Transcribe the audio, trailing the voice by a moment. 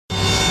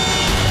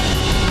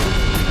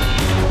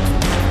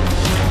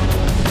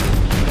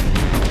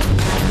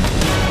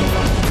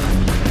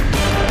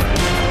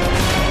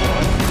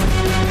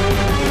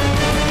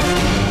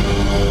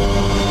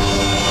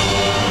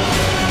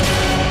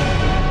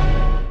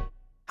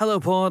Hello,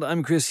 Pod.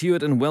 I'm Chris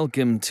Hewitt, and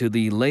welcome to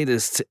the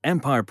latest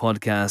Empire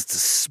podcast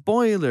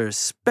spoiler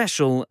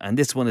special. And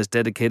this one is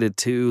dedicated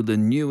to the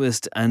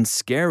newest and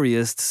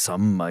scariest,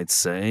 some might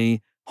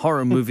say,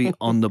 horror movie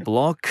on the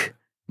block,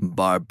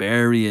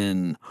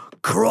 Barbarian.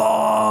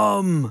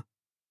 Crom!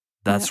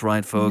 That's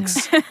right,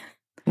 folks.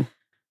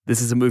 This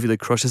is a movie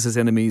that crushes his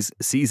enemies,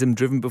 sees him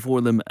driven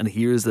before them, and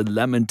hears the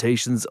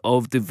lamentations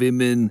of the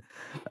women.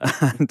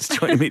 And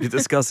joining me to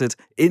discuss it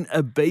in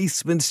a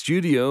basement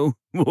studio.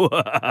 No.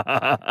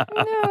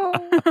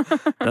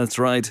 That's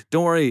right.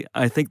 Don't worry.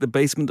 I think the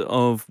basement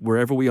of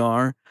wherever we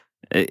are,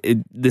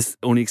 this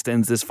only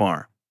extends this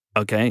far.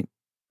 Okay?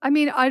 I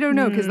mean, I don't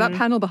know, because that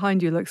panel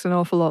behind you looks an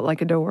awful lot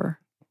like a door.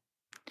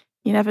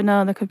 You never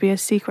know, there could be a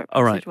secret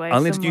All right, passageway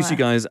I'll introduce you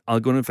guys. I'll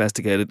go and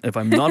investigate it. If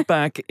I'm not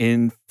back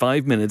in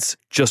 5 minutes,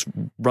 just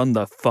run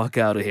the fuck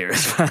out of here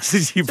as fast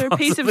as you possibly Is there a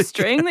piece of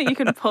string that you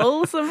can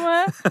pull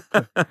somewhere?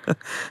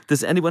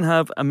 Does anyone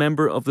have a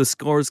member of the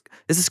Scores?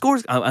 Is the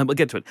Scores? I'll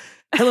get to it.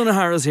 Helen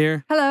O'Hara's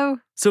here. Hello.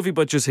 Sophie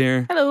Butcher's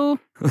here. Hello.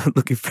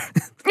 Looking for...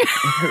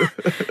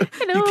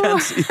 Hello.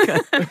 You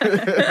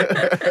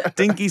can't...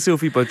 Dinky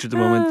Sophie Butcher at the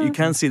moment. You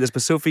can't see this,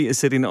 but Sophie is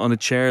sitting on a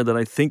chair that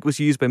I think was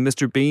used by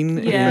Mr. Bean.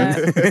 Yeah.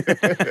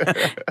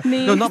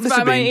 No, not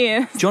Mr.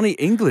 Bean. Johnny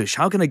English.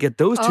 How can I get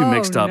those two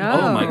mixed up? No.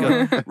 Oh my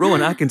God.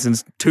 Rowan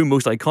Atkinson's two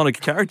most iconic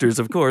characters,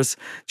 of course.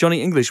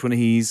 Johnny English when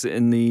he's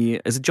in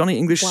the... Is it Johnny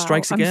English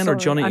Strikes Again or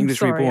Johnny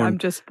English Reborn? I'm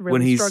just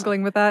really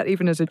struggling with that,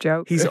 even as a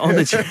joke. He's on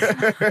the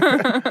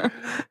chair.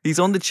 He's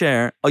on the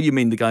chair. Oh, you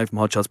mean the guy from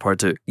Hot Shots Part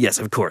 2? Yes,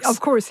 of course. Of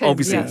course him.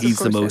 Obviously, yes, he's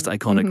the most him.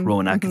 iconic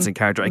Rowan Atkinson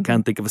character. I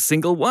can't think of a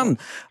single one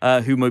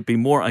who might be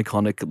more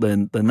iconic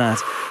than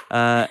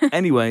that.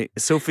 Anyway,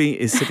 Sophie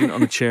is sitting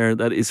on a chair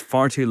that is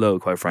far too low,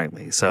 quite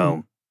frankly.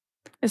 So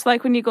it's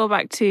like when you go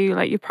back to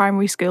like your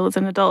primary school as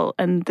an adult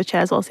and the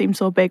chairs all seem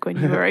so big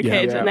when you were a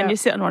kid, and then you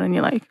sit on one and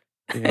you're like...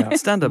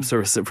 Stand up,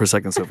 sir, for a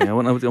second, Sophie. I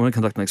want to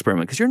conduct an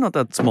experiment because you're not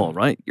that small,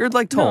 right? You're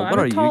like tall. No, what I'm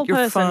are a you? tall You're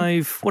person.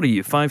 5. What are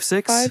you?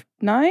 5'6"?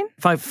 5'9"?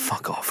 5.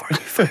 Fuck off! Are you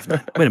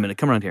 5'9"? Wait a minute.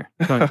 Come around here.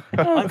 Come on.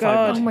 Oh,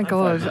 God. Oh my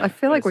God. I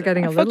feel like we're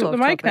getting a I fucked little up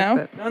off the mic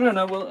topic, now.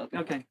 No. Well,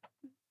 okay.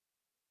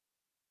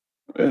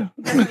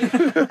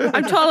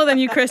 I'm taller than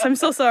you, Chris. I'm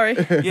so sorry.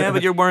 Yeah,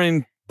 but you're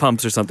wearing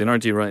pumps or something,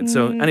 aren't you? Right.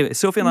 So anyway,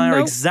 Sophie and I are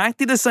Nope.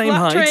 exactly the same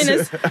Flat height.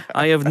 trainers.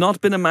 I have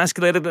not been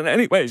emasculated in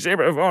any way, shape,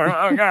 or form.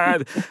 Oh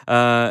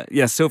God.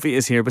 Yes, Sophie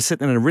is here, but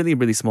sitting in a really,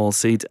 really small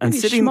seat and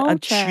Really sitting small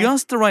at chair.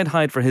 just the right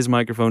height for his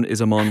microphone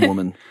is Amon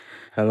Warmann.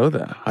 Hello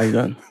there. How you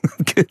doing?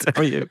 Good.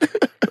 How are you?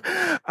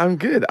 I'm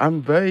good.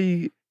 I'm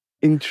very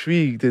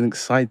intrigued and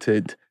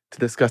excited to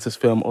discuss this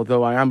film,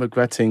 although I am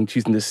regretting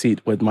choosing the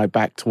seat with my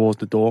back towards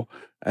the door.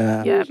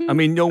 Yeah. I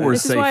mean,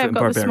 nowhere's This is safe why I've in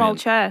got the small Barbarian.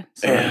 chair.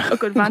 So a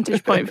good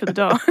vantage point for the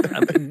door.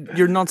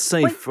 You're not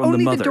safe Like, from the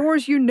only mother. the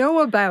doors you know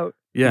about.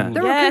 Yeah.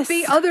 There Yes. could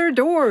be other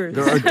doors.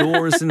 There are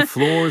doors and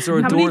floors, there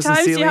are How many doors and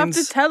times do you have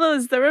ceilings. to tell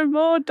us there are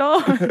more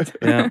doors?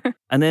 Yeah.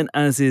 And then,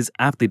 as is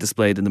aptly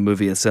displayed in the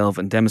movie itself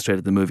and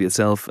demonstrated in the movie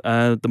itself,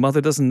 the mother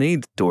doesn't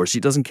need doors.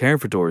 She doesn't care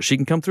for doors. She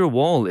can come through a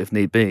wall if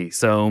need be.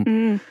 So,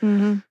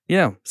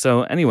 yeah.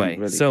 So, anyway,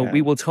 Really so can.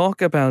 we will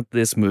talk about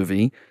this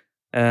movie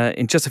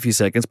in just a few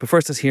seconds. But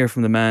first, let's hear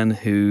from the man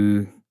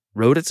who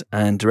wrote it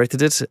and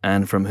directed it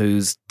and from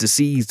whose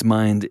diseased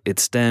mind it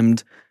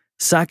stemmed,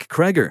 Zach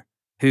Cregger,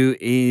 who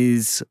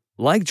is,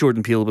 like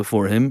Jordan Peele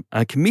before him,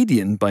 a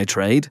comedian by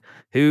trade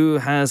who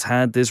has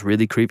had this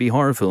really creepy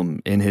horror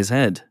film in his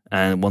head.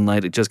 And one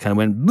night it just kind of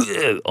went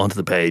bleh onto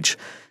the page.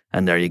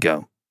 And there you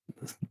go.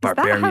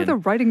 Barbarian. Is that how the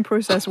writing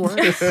process works?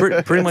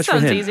 Pretty much for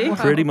Sounds him. easy.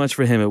 Pretty much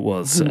for him it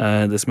was.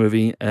 This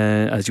movie,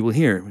 as you will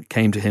hear,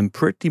 came to him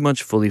pretty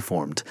much fully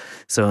formed.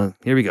 So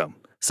here we go.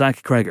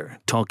 Zach Cregger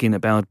talking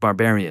about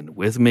Barbarian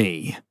with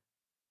me.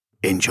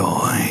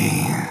 Enjoy.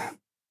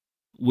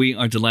 We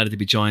are delighted to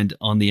be joined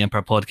on the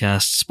Empire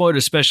Podcast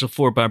spoiler special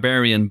for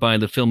Barbarian by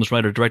the film's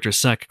writer-director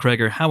Zach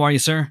Cregger. How are you,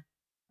 sir?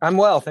 I'm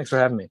well. Thanks for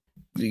having me.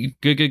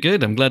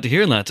 Good. I'm glad to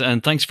hear that.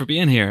 And thanks for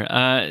being here.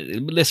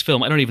 This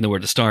film, I don't even know where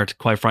to start,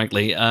 quite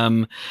frankly. It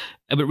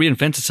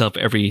reinvents itself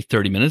every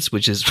 30 minutes,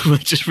 which is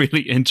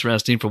really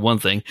interesting for one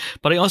thing.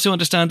 But I also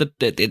understand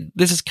that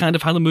this is kind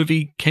of how the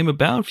movie came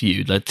about for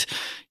you, that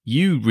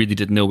you really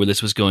didn't know where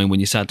this was going when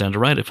you sat down to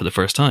write it for the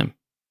first time.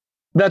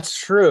 That's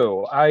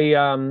true. I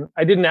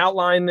didn't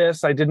outline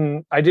this. I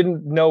didn't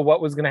know what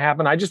was going to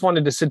happen. I just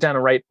wanted to sit down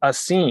and write a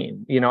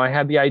scene. You know, I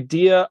had the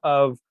idea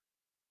of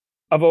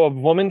a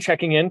woman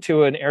checking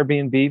into an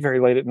Airbnb very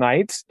late at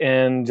night,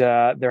 and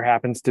there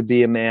happens to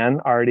be a man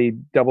already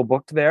double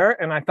booked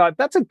there. And I thought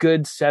that's a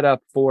good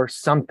setup for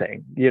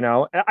something. You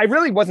know, I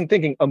really wasn't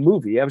thinking a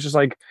movie. I was just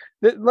like,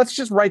 let's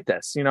just write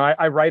this. You know,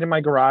 I write in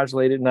my garage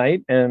late at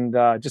night, and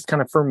just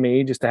kind of for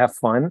me, just to have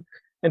fun.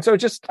 And so I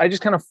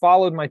just kind of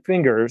followed my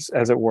fingers,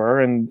 as it were,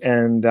 and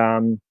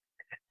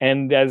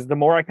as the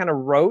more I kind of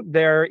wrote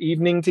their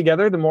evening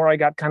together, the more I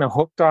got kind of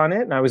hooked on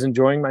it, and I was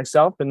enjoying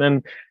myself. And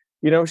then,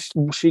 you know,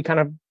 she kind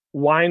of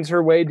winds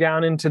her way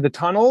down into the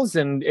tunnels,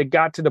 and it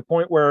got to the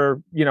point where,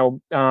 you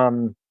know,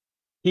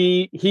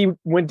 he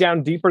went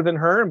down deeper than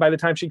her, and by the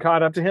time she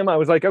caught up to him, I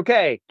was like,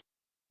 okay,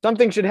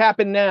 something should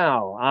happen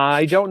now.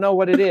 I don't know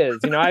what it is.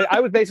 I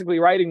was basically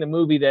writing the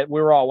movie that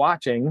we were all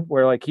watching,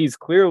 where like he's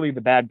clearly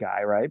the bad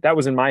guy, right? That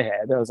was in my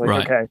head. I was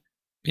like, okay,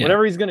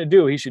 whatever he's going to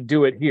do, he should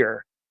do it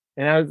here.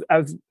 And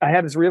I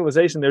had this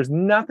realization: there's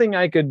nothing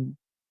I could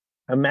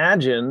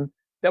imagine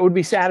that would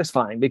be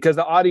satisfying, because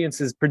the audience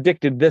has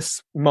predicted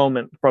this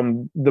moment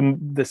from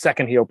the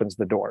second he opens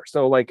the door.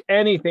 So like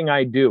anything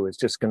I do is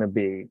just going to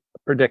be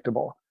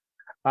predictable.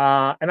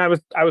 And I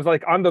was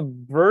like on the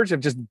verge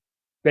of just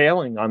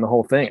bailing on the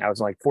whole thing. I was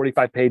like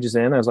 45 pages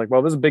in. I was like,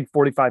 well, this is a big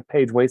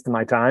 45-page waste of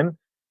my time.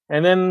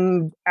 And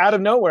then out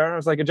of nowhere, I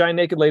was like, a giant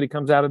naked lady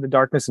comes out of the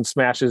darkness and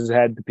smashes his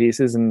head to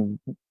pieces, and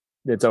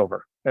it's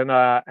over. And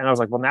I was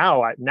like, well,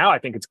 now I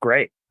think it's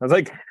great. I was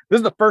like, this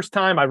is the first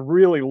time I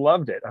really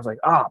loved it. I was like,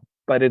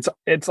 but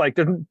it's like,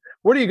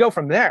 where do you go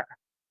from there?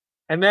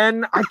 And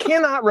then I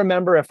cannot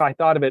remember if I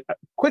thought of it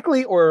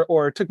quickly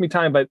or it took me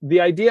time, but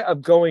the idea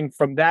of going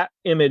from that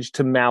image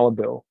to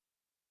Malibu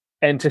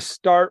and to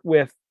start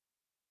with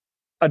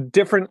a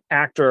different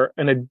actor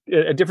and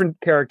a different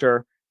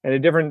character and a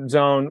different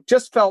zone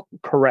just felt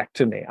correct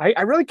to me.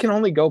 I really can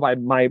only go by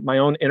my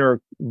own inner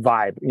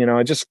vibe.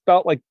 It just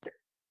felt like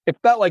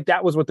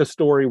that was what the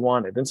story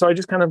wanted. And so I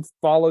just kind of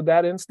followed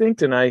that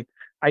instinct, and I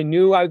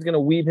knew I was going to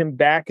weave him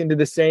back into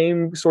the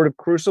same sort of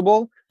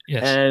crucible.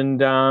 Yes.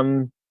 And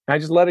I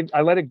just let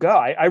it go.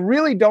 I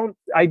really don't,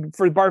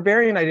 for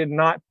Barbarian, I did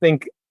not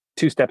think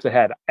 2 steps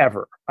ahead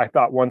ever. I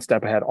thought 1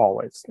 step ahead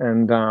always.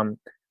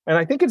 And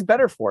I think it's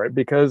better for it,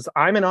 because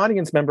I'm an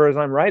audience member as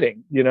I'm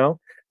writing,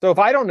 So if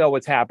I don't know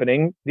what's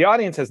happening, the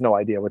audience has no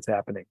idea what's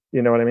happening.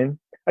 You know what I mean?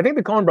 I think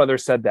the Coen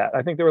brothers said that.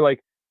 I think they were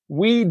like,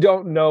 we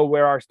don't know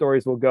where our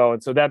stories will go.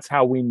 And so that's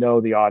how we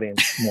know the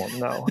audience won't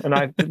know.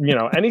 And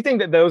anything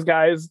that those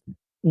guys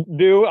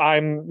do,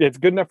 it's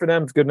good enough for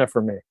them. It's good enough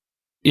for me.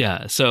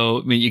 Yeah. So,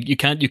 I mean, you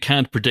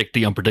can't predict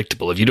the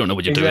unpredictable. If you don't know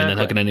what you're doing, then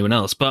how can anyone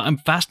else? But I'm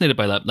fascinated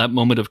by that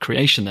moment of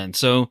creation then.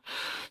 So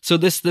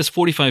this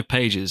 45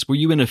 pages, were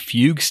you in a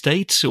fugue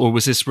state, or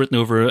was this written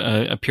over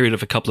a period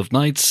of a couple of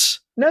nights?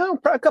 No,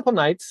 a couple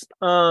nights,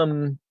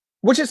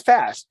 which is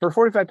fast. For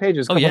 45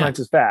 pages, a couple nights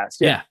is fast.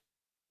 Yeah.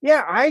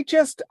 Yeah,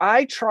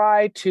 I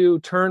try to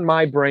turn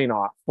my brain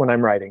off when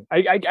I'm writing.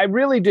 I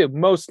really do,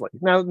 mostly.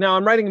 Now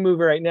I'm writing a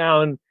movie right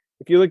now, and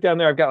if you look down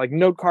there, I've got like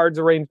note cards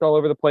arranged all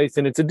over the place,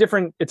 and it's a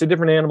different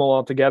animal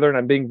altogether. And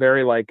I'm being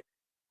very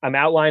I'm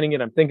outlining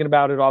it, I'm thinking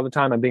about it all the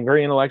time. I'm being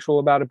very intellectual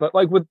about it. But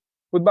like with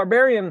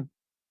Barbarian,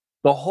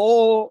 the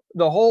whole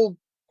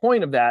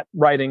point of that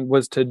writing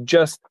was to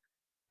just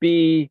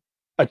be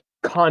a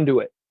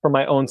conduit for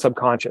my own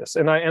subconscious.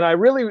 And I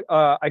really,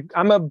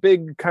 I'm a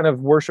big kind of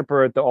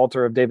worshiper at the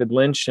altar of David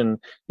Lynch. And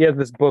he has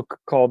this book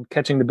called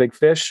Catching the Big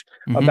Fish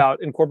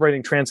about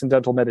incorporating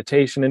transcendental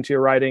meditation into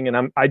your writing.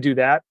 And I do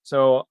that.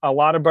 So a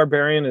lot of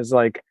Barbarian is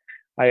like,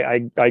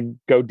 I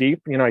go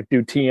deep, I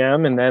do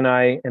TM and then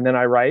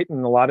I write,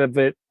 and a lot of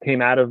it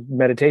came out of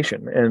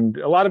meditation. And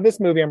a lot of this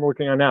movie I'm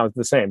working on now is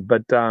the same.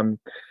 But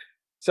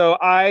so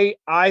I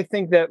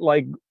think that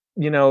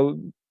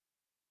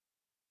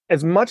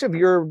as much of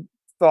your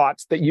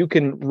thoughts that you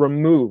can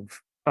remove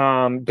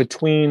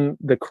between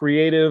the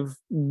creative,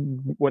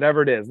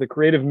 whatever it is, the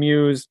creative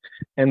muse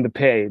and the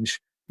page,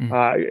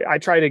 I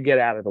try to get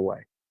out of the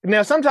way.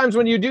 Now, sometimes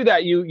when you do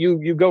that,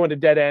 you go into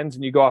dead ends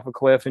and you go off a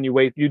cliff and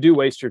you do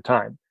waste your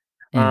time.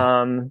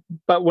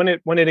 But when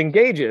it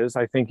engages,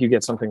 I think you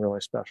get something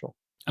really special.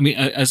 I mean,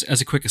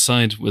 as a quick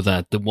aside with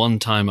that, the one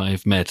time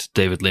I've met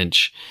David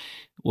Lynch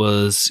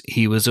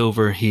he was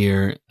over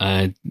here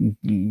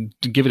to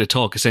give it a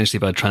talk essentially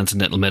about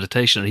transcendental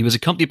meditation, and he was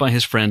accompanied by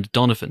his friend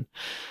Donovan.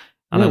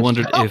 And I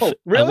wondered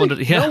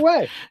really? Yeah, no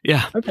way.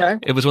 Yeah. Okay.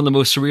 It was one of the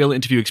most surreal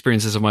interview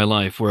experiences of my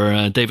life,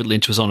 where David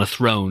Lynch was on a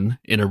throne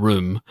in a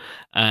room,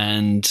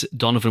 and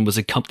Donovan was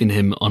accompanying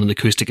him on an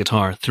acoustic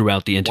guitar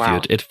throughout the interview.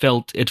 Wow. It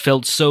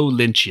felt so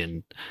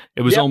Lynchian.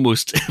 It was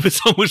almost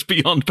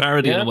beyond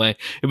parody in a way.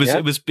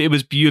 It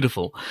was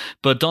beautiful.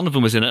 But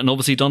Donovan was in it, and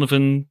obviously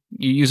Donovan,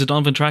 you use a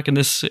Donovan track in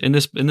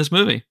this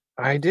movie.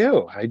 I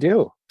do.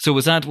 So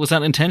was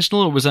that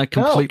intentional, or was that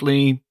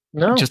completely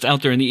just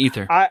out there in the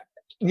ether?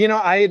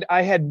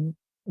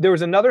 There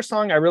was another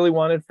song I really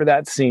wanted for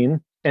that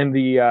scene, and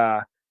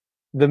the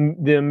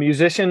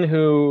musician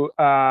who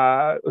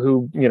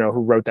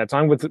wrote that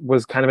song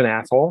was kind of an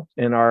asshole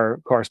in our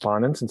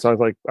correspondence, and so I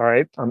was like, all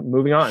right, I'm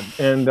moving on.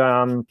 And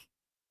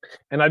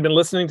I've been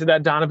listening to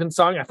that Donovan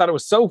song. I thought it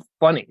was so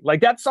funny.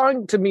 Like, that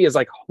song to me is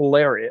like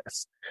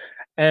hilarious.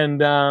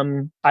 And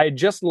I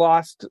just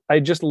lost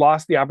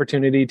the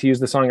opportunity to use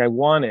the song I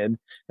wanted.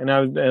 And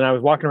I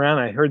was walking around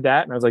and I heard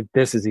that and I was like,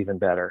 this is even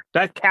better.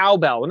 That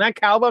cowbell, when that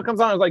cowbell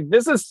comes on, I was like,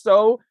 this is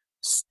so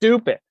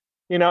stupid,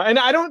 and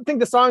I don't think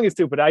the song is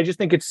stupid. I just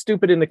think it's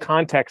stupid in the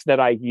context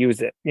that I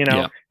use it,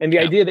 and the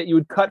idea that you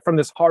would cut from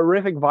this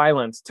horrific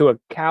violence to a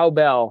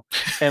cowbell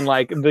and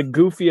like the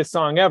goofiest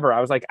song ever. I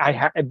was like,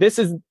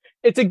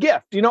 it's a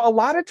gift. A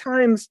lot of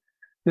times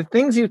the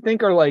things you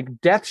think are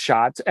like death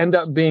shots end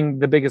up being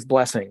the biggest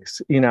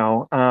blessings,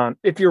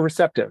 if you're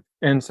receptive.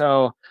 And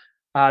so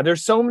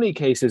There's so many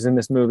cases in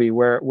this movie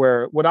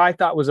where what I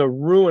thought was a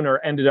ruiner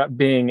ended up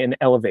being an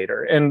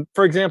elevator. And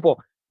for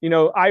example,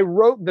 I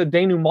wrote the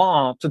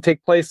denouement to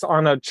take place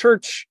on a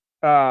church,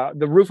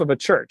 the roof of a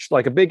church,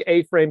 like a big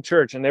A-frame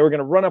church. And they were going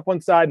to run up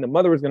one side and the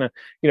mother was going to,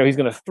 he's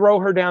going to throw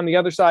her down the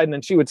other side and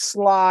then she would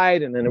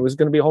slide and then it was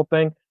going to be a whole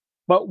thing.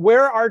 But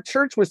where our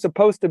church was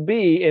supposed to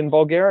be in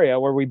Bulgaria,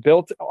 where we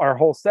built our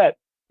whole set,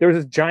 there was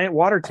this giant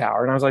water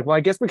tower. And I was like, well, I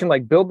guess we can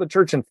like build the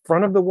church in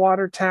front of the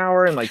water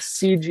tower and like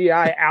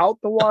CGI out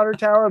the water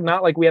tower.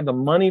 Not like we have the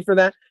money for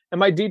that. And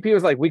my DP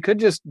was like, we could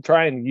just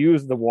try and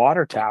use the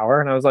water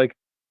tower. And I was like,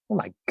 oh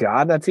my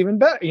God, that's even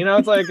better.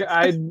 It's like,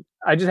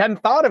 I just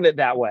hadn't thought of it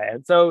that way.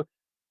 And so,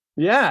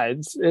 yeah,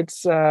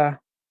 it's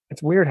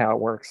weird how it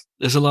works.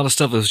 There's a lot of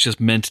stuff that's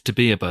just meant to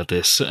be about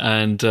this.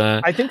 And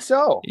I think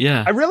so.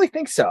 Yeah. I really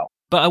think so.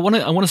 But I want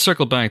to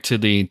circle back to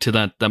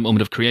that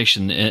moment of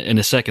creation in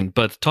a second.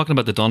 But talking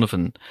about the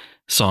Donovan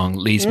song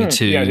leads me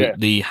to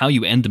the how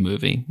you end the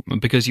movie,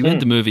 because you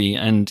end the movie,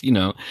 and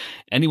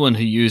anyone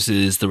who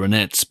uses the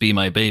Ronettes' "Be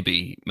My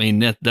Baby," I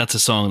mean that's a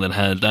song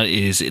that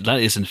is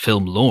in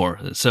film lore.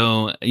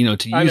 So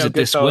to use it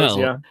this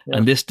well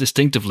and this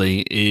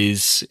distinctively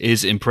is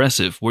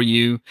impressive. Were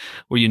you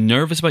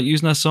nervous about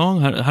using that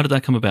song? How did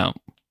that come about?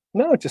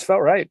 No, it just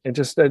felt right. It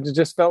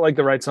just felt like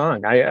the right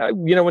song. I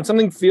when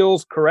something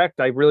feels correct,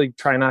 I really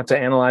try not to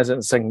analyze it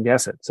and second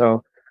guess it.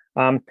 So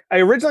I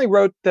originally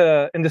wrote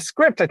in the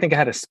script, I think I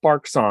had a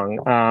Spark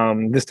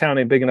song. This town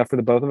ain't big enough for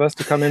the both of us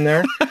to come in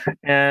there.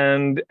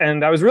 and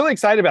I was really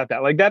excited about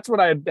that. Like that's what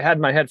I had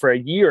in my head for a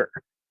year.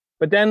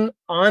 But then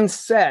on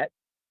set,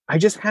 I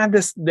just had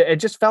this, it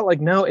just felt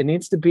like, no, it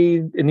needs to be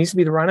the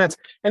Ronettes.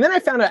 And then I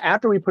found out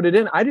after we put it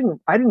in, I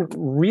didn't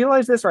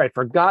realize this, or I'd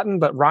forgotten,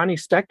 but Ronnie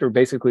Spector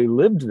basically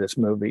lived this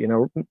movie.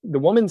 The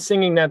woman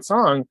singing that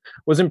song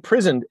was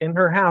imprisoned in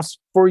her house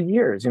for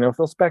years. Phil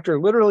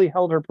Spector literally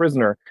held her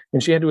prisoner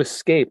and she had to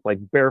escape like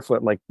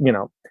barefoot,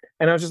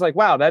 and I was just like,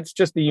 wow, that's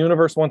just the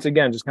universe once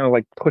again, just kind of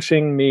like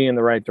pushing me in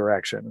the right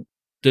direction.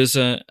 There's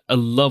a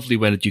lovely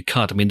way that you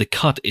cut. I mean, the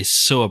cut is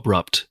so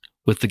abrupt.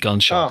 With the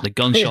gunshot. The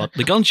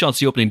gunshot's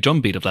the opening drum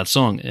beat of that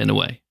song in a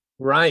way.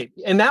 Right.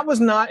 And that was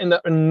not in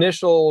the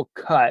initial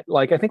cut.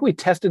 Like I think we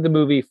tested the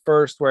movie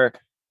first where,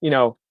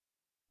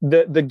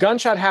 the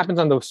gunshot happens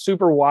on the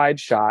super wide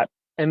shot.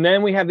 And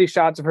then we have these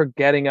shots of her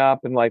getting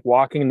up and like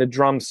walking and the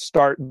drums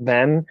start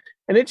then.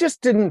 And it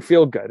just didn't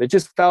feel good. It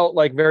just felt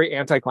like very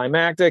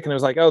anticlimactic. And it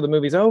was like, oh, the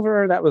movie's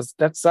over.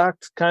 That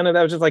sucked. Kind of,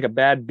 that was just like a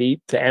bad beat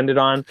to end it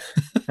on.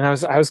 And I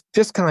was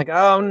just kind of like,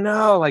 oh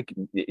no, like,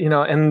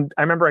 and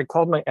I remember I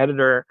called my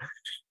editor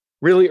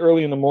really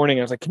early in the morning.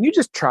 I was like, can you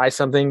just try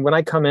something when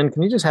I come in?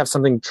 Can you just have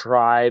something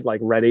tried,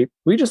 like ready?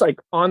 We just like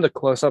on the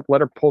close up,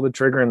 let her pull the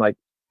trigger and like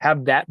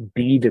have that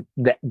be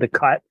the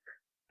cut.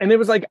 And it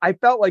was like, I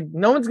felt like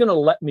no one's going to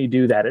let me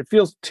do that. It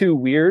feels too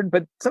weird.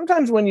 But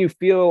sometimes when you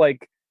feel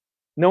like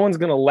no one's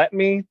going to let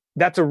me,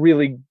 that's a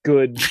really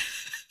good,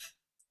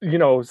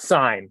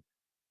 sign.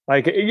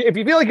 Like if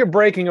you feel like you're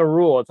breaking a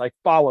rule, it's like,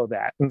 follow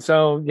that. And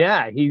so,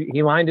 yeah,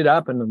 he lined it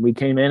up and we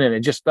came in and it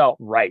just felt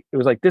right. It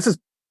was like, this is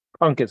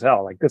punk as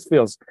hell. Like this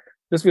feels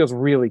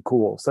really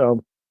cool.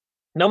 So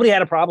nobody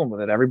had a problem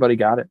with it. Everybody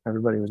got it.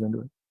 Everybody was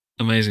into it.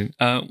 Amazing.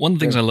 One of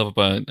the things I love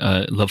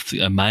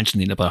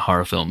imagining about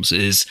horror films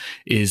is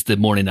the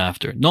morning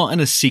after, not in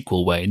a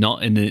sequel way,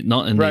 not in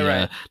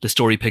the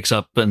story picks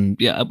up and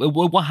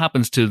what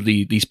happens to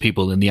these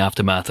people in the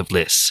aftermath of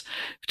Liz?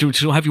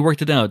 Have you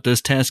worked it out?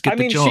 Does Tess get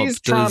the job?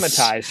 She's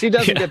traumatized. She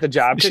doesn't get the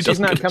job because she's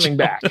not coming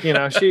back.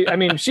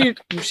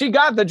 She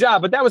got the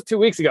job, but that was 2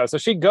 weeks ago, so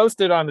she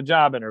ghosted on the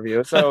job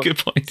interview. So good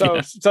point.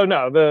 So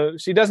no,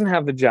 she doesn't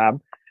have the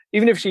job.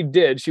 Even if she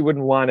did, she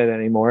wouldn't want it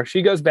anymore.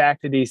 She goes back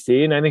to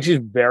DC, and I think she's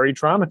very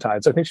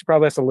traumatized. I think she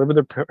probably has to live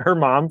with her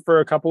mom for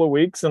a couple of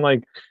weeks and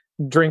like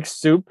drink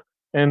soup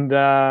and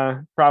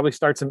probably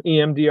start some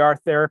EMDR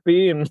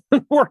therapy and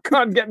work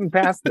on getting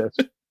past this.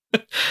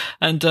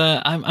 And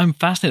I'm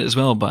fascinated as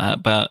well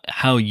about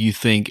how you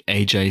think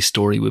AJ's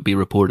story would be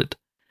reported,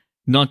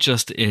 not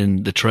just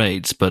in the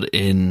trades, but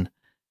in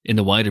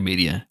the wider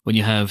media. When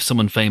you have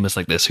someone famous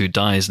like this who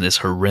dies in this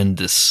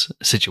horrendous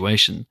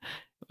situation.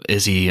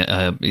 Is he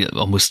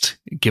almost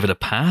given a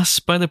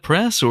pass by the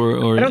press,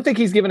 or I don't think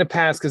he's given a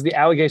pass because the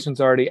allegation's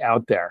already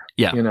out there.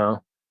 Yeah,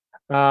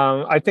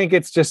 I think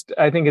it's just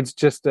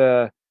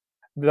the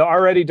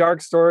already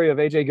dark story of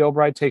AJ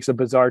Gilbride takes a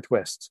bizarre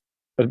twist,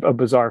 a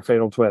bizarre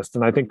fatal twist,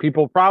 and I think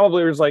people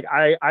probably was like,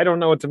 I don't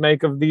know what to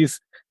make of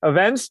these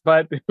events,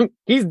 but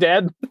he's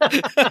dead.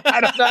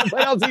 I don't know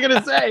what else are you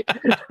gonna say.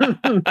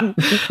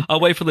 I'll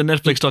wait for the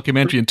Netflix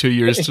documentary in 2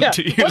 years. Yeah,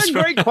 2 years what a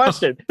great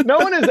question. No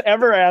one has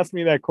ever asked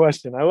me that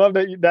question. I love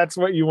that that's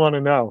what you want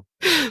to know.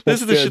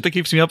 This is the shit that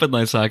keeps me up at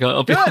night, Zach.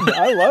 I'll be honest.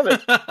 I love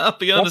it. I'll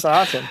be honest.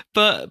 That's awesome.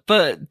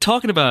 But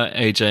talking about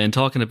AJ and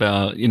talking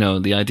about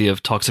the idea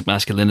of toxic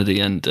masculinity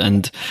and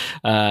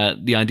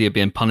the idea of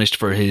being punished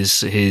for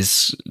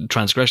his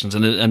transgressions,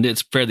 and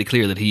it's fairly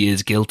clear that he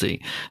is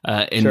guilty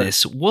in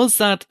this. Was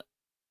that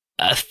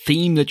a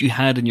theme that you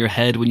had in your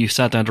head when you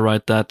sat down to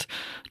write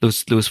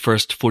those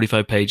first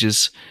 45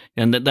 pages,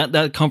 and that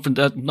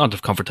not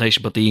of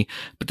confrontation, but the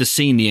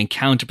scene, the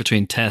encounter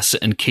between Tess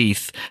and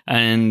Keith.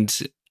 And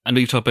I know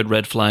you've talked about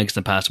red flags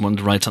in the past. I wanted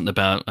to write something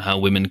about how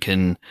women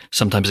can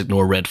sometimes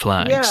ignore red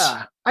flags.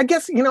 Yeah, I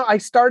guess, I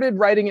started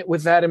writing it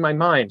with that in my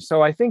mind.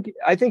 So I think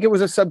it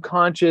was a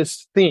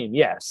subconscious theme.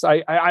 Yes,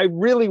 I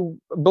really,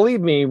 believe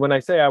me when I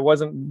say I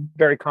wasn't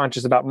very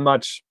conscious about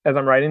much as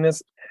I'm writing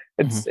this.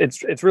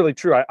 It's really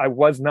true. I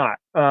was not.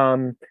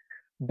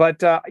 But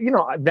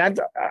that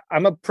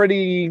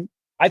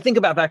I think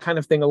about that kind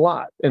of thing a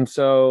lot. And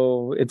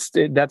so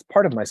that's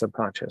part of my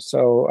subconscious.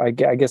 So I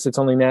guess it's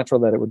only natural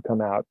that it would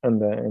come out in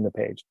the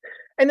page.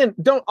 And then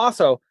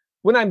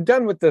when I'm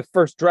done with the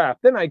first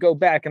draft, then I go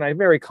back and I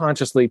very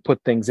consciously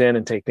put things in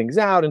and take things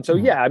out. And so,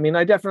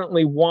 I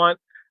definitely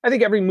I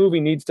think every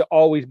movie needs to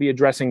always be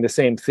addressing the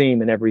same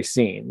theme in every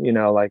scene.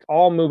 Like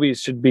all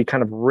movies should be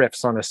kind of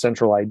riffs on a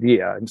central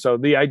idea. And so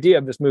the idea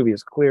of this movie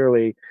is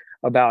clearly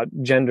about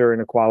gender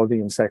inequality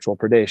and sexual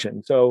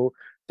predation. So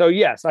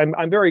yes,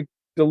 I'm very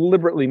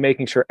deliberately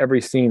making sure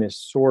every scene is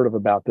sort of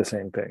about the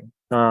same thing.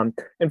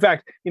 In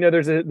fact,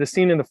 there's the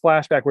scene in the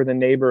flashback where the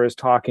neighbor is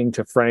talking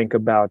to Frank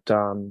about,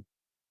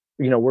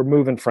 we're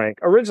moving Frank.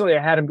 Originally,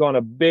 I had him go on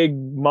a big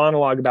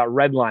monologue about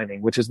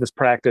redlining, which is this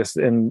practice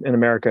in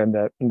America in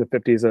the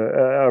 50s,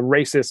 a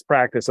racist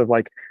practice of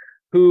like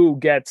who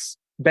gets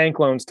bank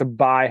loans to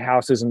buy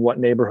houses in what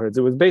neighborhoods.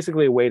 It was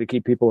basically a way to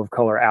keep people of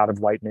color out of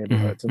white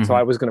neighborhoods. And so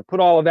I was going to put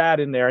all of that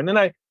in there. And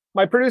then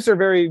my producer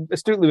very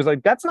astutely was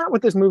like, that's not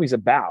what this movie's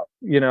about.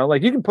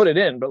 Like you can put it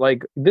in, but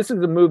like this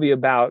is a movie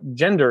about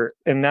gender.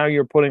 And now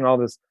you're putting all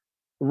this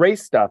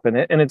race stuff in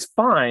it and it's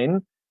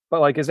fine.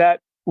 But like, is that,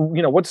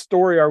 what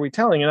story are we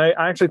telling? And I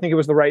actually think it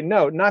was the right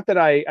note. Not that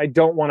I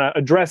don't want to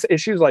address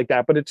issues like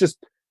that, but it's just,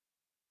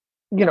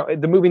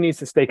 the movie needs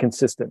to stay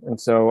consistent. And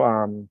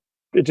so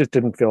it just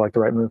didn't feel like the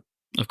right move.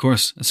 Of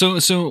course.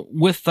 So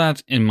with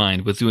that in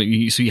mind, so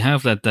you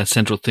have that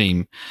central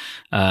theme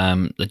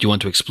that you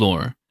want to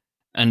explore.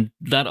 And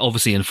that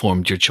obviously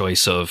informed your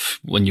choice of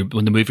when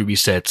the movie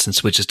resets and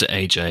switches to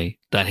AJ,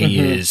 that he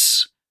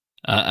is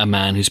a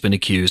man who's been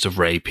accused of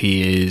rape.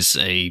 He is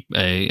a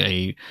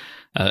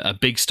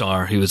big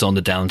star who is on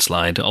the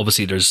downslide.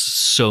 Obviously, there's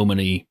so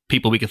many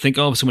people we can think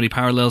of, so many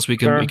parallels we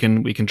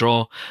can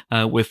draw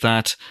with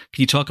that.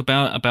 Can you talk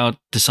about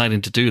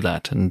deciding to do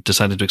that and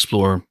deciding to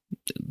explore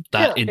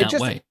that in that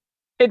way?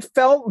 It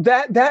felt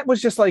that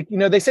was just like,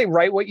 they say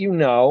write what you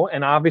know.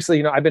 And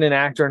obviously, I've been an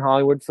actor in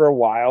Hollywood for a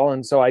while.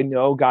 And so I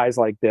know guys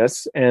like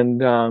this.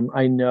 And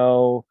I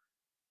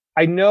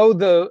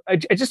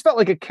just felt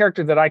like a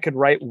character that I could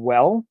write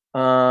well.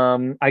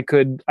 I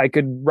could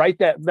write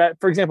that,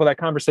 for example, that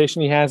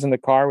conversation he has in the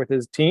car with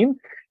his team,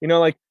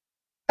 like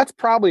that's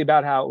probably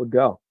about how it would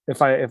go.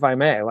 If I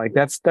may, like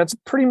that's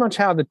pretty much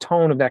how the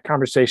tone of that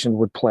conversation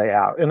would play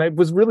out. And it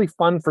was really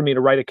fun for me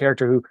to write a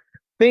character who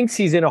thinks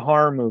he's in a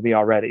horror movie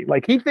already.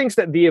 Like he thinks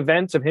that the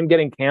events of him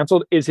getting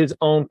canceled is his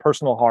own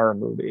personal horror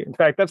movie. In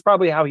fact, that's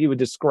probably how he would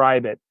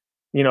describe it.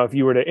 If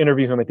you were to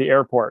interview him at the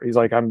airport, he's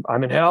like,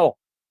 I'm in hell.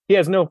 He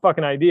has no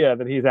fucking idea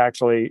that he's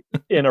actually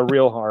in a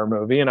real horror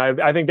movie. And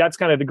I think that's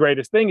kind of the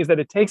greatest thing is that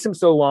it takes him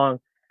so long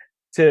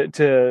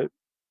to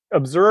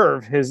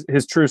observe his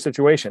true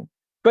situation.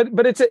 But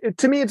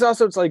to me, it's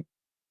like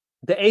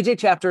the AJ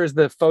chapter is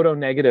the photo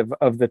negative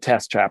of the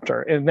Tess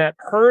chapter, and that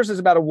hers is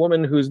about a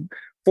woman who's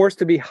forced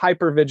to be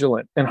hyper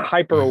vigilant and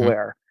hyper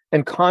aware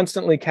and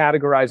constantly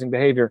categorizing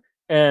behavior.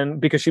 And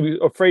because she was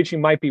afraid she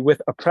might be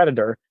with a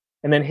predator.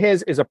 And then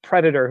his is a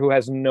predator who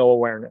has no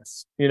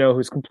awareness,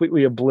 who's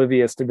completely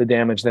oblivious to the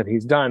damage that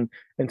he's done.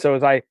 And so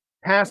as I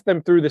pass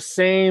them through the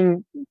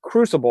same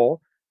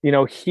crucible,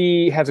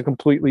 he has a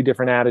completely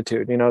different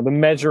attitude. The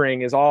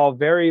measuring is all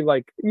very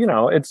like,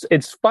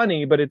 it's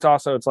funny, but it's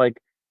also,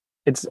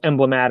 it's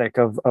emblematic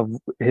of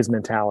his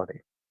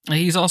mentality.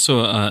 He's also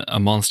a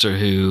monster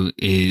who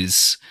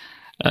is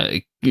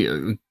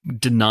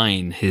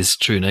denying his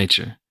true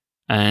nature.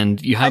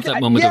 And you have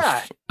that moment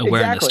of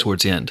awareness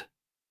towards the end.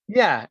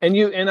 Yeah,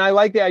 and I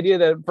like the idea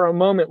that for a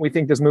moment we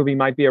think this movie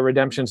might be a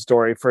redemption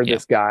story for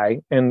this guy,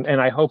 and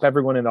I hope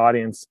everyone in the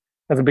audience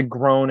has a big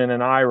groan and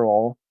an eye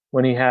roll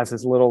when he has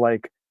his little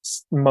like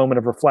moment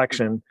of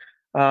reflection.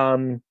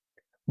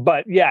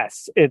 But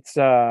yes, it's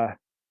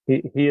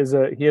he is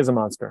a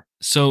monster.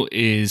 So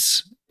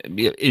is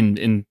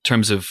in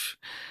terms of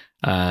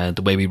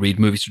the way we read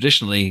movies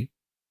traditionally,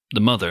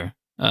 the mother.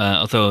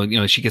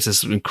 Although she gets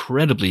this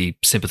incredibly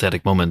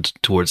sympathetic moment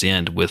towards the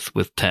end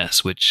with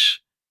Tess,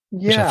 which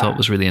I thought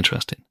was really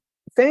interesting.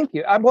 Thank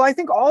you. Well, I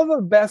think all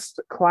the best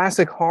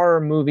classic horror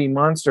movie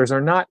monsters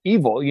are not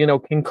evil.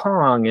 King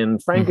Kong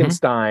and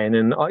Frankenstein,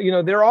 and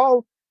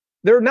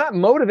they're not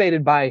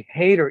motivated by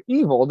hate or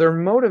evil. They're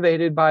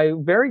motivated by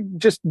very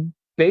just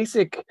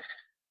basic,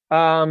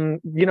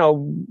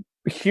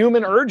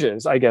 human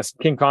urges, I guess.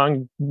 King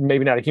Kong,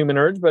 maybe not a human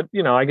urge, but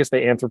I guess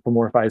they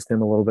anthropomorphized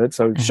him a little bit.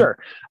 So sure.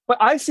 But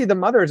I see the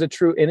mother as a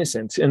true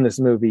innocent in this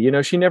movie.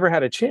 She never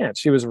had a chance.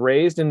 She was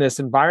raised in this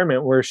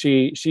environment where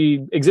she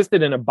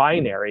existed in a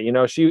binary.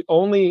 She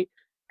only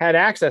had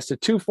access to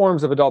two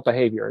forms of adult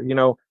behavior,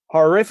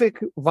 horrific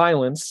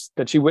violence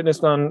that she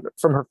witnessed from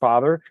her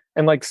father,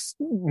 and like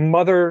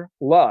mother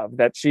love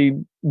that she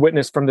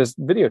witnessed from this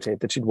videotape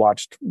that she'd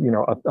watched,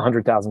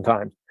 100,000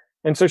 times.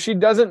 And so she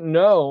doesn't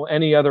know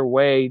any other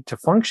way to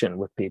function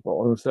with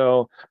people. And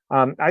so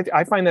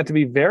I find that to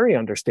be very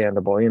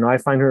understandable. I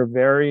find her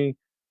very,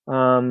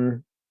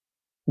 in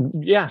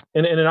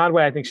an odd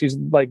way, I think she's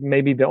like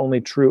maybe the only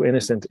true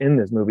innocent in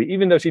this movie,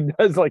 even though she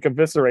does like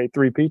eviscerate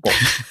three people.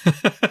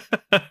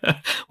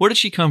 Where did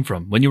she come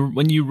from? When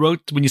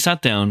you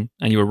sat down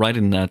and you were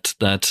writing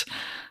that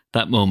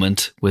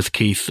moment with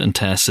Keith and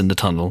Tess in the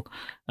tunnel,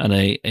 and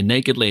a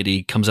naked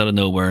lady comes out of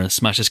nowhere and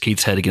smashes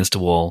Keith's head against a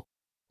wall.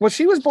 Well,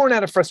 she was born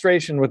out of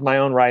frustration with my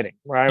own writing,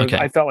 where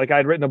I felt like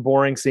I'd written a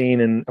boring scene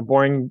and a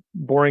boring,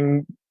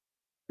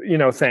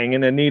 thing,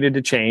 and it needed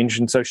to change.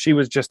 And so she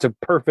was just a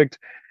perfect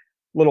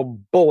little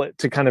bullet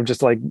to kind of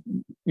just like,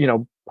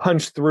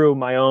 punch through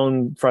my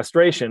own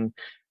frustration.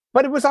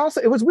 But it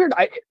was weird.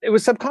 It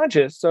was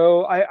subconscious.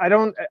 So I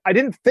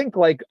didn't think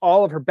like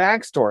all of her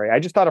backstory. I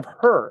just thought of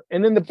her.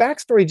 And then the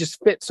backstory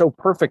just fit so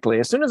perfectly.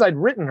 As soon as I'd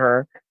written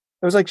her,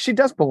 it was like, she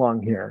does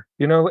belong here.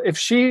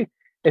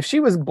 If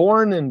she was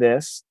born in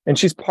this, and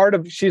she's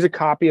a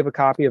copy of a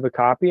copy of a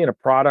copy, and a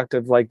product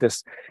of like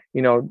this,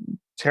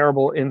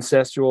 terrible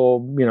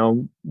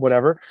incestual,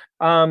 whatever,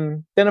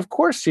 then of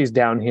course she's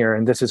down here,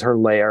 and this is her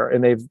lair,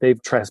 and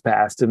they've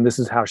trespassed, and this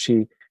is how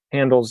she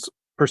handles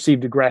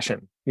perceived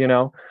aggression,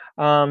 so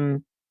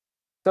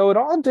it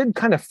all did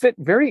kind of fit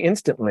very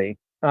instantly.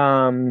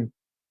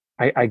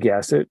 I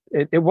guess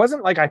it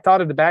wasn't like I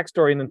thought of the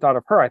backstory and then thought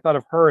of her. I thought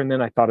of her and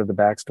then I thought of the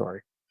backstory.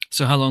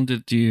 So how long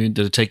did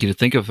it take you to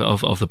think of the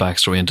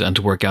backstory and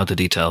to work out the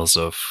details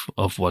of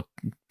what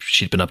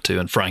she'd been up to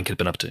and Frank had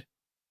been up to?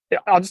 Yeah,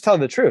 I'll just tell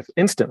the truth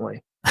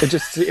instantly.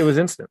 It was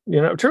instant,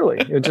 truly.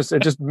 It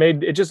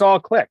just all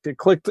clicked. It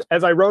clicked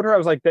as I wrote her. I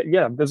was like,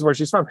 yeah, this is where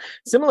she's from.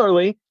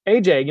 Similarly,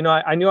 AJ,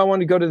 I knew I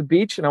wanted to go to the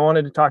beach and I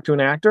wanted to talk to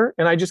an actor.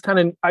 And I just kind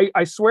of,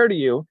 I swear to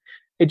you,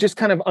 it just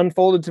kind of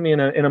unfolded to me in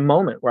a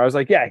moment where I was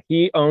like, yeah,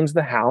 he owns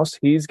the house.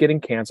 He's getting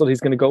canceled.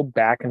 He's going to go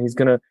back and he's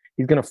going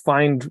to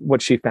find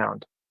what she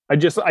found.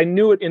 I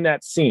knew it in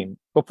that scene.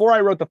 Before I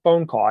wrote the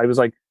phone call, I was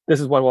like, this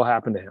is what will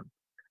happen to him.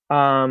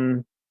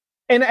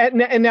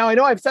 And now I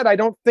know I've said I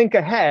don't think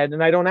ahead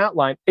and I don't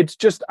outline.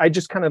 I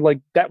just kind of like,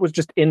 that was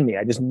just in me.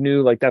 I just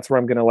knew like, that's where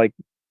I'm going to like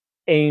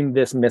aim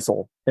this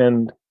missile.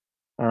 And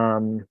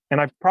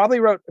I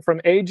probably wrote from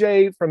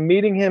AJ, from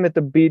meeting him at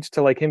the beach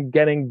to like him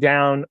getting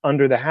down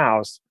under the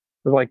house.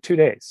 It was like 2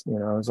 days, it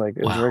was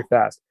very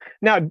fast.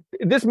 Now,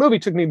 this movie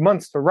took me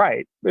months to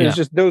write. It was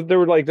just there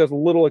were like those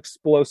little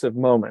explosive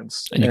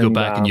moments. And you go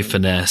back and you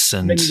finesse.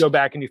 And then you go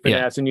back and you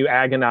finesse and you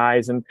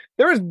agonize. And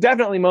there is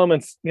definitely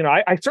moments,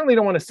 I certainly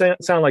don't want to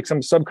sound like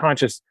some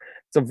subconscious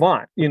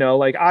savant,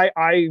 like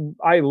I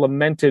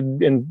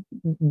lamented in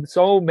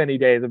so many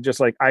days of just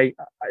like,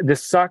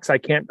 this sucks. I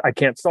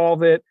can't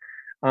solve it.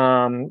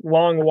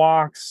 Long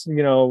walks,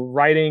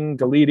 writing,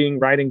 deleting,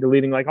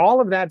 like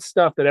all of that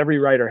stuff that every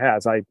writer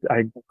has, I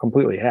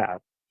completely have.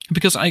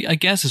 Because I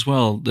guess as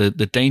well, the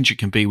danger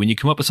can be when you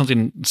come up with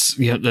something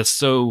that's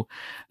so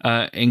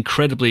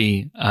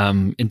incredibly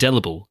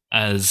indelible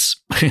as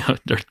there are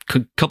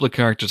a couple of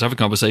characters have a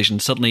conversation,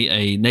 suddenly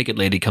a naked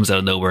lady comes out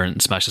of nowhere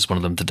and smashes one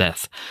of them to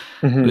death.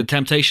 Mm-hmm. The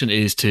temptation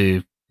is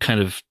to kind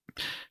of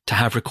to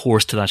have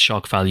recourse to that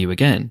shock value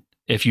again.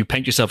 If you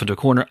paint yourself into a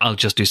corner, I'll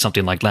just do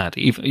something like that.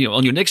 Even,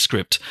 on your next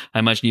script, I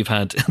imagine you've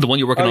had the one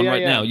you're working on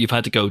right now. You've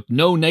had to go,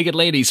 no naked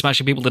ladies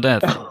smashing people to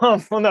death.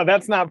 Oh, well, no,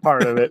 that's not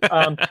part of it.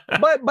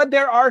 But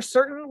there are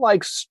certain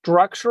like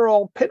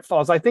structural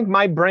pitfalls. I think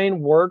my brain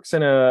works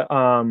in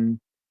a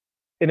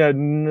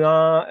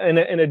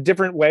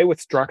different way with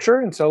structure.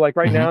 And so, like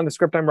right now in the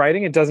script I'm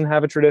writing, it doesn't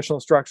have a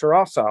traditional structure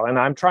also. And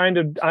I'm trying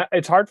to.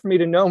 It's hard for me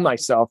to know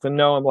myself and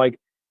know I'm like,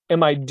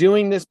 am I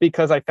doing this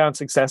because I found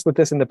success with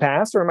this in the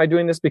past, or am I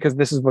doing this because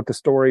this is what the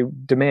story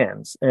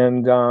demands?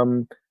 And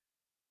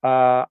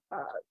I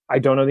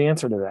don't know the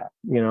answer to that,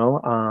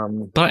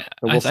 But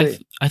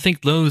I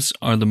think those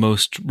are the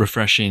most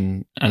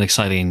refreshing and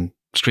exciting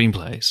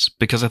screenplays,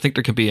 because I think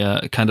there could be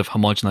a kind of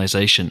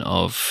homogenization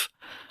of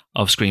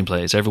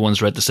screenplays.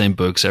 Everyone's read the same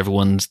books.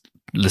 Everyone's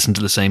listened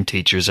to the same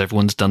teachers.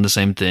 Everyone's done the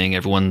same thing.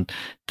 Everyone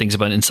thinks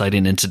about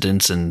inciting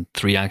incidents and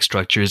 3-act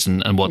structures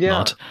and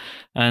whatnot. Yeah.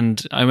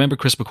 And I remember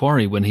Chris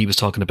McQuarrie, when he was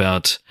talking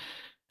about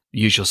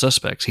Usual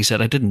Suspects, he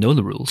said, I didn't know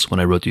the rules when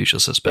I wrote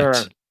Usual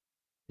Suspects. Sure.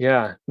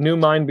 Yeah. New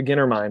mind,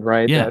 beginner mind,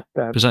 right? Yeah,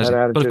 precisely.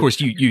 But of course,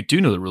 you do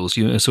know the rules.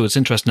 So it's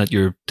interesting that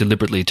you're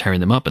deliberately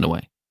tearing them up in a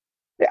way.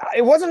 Yeah,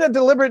 it wasn't a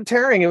deliberate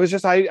tearing. It was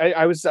just,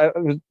 I was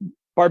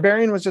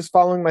Barbarian was just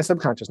following my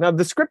subconscious. Now,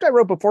 the script I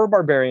wrote before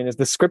Barbarian is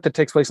the script that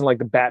takes place in like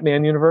the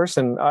Batman universe.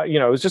 And,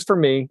 it was just for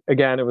me.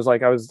 Again, it was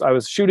like I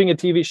was shooting a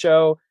TV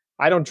show.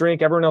 I don't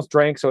drink. Everyone else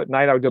drank. So at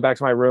night I would go back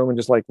to my room and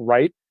just like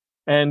write.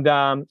 And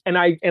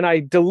I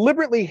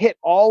deliberately hit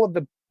all of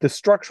the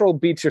structural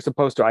beats you're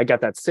supposed to. I got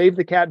that Save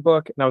the Cat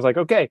book, and I was like,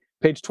 okay,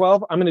 page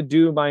 12, I'm going to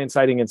do my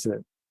inciting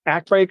incident.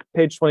 Act break,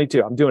 page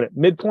 22, I'm doing it.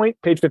 Midpoint,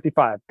 page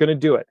 55, going to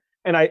do it.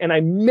 And I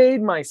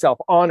made myself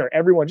honor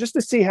everyone just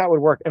to see how it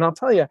would work. And I'll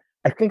tell you,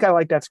 I think I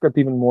like that script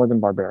even more than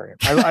Barbarian.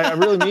 I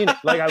really mean it.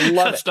 Like, I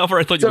love it. That's not where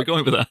I thought you were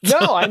going with that.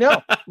 No, I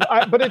know.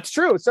 But it's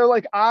true. So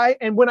like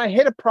when I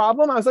hit a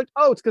problem, I was like,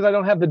 oh, it's because I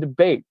don't have the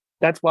debate.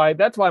 That's why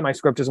my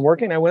script isn't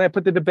working. And when I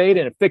put the debate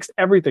in, it fixed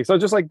everything. So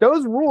just like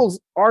those rules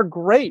are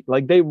great.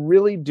 Like they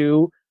really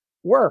do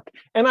work.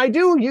 And I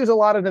do use a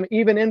lot of them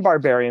even in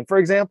Barbarian. For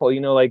example,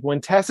 like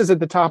when Tess is at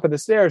the top of the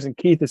stairs and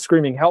Keith is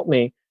screaming, help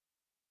me,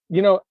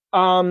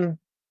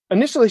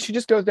 initially she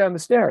just goes down the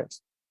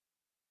stairs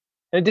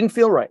and it didn't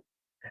feel right.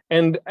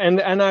 And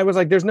I was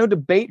like, there's no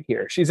debate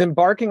here. She's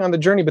embarking on the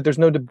journey, but there's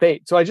no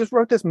debate. So I just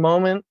wrote this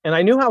moment, and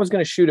I knew how I was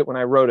going to shoot it when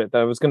I wrote it, that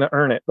I was going to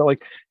earn it. But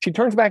like, she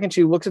turns back and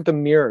she looks at the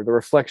mirror, the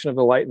reflection of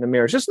the light in the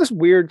mirror. It's just this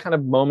weird kind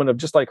of moment of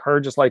just like her,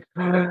 just like,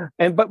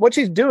 but what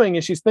she's doing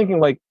is she's thinking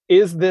like,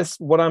 is this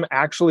what I'm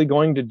actually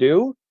going to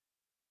do?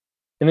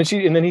 And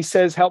then he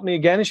says, help me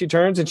again. And she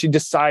turns and she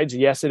decides,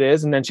 yes, it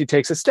is. And then she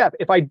takes a step.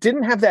 If I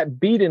didn't have that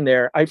beat in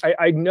there,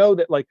 I know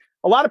that like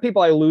a lot of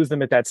people, I lose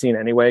them at that scene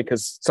anyway,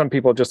 because some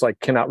people just like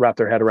cannot wrap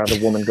their head around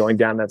a woman going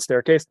down that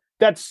staircase.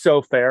 That's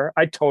so fair.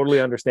 I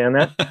totally understand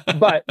that.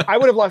 But I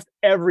would have lost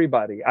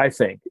everybody, I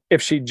think, if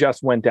she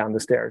just went down the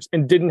stairs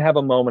and didn't have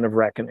a moment of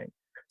reckoning.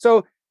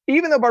 So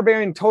even though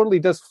Barbarian totally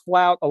does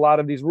flout a lot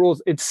of these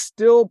rules, it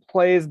still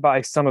plays by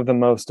some of the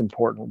most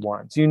important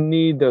ones. You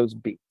need those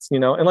beats,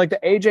 and like the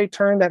AJ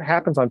turn that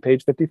happens on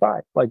page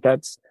 55, like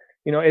that's,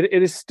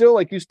 it is still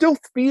like, you still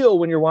feel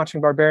when you're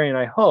watching Barbarian,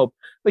 I hope,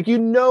 like,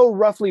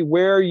 roughly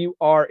where you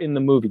are in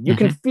the movie. You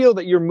can feel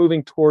that you're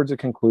moving towards a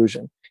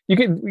conclusion. You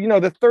can,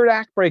 the third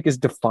act break is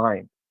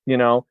defined,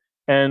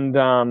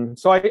 and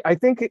so I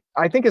think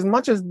as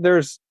much as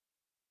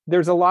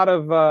there's a lot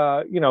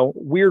of,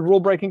 weird rule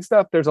breaking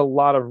stuff, there's a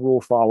lot of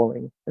rule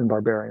following in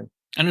Barbarian.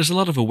 And there's a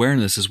lot of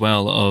awareness as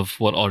well of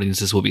what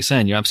audiences will be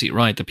saying. You're absolutely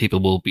right that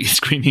people will be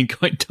screaming,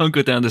 don't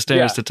go down the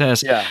stairs to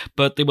Tess. Yeah.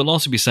 But they will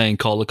also be saying,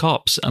 call the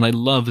cops. And I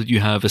love that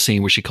you have a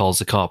scene where she calls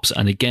the cops.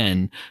 And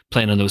again,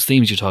 playing on those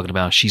themes you're talking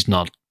about, she's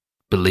not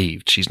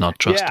believed. She's not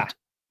trusted. Yeah.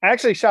 I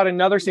actually shot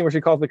another scene where she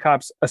calls the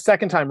cops a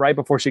second time right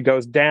before she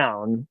goes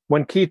down.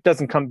 When Keith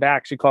doesn't come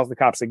back, she calls the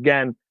cops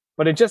again.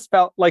 But it just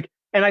felt like,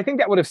 and I think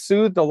that would have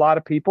soothed a lot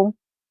of people.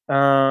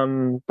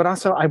 But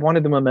also I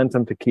wanted the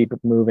momentum to keep it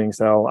moving.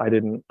 So I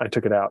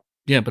took it out.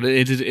 Yeah, but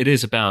it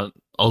is about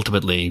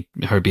ultimately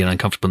her being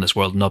uncomfortable in this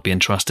world, not being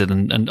trusted.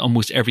 And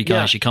almost every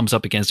guy she comes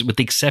up against, with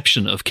the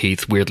exception of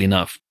Keith, weirdly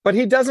enough. But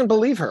he doesn't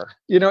believe her.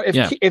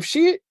 If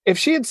she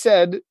had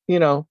said,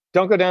 don't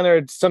go down there,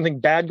 it's something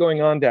bad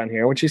going on down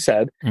here, which she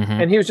said,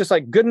 and he was just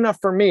like, good enough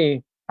for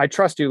me. I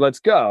trust you. Let's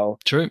go.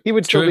 True. He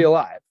would still be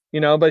alive,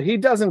 but he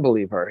doesn't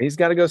believe her. He's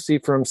got to go see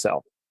for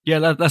himself. Yeah,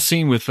 that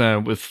scene with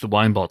the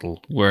wine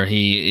bottle where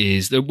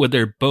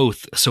they're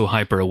both so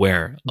hyper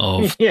aware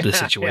of the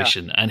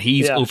situation, and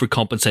he's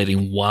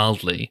overcompensating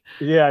wildly.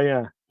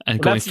 Yeah. And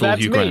going full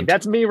Hugh Grant.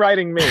 That's me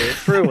writing me,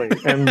 truly.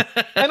 And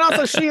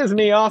also she is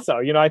me also.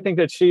 I think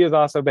that she is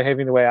also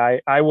behaving the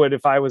way I would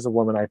if I was a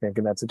woman, I think,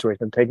 in that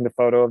situation, taking the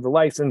photo of the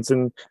license.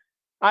 And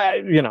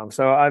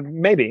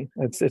maybe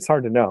it's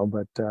hard to know,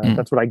 but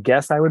that's what I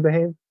guess I would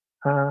behave,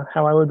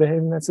 how I would behave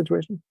in that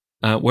situation.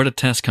 Where did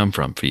Tess come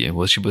from for you?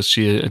 Was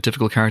she a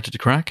difficult character to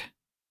crack?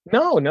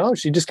 No,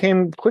 she just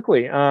came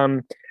quickly.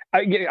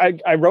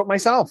 I wrote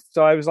myself,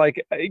 so I was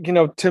like,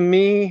 to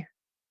me,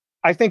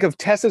 I think of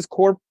Tess's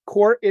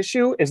core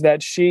issue is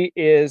that she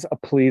is a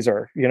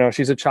pleaser.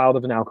 She's a child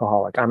of an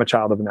alcoholic. I'm a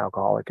child of an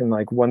alcoholic, and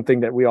like one thing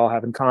that we all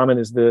have in common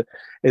is the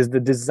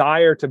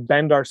desire to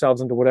bend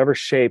ourselves into whatever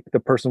shape the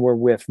person we're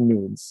with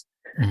needs.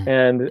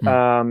 And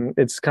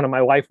it's kind of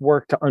my life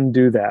work to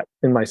undo that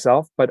in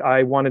myself, but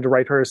I wanted to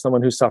write her as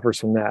someone who suffers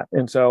from that.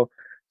 And so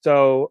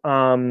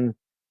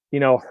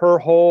her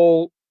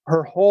whole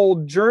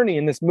journey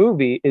in this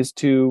movie is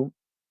to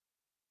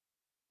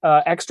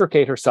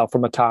extricate herself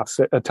from a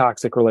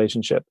toxic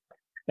relationship.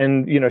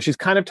 And she's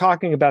kind of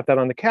talking about that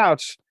on the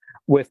couch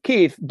with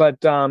Keith, but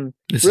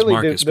this really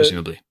is Marcus,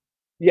 presumably.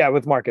 Yeah,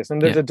 with Marcus.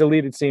 And there's a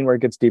deleted scene where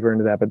it gets deeper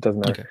into that, but it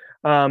doesn't matter.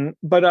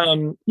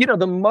 Okay.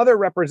 The mother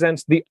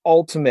represents the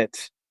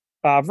ultimate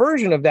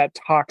version of that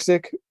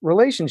toxic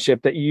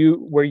relationship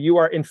where you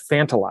are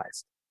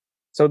infantilized.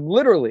 So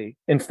literally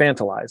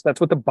infantilized.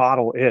 That's what the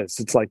bottle is.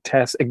 It's like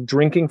Tess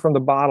drinking from the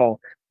bottle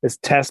is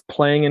Tess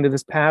playing into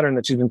this pattern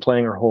that she's been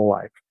playing her whole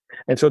life.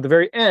 And so at the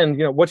very end,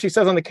 what she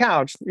says on the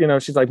couch,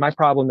 she's like, my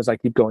problem is I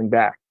keep going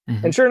back.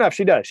 And sure enough,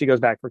 she does. She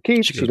goes back for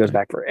Keith. She goes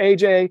back for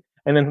AJ.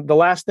 And then the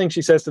last thing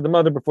she says to the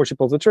mother before she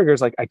pulls the trigger is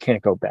like, I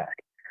can't go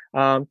back.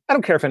 I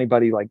don't care if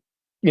anybody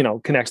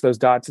connects those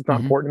dots. It's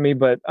not important to me,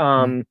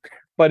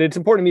 but it's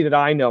important to me that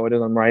I know it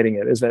as I'm writing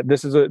it, is that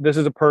this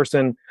is a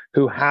person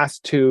who has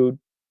to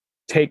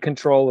take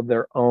control of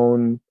their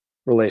own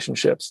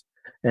relationships.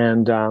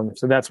 And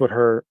so that's what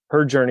her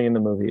journey in the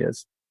movie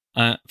is.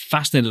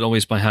 Fascinated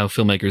always by how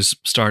filmmakers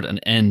start and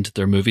end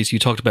their movies. You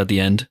talked about the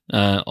end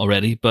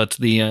already, but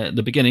the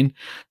beginning,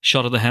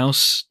 shot of the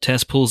house,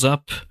 Tess pulls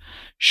up,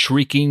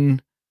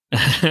 shrieking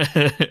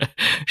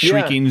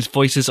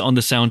voices on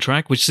the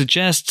soundtrack, which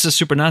suggests a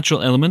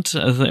supernatural element.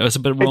 It's a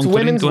bit wrong. It's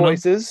women's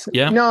voices.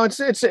 Yeah, no,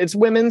 it's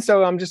women.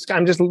 So I'm just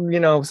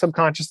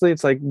subconsciously,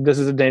 it's like this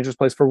is a dangerous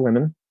place for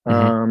women.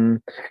 Mm-hmm.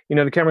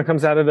 The camera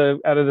comes out of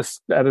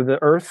the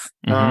earth.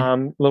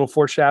 Mm-hmm. Little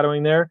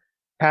foreshadowing there.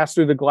 Pass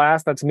through the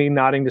glass. That's me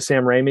nodding to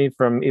Sam Raimi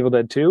from Evil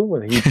Dead 2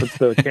 when he puts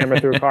the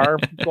camera through a car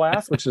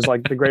glass, which is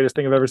like the greatest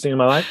thing I've ever seen in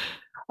my life.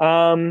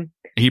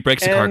 He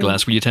breaks the car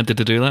glass. Were you tempted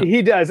to do that?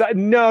 He does.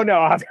 No,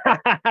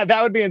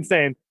 that would be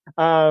insane.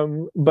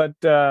 It's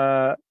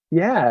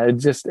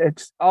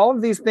all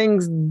of these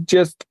things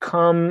just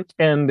come,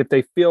 and if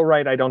they feel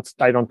right, I don't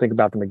think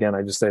about them again.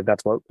 I just say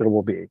that's what it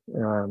will be.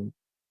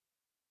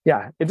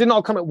 It didn't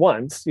all come at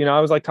once. I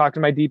was like talking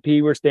to my DP.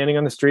 We were standing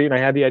on the street, and I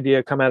had the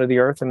idea come out of the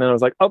earth, and then I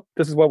was like, "Oh,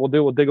 this is what we'll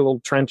do. We'll dig a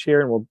little trench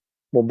here, and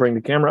we'll bring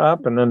the camera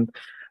up." And then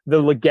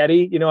the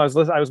Ligeti.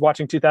 I was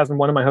watching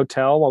 2001 in my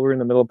hotel while we were in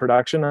the middle of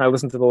production, and I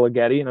listened to the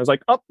Ligeti, and I was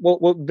like, "Oh,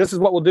 well, this is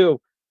what we'll do."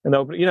 And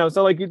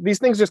so like these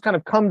things just kind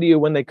of come to you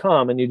when they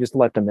come, and you just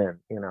let them in.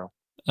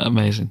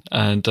 Amazing.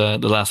 And the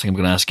last thing I'm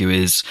going to ask you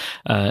is,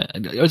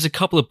 there's a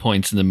couple of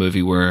points in the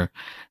movie where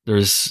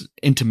there's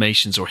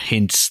intimations or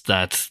hints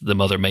that the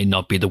mother may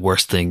not be the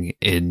worst thing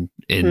in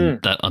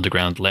that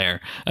underground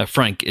lair.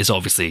 Frank is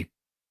obviously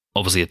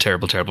a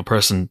terrible, terrible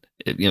person.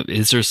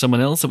 Is there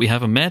someone else that we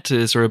haven't met?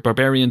 Is there a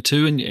Barbarian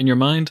too in your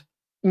mind?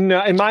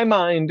 No, in my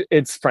mind,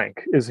 it's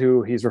Frank is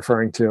who he's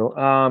referring to.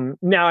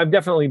 Now, I've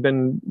definitely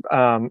been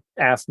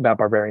asked about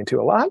Barbarian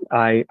 2 a lot.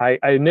 I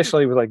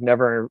initially was like,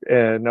 never,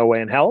 no way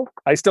in hell.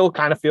 I still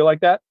kind of feel like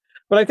that.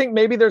 But I think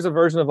maybe there's a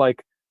version of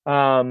like,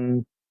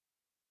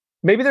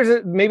 maybe there's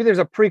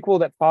a prequel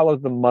that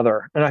follows the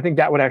mother. And I think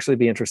that would actually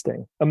be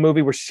interesting. A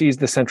movie where she's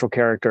the central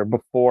character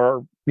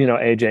before,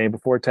 AJ,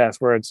 before Tess,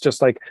 where it's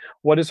just like,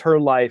 what is her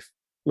life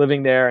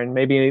living there? And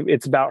maybe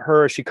it's about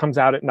her. She comes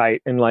out at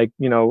night and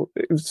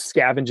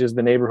scavenges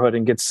the neighborhood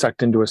and gets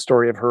sucked into a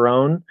story of her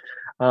own.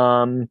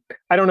 I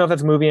don't know if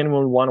that's a movie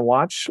anyone would want to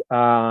watch.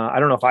 I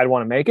don't know if I'd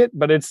want to make it,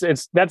 but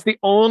that's the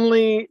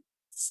only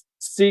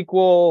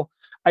sequel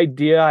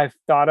idea I've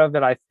thought of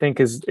that I think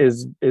is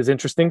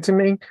interesting to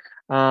me.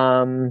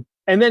 And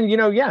then,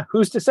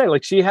 who's to say?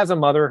 Like, she has a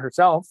mother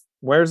herself.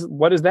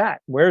 What is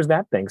that? Where's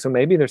that thing? So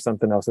maybe there's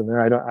something else in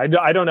there. I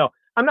don't know.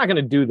 I'm not going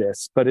to do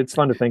this, but it's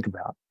fun to think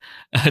about.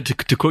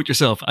 To quote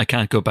yourself, I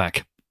can't go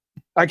back.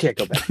 I can't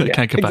go back. I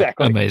can't go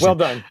exactly. back. Amazing. Well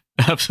done.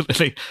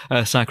 Absolutely.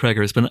 Zach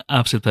Cregger, it's been an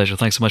absolute pleasure.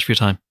 Thanks so much for your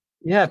time.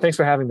 Yeah, thanks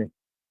for having me.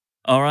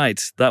 All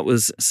right, that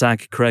was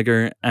Zach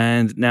Cregger,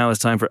 and now it's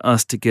time for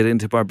us to get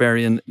into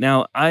Barbarian.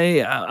 Now,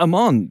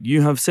 Amon,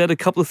 you have said a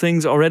couple of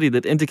things already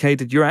that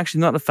indicated you're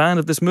actually not a fan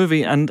of this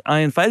movie, and I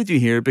invited you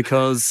here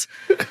because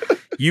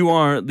you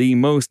are the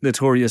most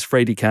notorious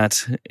fraidy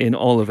cat in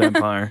all of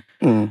Empire.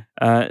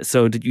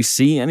 So did you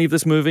see any of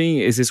this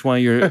movie? Is this why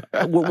you're...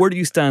 where do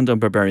you stand on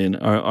Barbarian?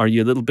 Are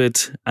you a little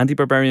bit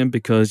anti-Barbarian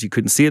because you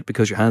couldn't see it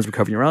because your hands were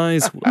covering your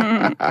eyes?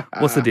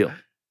 What's the deal?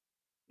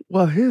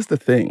 Well, here's the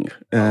thing,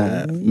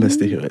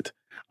 Mr. Hewitt.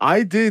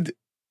 I did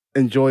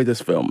enjoy this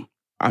film.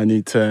 I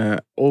need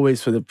to always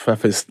sort of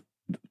preface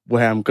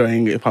where I'm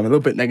going if I'm a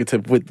little bit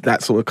negative with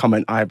that sort of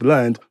comment I've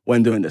learned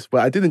when doing this.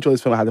 But I did enjoy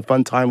this film. I had a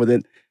fun time with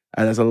it.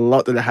 And there's a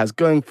lot that it has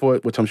going for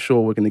it, which I'm sure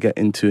we're going to get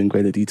into in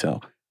greater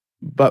detail.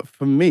 But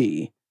for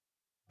me,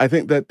 I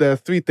think that there are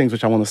three things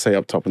which I want to say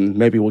up top, and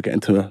maybe we'll get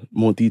into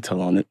more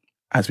detail on it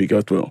as we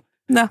go through.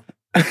 No.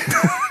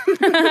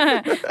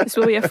 This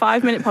will be a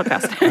 5-minute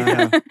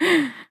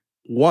podcast.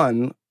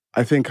 One,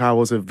 I think I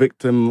was a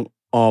victim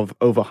of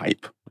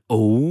overhype.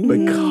 Oh.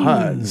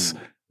 Because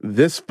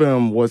this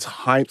film was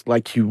hyped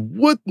like you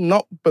would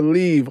not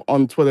believe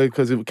on Twitter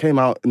because it came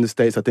out in the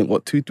States, I think,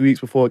 2-3 weeks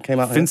before it came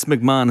out? Vince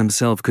McMahon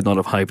himself could not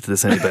have hyped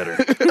this any better.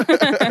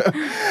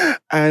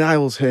 And I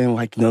was hearing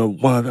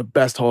one of the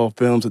best horror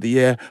films of the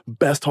year,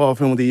 best horror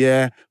film of the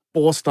year,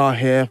 4-star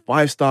here,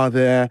 5-star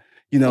there,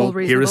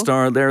 here a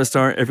star, there a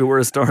star, everywhere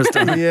a star.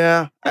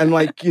 Yeah. And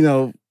I'm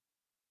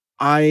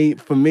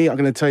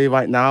going to tell you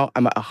right now,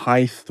 I'm at a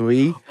high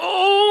 3.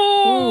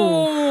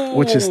 Oh!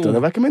 Which is still a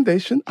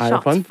recommendation. I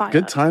had fun,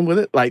 good time with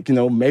it.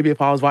 Maybe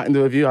if I was writing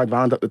the review, I'd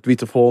round up to 3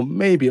 to 4.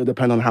 Maybe it'll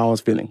depend on how I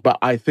was feeling. But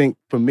I think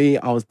for me,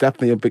 I was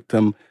definitely a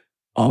victim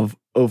of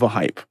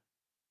overhype.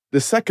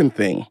 The second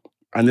thing,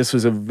 and this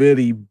was a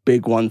really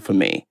big one for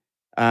me,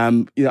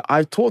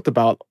 I've talked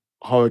about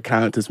horror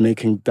characters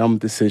making dumb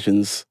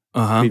decisions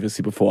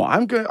previously before.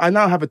 I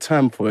now have a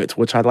term for it,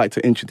 which I'd like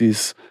to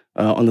introduce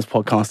on this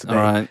podcast today.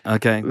 All right,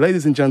 okay.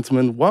 Ladies and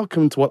gentlemen,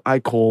 welcome to what I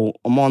call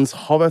Amon's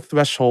horror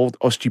threshold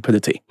of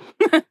stupidity.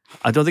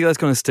 I don't think that's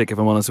going to stick, if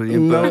I'm honest with you.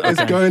 No,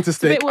 it's going to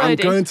stick. I'm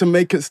going to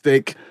make it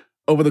stick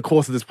over the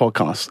course of this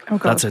podcast. Oh,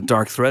 that's a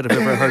dark thread, if I've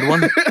ever heard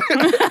one.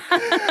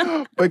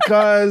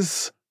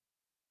 Because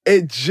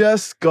it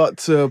just got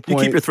to a point.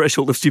 You keep your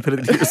threshold of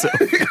stupidity to yourself.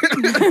 Keep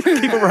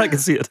it where I can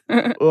see it.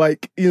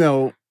 Like,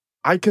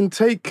 I can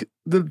take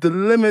the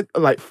limit,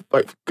 like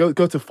go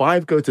to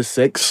 5, go to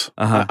 6.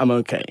 I'm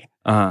okay.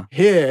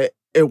 Here,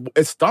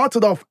 it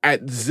started off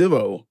at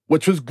 0,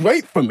 which was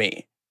great for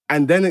me.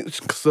 And then it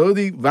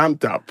slowly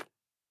ramped up.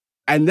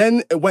 And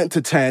then it went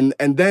to 10.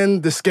 And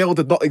then the scale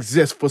did not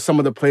exist for some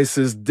of the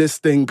places this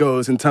thing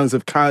goes in terms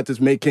of characters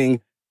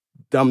making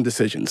dumb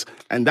decisions.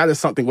 And that is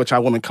something which I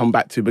want to come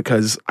back to,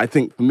 because I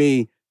think for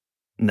me,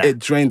 it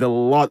drained a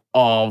lot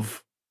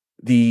of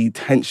the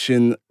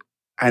tension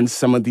and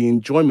some of the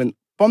enjoyment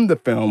from the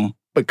film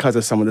because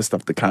of some of the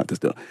stuff the characters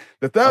do.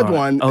 The third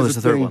one there's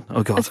a third one.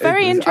 Oh, God. It's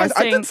very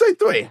interesting. I did say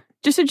 3.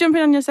 Just to jump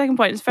in on your second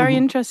point, it's very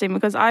interesting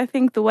because I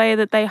think the way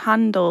that they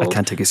handled... I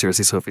can't take you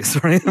seriously, Sophie.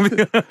 Sorry.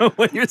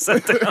 When you're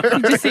sat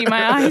down. You just see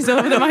my eyes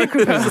over the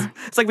microphone.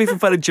 It's like we've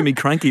invited Jimmy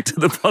Cranky to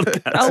the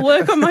podcast. I'll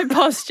work on my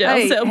posture.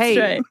 I'll sit up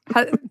straight.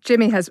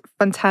 Jimmy has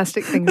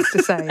fantastic things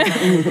to say.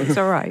 It's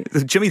all right.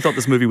 Jimmy thought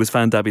this movie was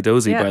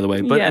fan-dabby-dozy, by the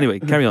way. But anyway,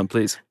 carry on,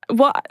 please.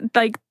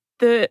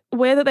 The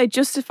way that they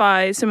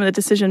justify some of the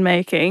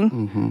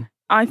decision-making...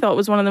 I thought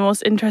was one of the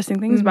most interesting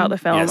things about the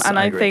film, yes, and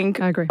I think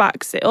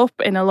backs it up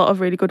in a lot of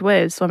really good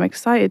ways. So I'm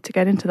excited to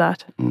get into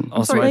that.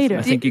 Also, I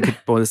think you could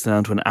boil this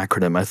down to an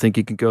acronym. I think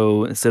you could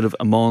go, instead of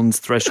Amon's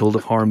threshold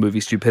of horror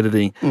movie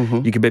stupidity,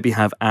 you could maybe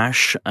have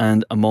Ash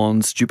and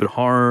Amon's stupid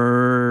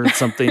horror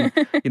something,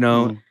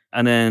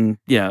 And then,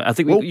 I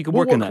think you can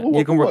work on that.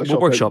 We'll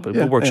workshop it.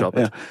 We'll workshop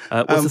it.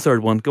 What's the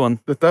third one? Go on.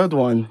 The third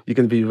one, you're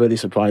going to be really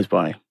surprised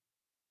by.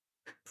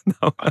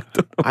 No, I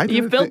don't know.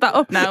 You've built that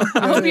up now.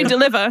 I hope you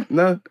deliver.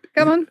 No.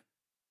 Come on.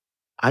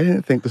 I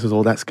didn't think this was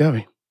all that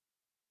scary.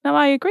 No,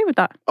 I agree with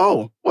that.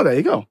 Oh, well, there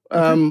you go.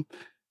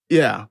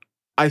 Yeah,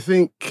 I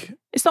think...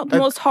 It's not the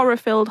most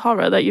horror-filled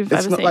horror that you've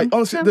ever seen. Like,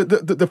 honestly,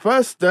 the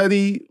first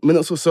 30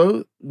 minutes or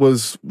so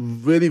was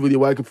really, really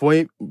working for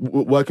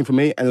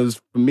me, and it was,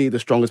 for me, the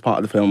strongest part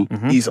of the film,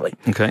 easily.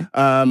 Okay.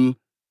 And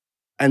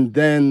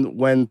then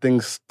when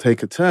things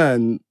take a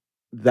turn,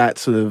 that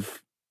sort of...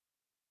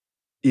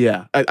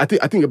 Yeah, I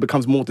think it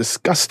becomes more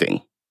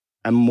disgusting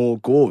and more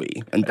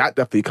gory, and that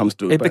definitely comes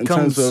through. But in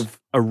terms of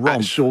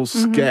actual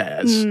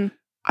scares,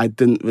 I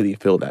didn't really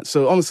feel that.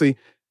 So honestly,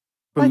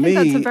 for me...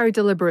 I think that's a very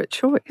deliberate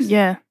choice.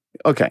 Yeah.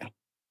 Okay,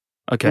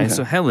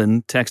 so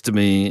Helen texted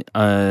me,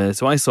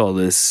 so I saw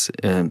this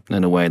in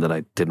a way that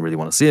I didn't really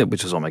want to see it,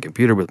 which was on my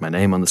computer with my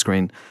name on the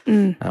screen,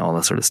 all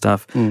that sort of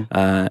stuff.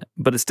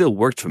 But it still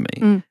worked for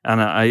me.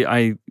 And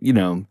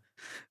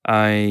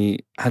I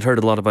had heard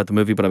a lot about the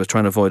movie, but I was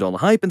trying to avoid all the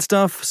hype and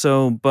stuff.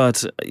 So I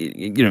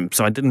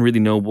didn't really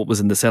know what was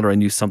in the cellar. I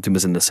knew something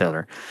was in the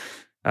cellar.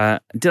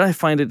 Did I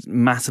find it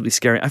massively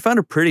scary? I found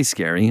it pretty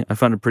scary. I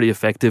found it pretty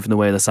effective in the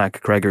way that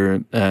Zach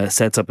Cregger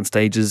sets up and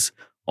stages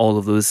all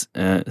of those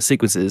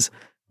sequences.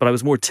 But I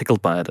was more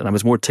tickled by it, and I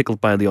was more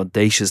tickled by the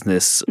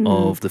audaciousness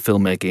of the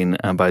filmmaking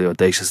and by the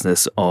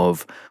audaciousness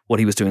of what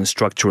he was doing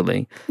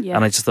structurally. Yeah.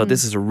 And I just thought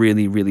this is a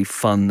really, really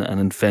fun and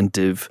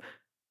inventive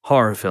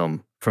horror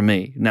film. For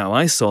me. Now,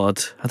 I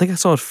think I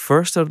saw it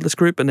first out of this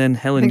group, and then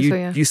Helen,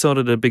 you saw it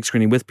at a big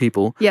screening with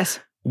people. Yes.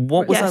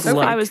 What was that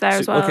like? I was there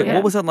as well. Okay,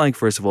 what was that like,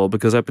 first of all?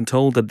 Because I've been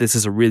told that this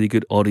is a really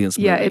good audience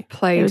movie. Yeah,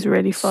 it was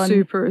really fun.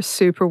 Super,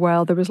 super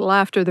well. There was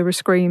laughter, there were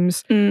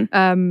screams.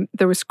 There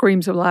were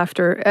screams of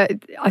laughter.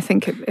 I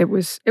think it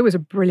was a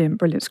brilliant,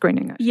 brilliant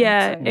screening. Actually.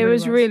 Yeah, it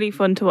was really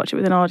fun to watch it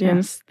with an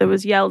audience. Yeah. There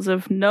was yells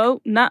of, no,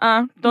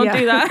 nuh-uh, don't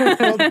do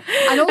that.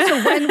 And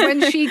also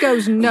when she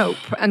goes nope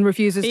and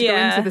refuses to go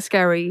into the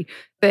scary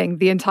thing,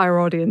 the entire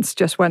audience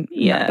just went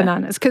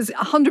bananas. Because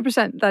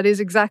 100% that is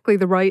exactly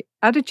the right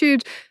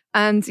attitude.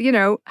 And,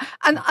 and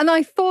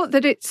I thought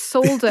that it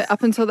sold it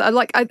up until that.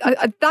 Like,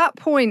 at that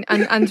point,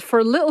 and for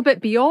a little bit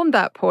beyond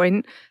that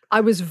point,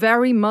 I was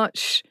very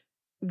much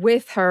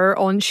with her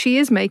on she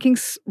is making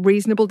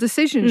reasonable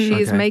decisions. She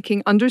is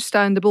making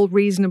understandable,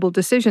 reasonable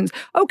decisions.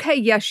 Okay,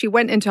 yes, she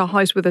went into a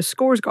house with a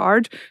scores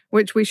guard,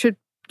 which we should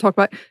talk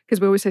about,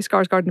 because we always say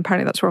scores guard, and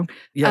apparently that's wrong.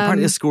 Yeah,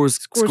 apparently it's scores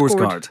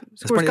guard.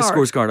 Apparently it's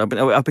scores guard.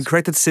 I've been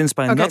corrected since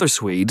by another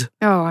Swede.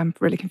 Oh, I'm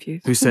really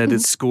confused. Who said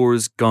it's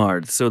scores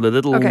guard. So the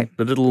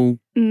little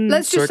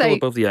let's just say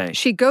above the A.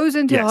 She goes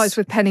into a house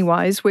with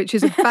Pennywise, which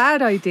is a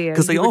bad idea.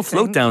 Because they all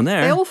float down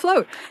there. They all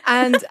float.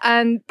 But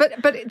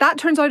that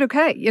turns out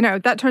okay.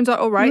 That turns out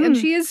all right. And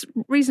she is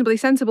reasonably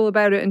sensible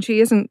about it, and she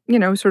isn't,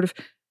 sort of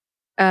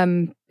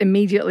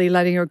immediately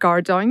letting her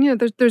guard down.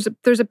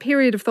 There's a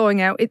period of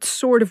thawing out. It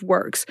sort of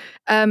works.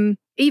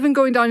 Even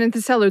going down into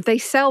the cellar, they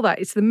sell that.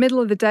 It's the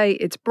middle of the day.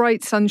 It's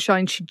bright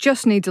sunshine. She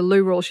just needs a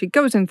loo roll. She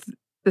goes into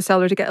the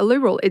cellar to get a loo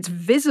roll. It's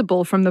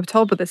visible from the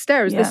top of the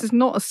stairs. Yeah. This is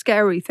not a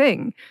scary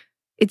thing.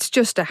 It's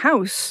just a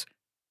house.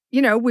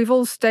 We've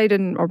all stayed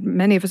in, or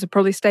many of us have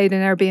probably stayed in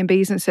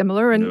Airbnbs and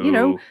similar.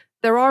 And,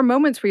 there are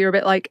moments where you're a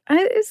bit like,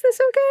 is this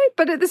okay?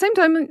 But at the same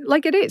time,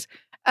 like it is.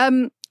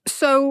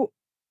 So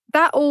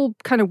that all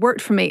kind of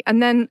worked for me.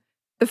 And then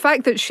the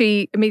fact that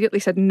she immediately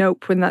said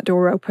nope when that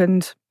door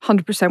opened,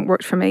 100%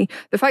 worked for me.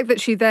 The fact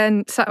that she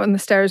then sat on the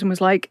stairs and was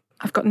like,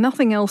 I've got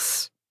nothing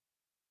else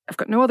I've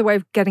got no other way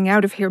of getting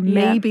out of here.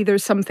 Maybe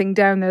there's something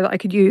down there that I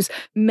could use.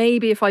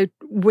 Maybe if I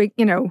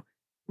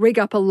rig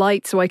up a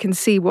light so I can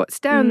see what's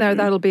down there,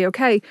 that'll be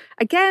okay.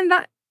 Again,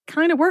 that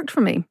kind of worked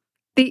for me.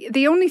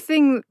 The only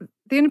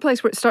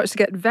place where it starts to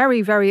get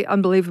very, very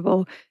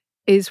unbelievable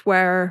is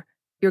where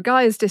your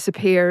guy has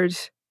disappeared.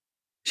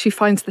 She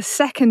finds the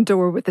second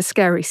door with the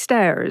scary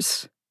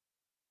stairs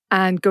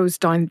and goes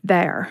down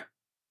there.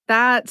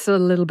 That's a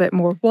little bit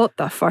more, what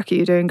the fuck are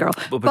you doing, girl?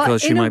 But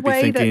because she might be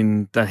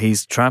thinking that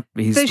he's trapped,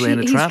 he's laying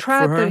a trap for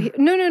her?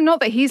 No,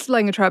 not that he's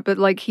laying a trap, but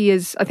like he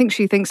is, I think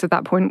she thinks at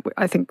that point,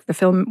 I think the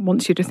film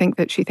wants you to think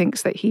that she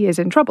thinks that he is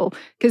in trouble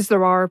because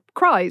there are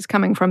cries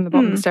coming from the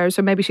bottom of the stairs.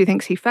 So maybe she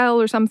thinks he fell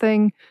or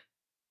something.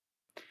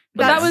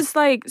 But that was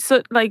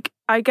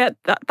I get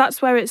that.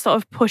 That's where it sort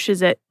of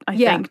pushes it, I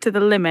think, to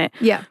the limit.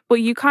 Yeah. But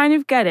you kind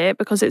of get it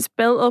because it's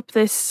built up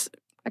this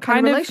a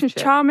kind of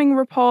charming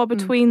rapport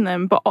between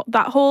them. But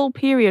that whole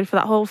period, for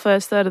that whole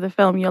first third of the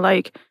film, you're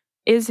like,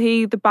 is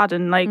he the bad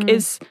one?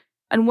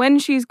 And when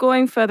she's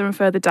going further and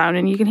further down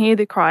and you can hear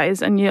the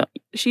cries and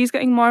she's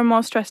getting more and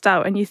more stressed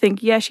out and you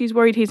think, yeah, she's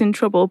worried he's in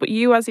trouble. But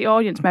you as the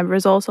audience member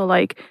is also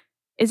like,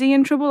 is he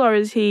in trouble or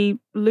is he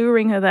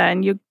luring her there?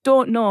 And you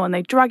don't know. And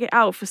they drag it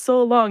out for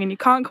so long and you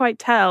can't quite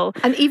tell.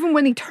 And even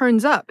when he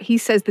turns up, he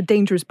says the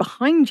danger is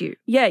behind you.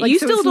 Yeah, you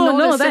still don't know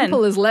then. It's not as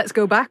simple as let's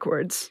go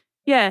backwards.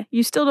 Yeah,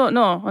 you still don't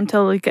know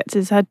until he gets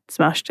his head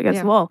smashed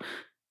against the wall.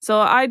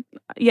 So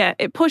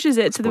it pushes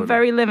it to the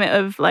very limit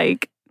of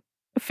like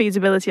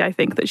feasibility, I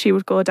think, that she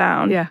would go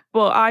down. Yeah.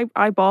 But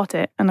I bought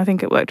it and I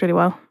think it worked really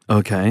well.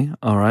 Okay,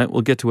 all right.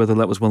 We'll get to whether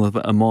that was one of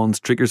Amon's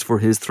triggers for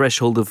his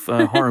threshold of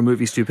horror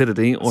movie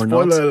stupidity or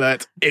not. Spoiler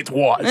alert, it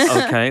was.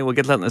 Okay, we'll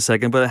get to that in a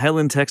second. But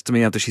Helen texted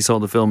me after she saw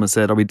the film and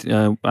said,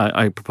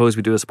 I propose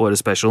we do a spoiler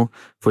special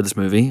for this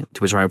movie,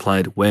 to which I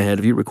replied, way ahead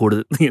of you,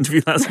 recorded the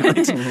interview last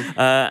night.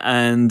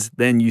 And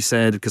then you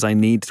said, because I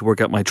need to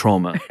work out my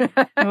trauma.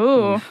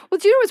 Oh. Well,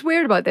 do you know what's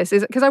weird about this?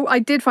 Is because I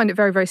did find it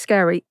very, very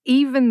scary,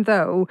 even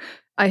though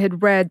I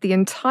had read the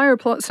entire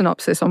plot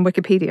synopsis on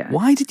Wikipedia.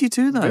 Why did you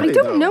do that? I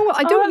don't know.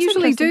 I don't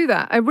usually do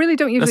that. I really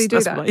don't usually do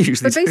that. That's what I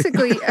usually but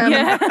basically,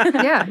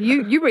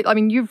 you read. I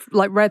mean, you've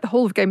like read the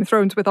whole of Game of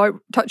Thrones without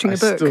touching a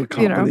book. I still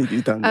can't believe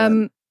you've done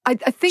that. I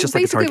think just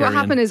basically what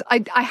happened is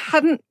I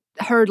hadn't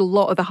heard a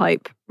lot of the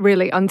hype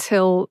really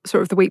until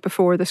sort of the week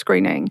before the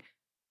screening.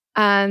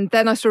 And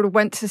then I sort of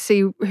went to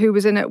see who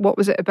was in it, what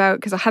was it about,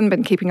 because I hadn't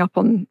been keeping up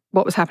on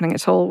what was happening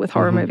at all with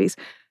horror movies.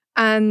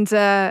 And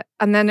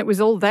then it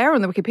was all there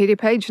on the Wikipedia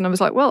page, and I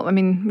was like, well, I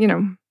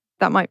mean,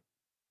 I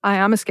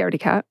am a scaredy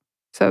cat,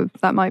 so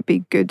that might be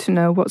good to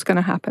know what's going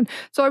to happen.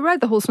 So I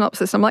read the whole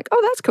synopsis. I'm like, oh,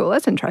 that's cool,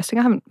 that's interesting.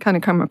 I haven't kind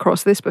of come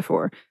across this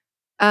before.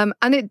 And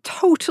it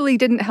totally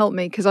didn't help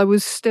me because I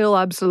was still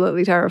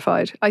absolutely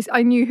terrified.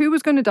 I knew who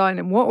was going to die and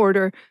in what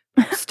order,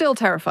 still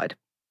terrified.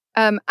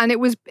 And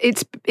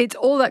it's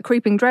all that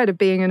creeping dread of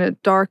being in a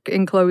dark,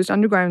 enclosed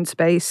underground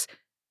space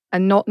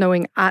and not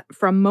knowing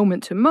from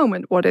moment to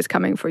moment what is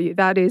coming for you.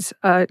 That is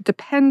a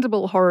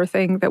dependable horror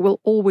thing that will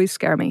always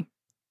scare me.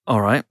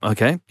 All right.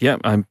 Okay. Yeah,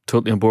 I'm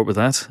totally on board with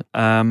that.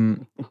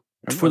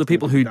 For the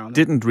people who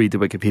didn't read the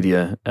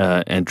Wikipedia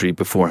entry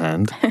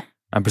beforehand,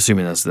 I'm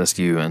presuming that's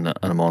you and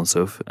Amon,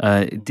 Soph.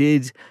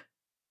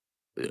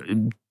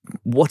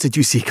 What did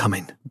you see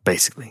coming,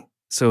 basically?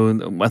 So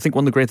I think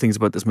one of the great things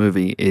about this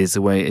movie is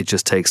the way it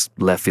just takes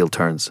left field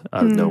turns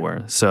out of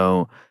nowhere.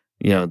 So,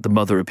 the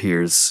mother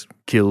appears,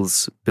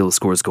 kills Bill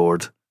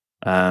Skarsgård,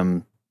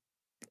 and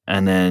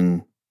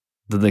then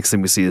the next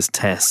thing we see is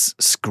Tess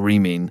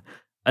screaming,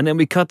 and then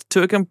we cut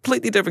to a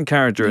completely different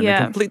character and a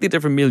completely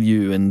different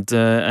milieu, and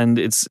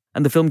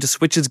the film just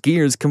switches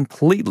gears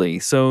completely.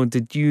 So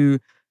did you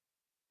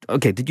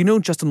know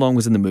Justin Long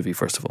was in the movie,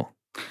 first of all?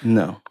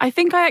 No. I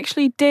think I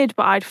actually did,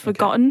 but I'd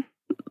forgotten.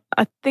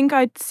 I think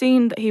I'd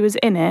seen that he was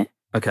in it.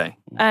 Okay.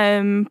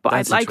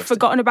 But I'd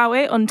forgotten about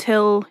it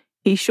until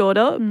he showed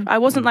up. I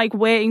wasn't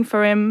waiting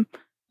for him,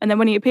 and then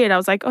when he appeared I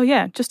was like, oh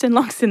yeah, Justin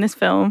Long's in this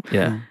film.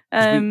 Yeah.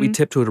 We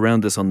tiptoed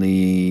around this on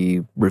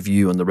the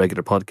review on the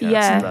regular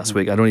podcast last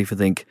week. I don't even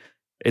think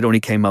it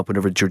only came up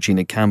whenever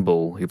Georgina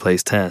Campbell, who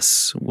plays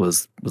Tess,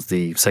 was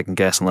the second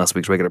guest on last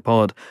week's regular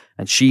pod,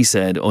 and she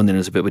said, oh, and then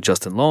there's a bit with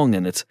Justin Long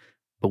in it,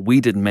 but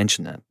we didn't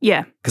mention that.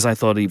 Yeah. Because I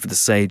thought even to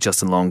say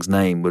Justin Long's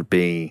name would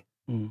be,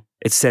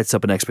 it sets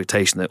up an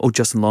expectation that,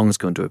 Justin Long is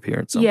going to appear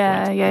at some point.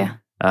 Yeah.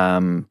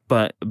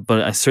 But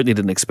I certainly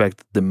didn't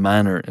expect the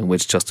manner in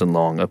which Justin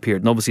Long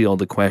appeared. And obviously all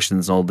the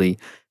questions, all the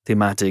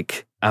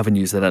thematic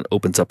avenues that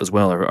opens up as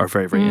well are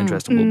very, very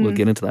interesting. We'll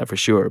get into that for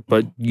sure.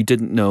 But you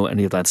didn't know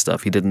any of that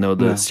stuff. You didn't know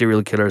the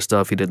serial killer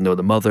stuff. You didn't know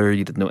the mother.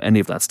 You didn't know any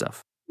of that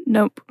stuff.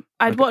 Nope.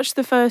 I'd watched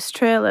the first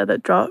trailer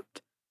that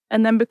dropped.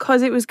 And then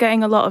because it was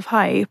getting a lot of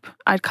hype,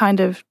 I'd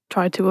kind of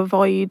tried to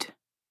avoid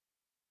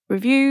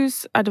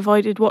reviews. I'd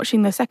avoided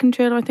watching the second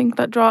trailer, I think,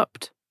 that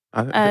dropped.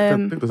 I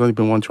think there's only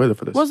been one trailer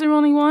for this. Was there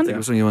only one? There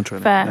was only one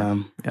trailer. Fair.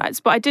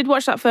 But I did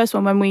watch that first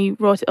one when we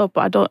wrote it up,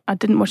 but I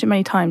didn't watch it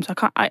many times.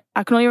 I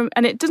can only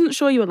and it doesn't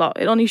show you a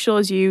lot. It only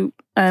shows you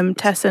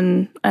Tess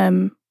and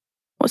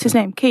what's his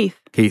name? Keith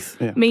Keith.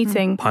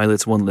 meeting.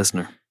 Pilot's one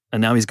listener.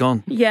 And now he's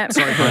gone. Yeah.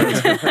 Sorry,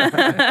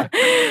 Pilot.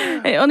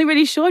 It only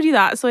really showed you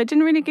that, so it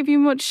didn't really give you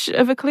much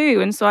of a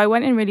clue. And so I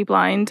went in really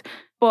blind.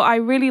 But I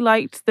really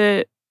liked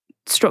the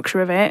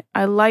structure of it.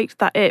 I liked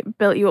that it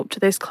built you up to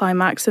this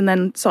climax and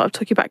then sort of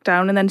took you back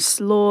down and then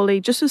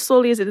slowly, just as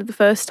slowly as it did the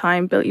first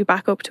time, built you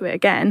back up to it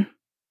again.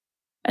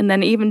 And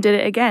then even did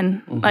it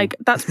again. Mm-hmm. Like,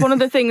 that's one of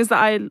the things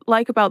that I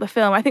like about the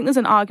film. I think there's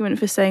an argument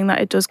for saying that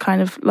it does kind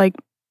of, like,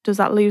 does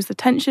that lose the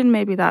tension?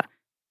 Maybe that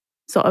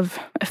sort of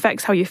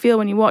affects how you feel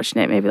when you're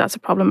watching it. Maybe that's a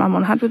problem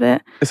Amon had with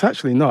it. It's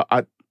actually not.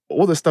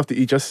 All the stuff that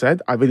you just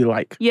said, I really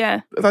like.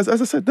 Yeah. As I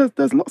said,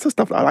 there's lots of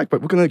stuff that I like,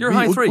 but we're going to You're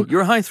high three.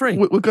 You're a high three.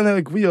 We're going to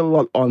agree a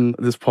lot on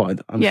this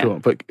pod, I'm sure.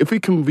 But if we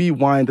can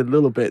rewind a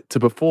little bit to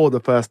before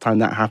the first time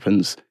that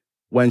happens,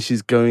 when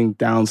she's going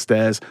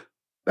downstairs,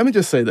 let me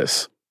just say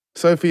this.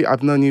 Sophie,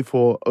 I've known you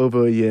for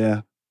over a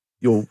year.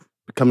 You're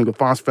becoming a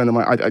fast friend of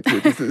mine.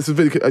 This is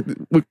really good.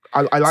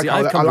 I like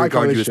I've come to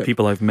regard you as relationship.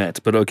 people I've met,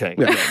 but okay.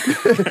 Yeah.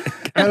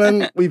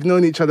 Helen, we've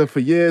known each other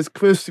for years.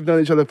 Chris, we've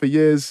known each other for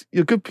years.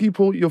 You're good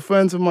people. You're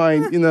friends of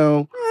mine.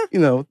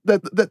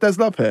 There's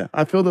love here.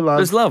 I feel the love.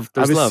 There's love.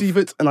 I receive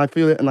it and I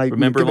feel it and I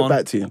Remember, give it Amon?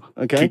 back to you.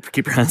 Okay?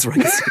 Keep your hands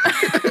right.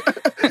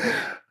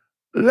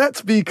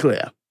 Let's be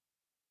clear.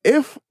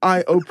 If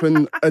I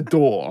open a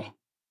door,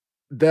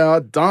 there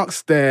are dark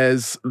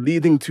stairs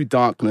leading to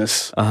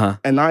darkness,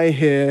 and I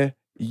hear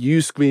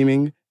you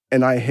screaming,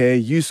 and I hear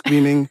you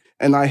screaming,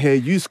 and I hear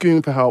you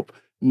screaming for help.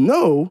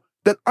 Know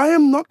that I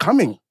am not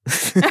coming.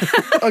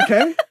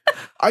 Okay?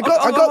 I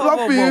got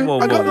love for you.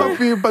 I got love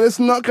for you, but it's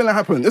not going to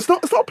happen. It's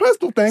not a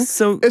personal thing.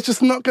 So it's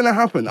just not going to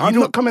happen. I'm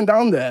not coming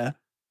down there.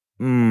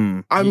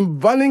 I'm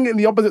running in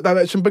the opposite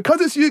direction because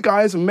it's you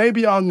guys. And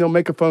maybe I'll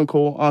make a phone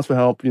call, ask for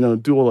help,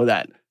 do all of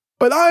that.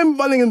 But I'm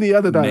running in the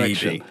other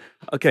direction. Maybe.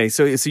 Okay,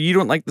 so you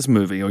don't like this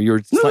movie, or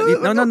you're slightly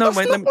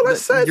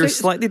you're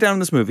slightly down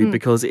this movie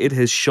because it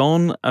has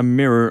shone a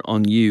mirror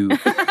on you,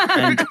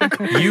 and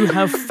you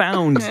have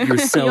found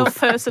yourself your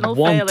personal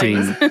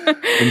wanting failings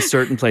in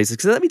certain places.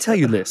 Because let me tell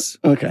you this.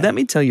 Okay. Let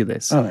me tell you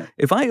this. All right.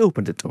 If I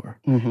opened a door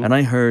and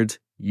I heard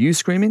you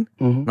screaming,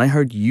 and I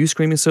heard you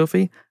screaming,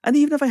 Sophie, and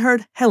even if I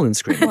heard Helen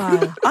screaming,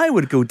 I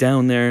would go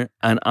down there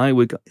and I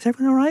would go, is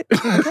everyone all right?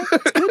 Okay,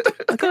 it's good.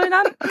 What's going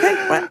on? Okay,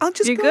 right, I'll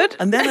just You go. good?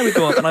 And then I would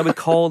go up and I would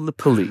call the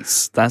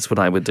police. That's what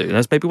I would do.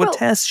 That's maybe what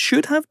Tess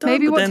should have done.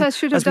 Maybe but what then, Tess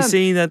should have as we done.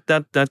 see,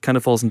 that kind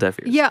of falls on deaf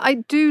ears. Yeah, I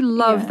do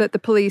love that the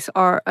police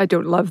are... I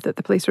don't love that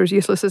the police are as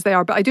useless as they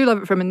are, but I do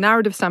love it from a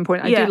narrative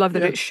standpoint. I do love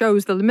that it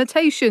shows the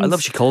limitations I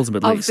love she calls them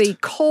at of least. the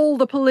call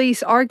the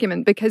police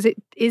argument, because it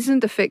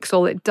isn't a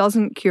fix-all. It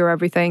doesn't cure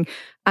everything.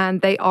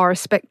 And they are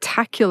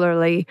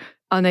spectacularly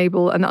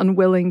unable and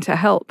unwilling to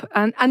help,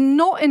 and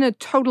not in a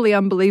totally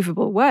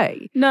unbelievable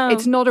way. No.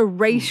 It's not a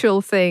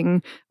racial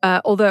thing,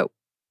 although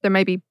there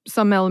may be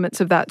some elements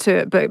of that to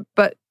it,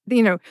 but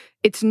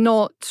it's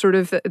not sort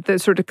of the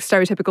sort of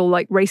stereotypical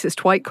like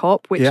racist white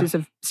cop, which is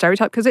a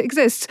stereotype because it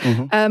exists.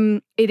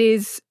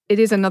 It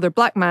is another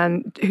black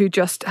man who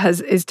just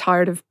is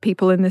tired of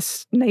people in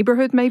this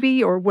neighborhood,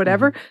 maybe, or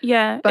whatever.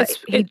 Yeah, but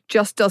he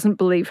just doesn't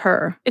believe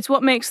her. It's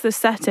what makes the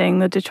setting,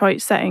 the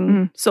Detroit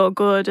setting, so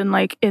good, and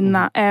like in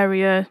that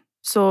area,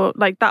 so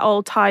like that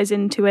all ties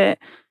into it,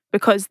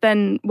 because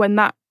then when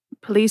that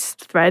police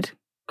thread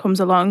comes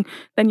along,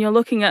 then you're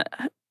looking at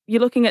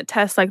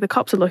Tess like the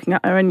cops are looking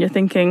at her, and you're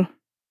thinking,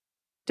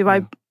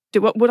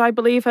 would I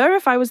believe her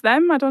if I was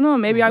them? I don't know.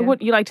 Maybe I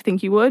would. You like to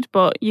think you would,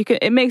 but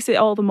it makes it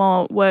all the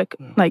more work,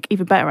 like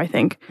even better, I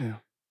think.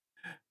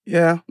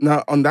 Yeah.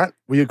 Now on that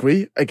we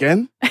agree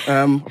again. I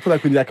feel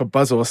like we need like a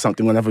buzzer or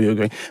something whenever we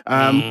agree.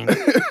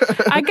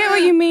 I get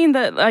what you mean,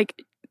 that like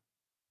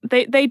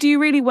they do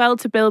really well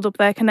to build up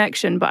their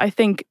connection, but I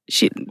think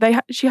she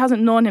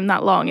hasn't known him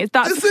that long. This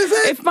is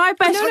it. If my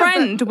best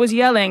friend was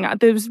yelling,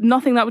 there was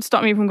nothing that would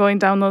stop me from going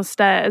down those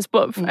stairs.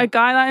 But a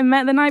guy that I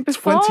met the night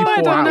before, 24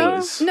 I don't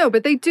hours. know. No,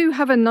 but they do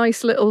have a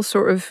nice little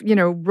sort of,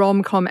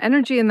 rom-com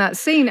energy in that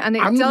scene, and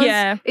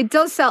it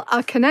does sell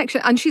a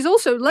connection. And she's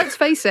also, let's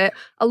face it,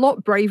 a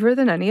lot braver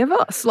than any of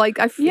us. Like,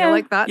 I feel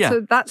like that. Yeah.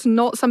 So that's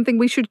not something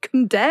we should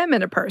condemn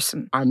in a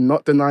person. I'm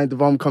not denying the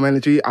rom-com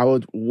energy. I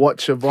would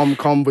watch a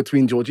rom-com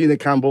between Georgina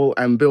Campbell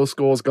and Bill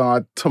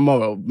Skarsgård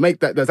tomorrow.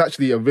 There's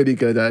actually a really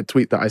good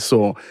tweet that I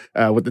saw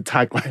with the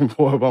tagline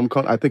for a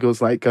rom-com. I think it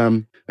was like,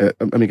 let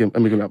me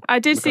get up. I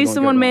did see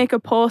someone make a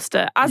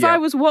poster. As I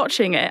was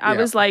watching it, I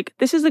was like,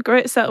 this is a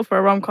great setup for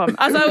a rom-com.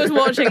 As I was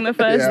watching the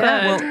first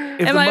third.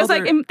 And I was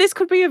like, this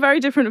could be a very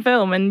different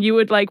film, and you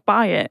would like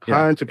buy it.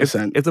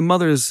 100%. If the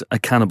mother's a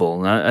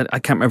cannibal, I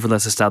can't remember if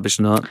that's established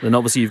or not, then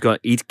obviously you've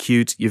got Eat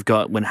Cute, you've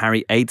got When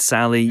Harry Ate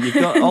Sally, you've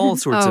got all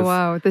sorts of,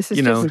 wow, this is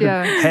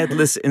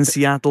Headless in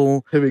Seattle.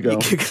 Here we go.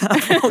 You can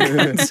have all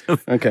kinds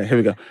of... Okay, here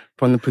we go.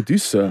 From the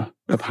producer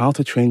of How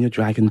to Train Your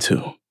Dragon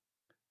 2,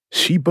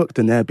 she booked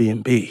an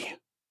Airbnb.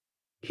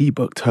 He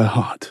booked her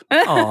heart.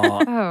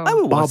 I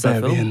would watch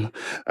Barbarian.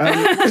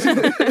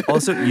 that film.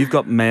 Also, you've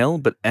got Male,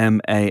 but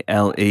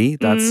M-A-L-E.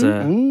 That's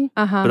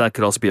but that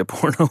could also be a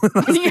porno.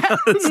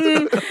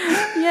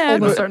 Yeah.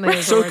 Almost certainly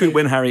is So already. could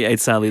win Harry ate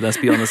Sally, let's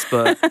be honest.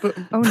 But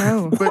Oh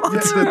no. But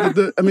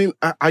I mean,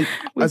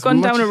 We've as gone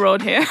much- down a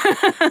road here.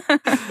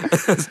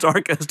 as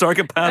dark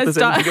a path as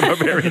anything a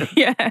barbarian.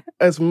 Yeah.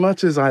 As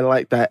much as I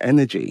like that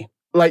energy,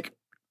 like,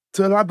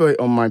 to elaborate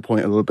on my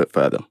point a little bit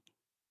further,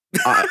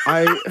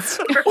 I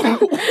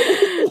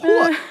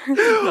what?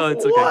 No,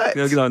 it's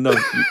okay. What? No.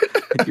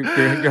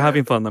 You're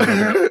having fun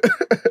though.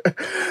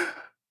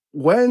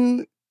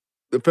 When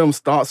the film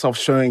starts off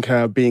showing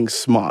her being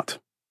smart,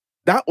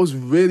 that was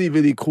really,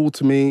 really cool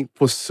to me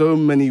for so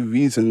many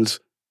reasons.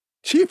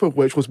 Chief of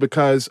which was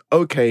because,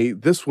 okay,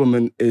 this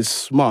woman is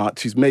smart.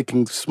 She's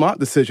making smart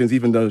decisions,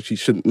 even though she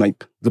shouldn't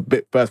make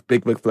the first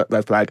big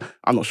red flag.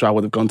 I'm not sure I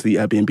would have gone to the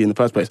Airbnb in the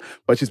first place.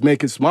 But she's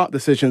making smart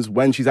decisions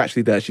when she's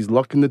actually there. She's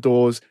locking the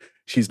doors.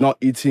 She's not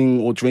eating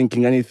or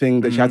drinking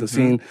anything that she hasn't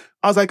seen.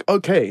 I was like,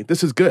 okay,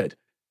 this is good.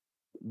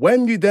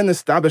 When you then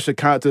establish the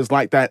characters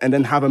like that and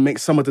then have her make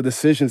some of the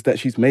decisions that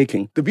she's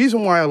making, the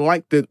reason why I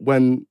liked it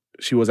when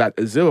she was at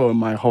a 0 in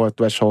my horror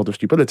threshold of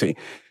stupidity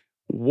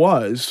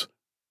was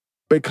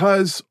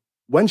because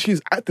when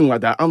she's acting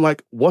like that, I'm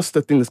like, what's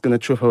the thing that's going to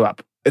trip her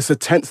up? It's a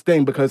tense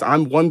thing because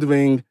I'm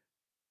wondering,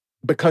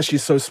 because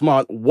she's so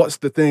smart, what's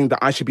the thing that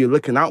I should be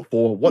looking out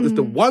for? What is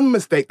the one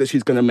mistake that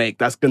she's going to make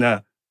that's going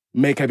to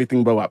make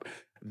everything blow up?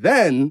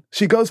 Then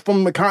she goes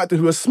from a character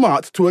who is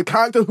smart to a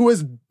character who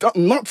is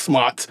not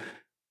smart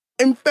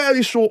in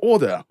fairly short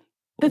order.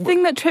 The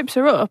thing that trips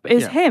her up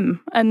is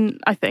him, and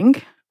I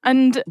think.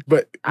 And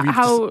but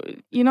how,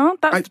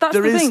 that's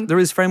the thing. There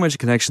is very much a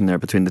connection there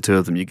between the two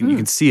of them. You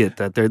can see it,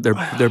 that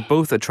they're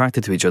both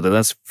attracted to each other.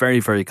 That's very,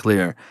 very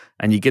clear.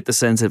 And you get the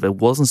sense if it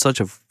wasn't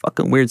such a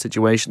fucking weird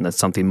situation that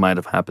something might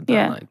have happened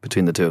that night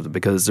between the two of them,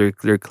 because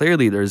they're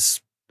clearly there's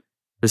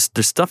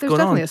stuff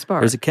going on. A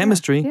spark. There's a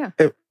chemistry. Yeah.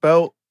 It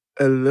felt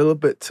a little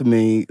bit to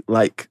me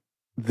like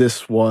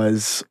this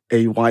was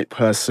a white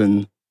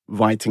person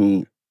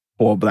writing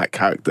for a black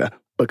character.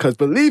 Because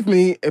believe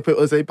me, if it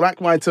was a black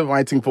writer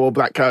writing for a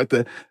black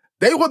character,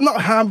 they would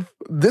not have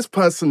this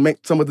person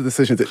make some of the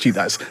decisions that she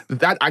does.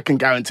 That I can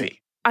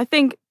guarantee. I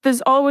think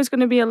there's always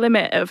going to be a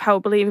limit of how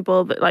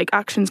believable that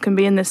actions can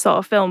be in this sort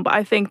of film. But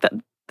I think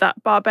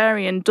that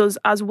Barbarian does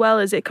as well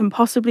as it can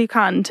possibly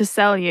can to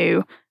sell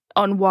you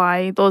on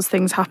why those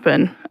things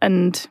happen.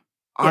 And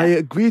I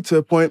agree to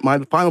a point. My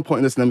final point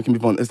in this, and then we can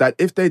move on, is that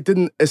if they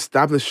didn't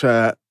establish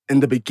her in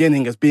the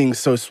beginning as being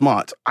so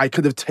smart, I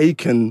could have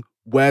taken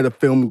where the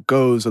film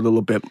goes a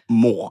little bit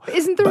more.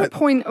 Isn't there a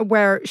point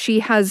where she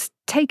has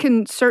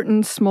taken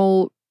certain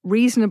small,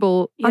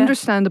 reasonable,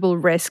 understandable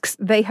risks?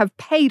 They have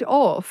paid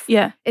off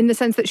in the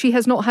sense that she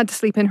has not had to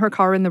sleep in her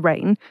car in the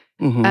rain.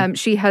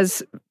 She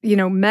has,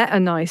 met a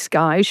nice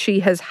guy. She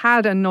has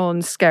had a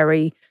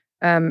non-scary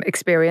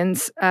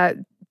experience.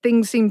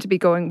 Things seem to be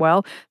going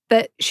well,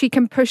 that she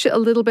can push it a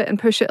little bit and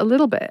push it a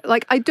little bit.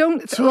 Like, I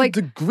don't... To a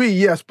degree,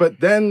 yes, but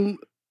then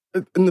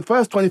in the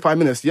first 25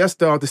 minutes, yes,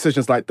 there are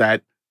decisions like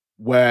that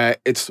where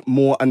it's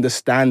more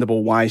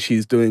understandable why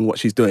she's doing what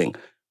she's doing.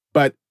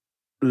 But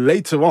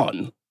later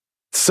on,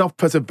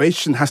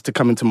 self-preservation has to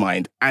come into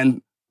mind.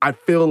 And I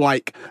feel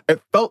like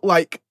it felt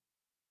like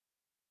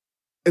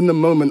in the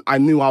moment I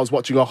knew I was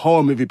watching a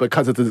horror movie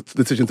because of the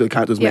decisions that the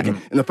character was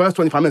making. In the first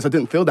 25 minutes, I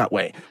didn't feel that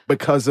way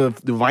because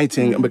of the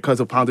writing and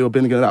because of how they were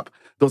building it up.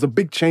 There was a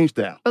big change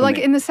there. But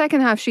in the second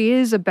half, she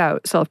is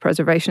about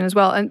self-preservation as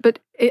well.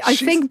 I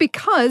think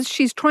because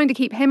she's trying to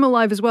keep him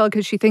alive as well,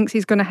 because she thinks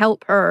he's going to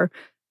help her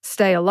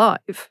stay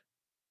alive.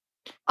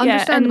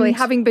 Understandably,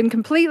 having been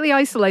completely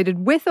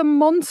isolated with a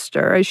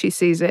monster, as she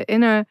sees it,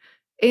 in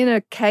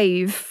a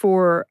cave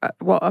for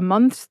a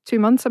month, 2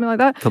 months, something like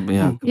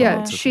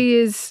that. She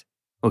is.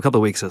 Well, a couple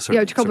of weeks. Sorry.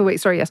 Yeah, a couple of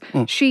weeks. Sorry, yes.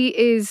 She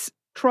is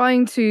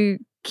trying to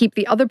keep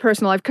the other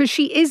person alive because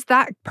she is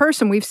that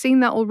person. We've seen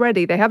that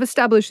already. They have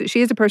established that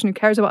she is a person who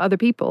cares about other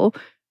people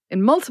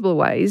in multiple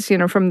ways.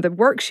 From the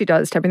work she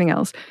does to everything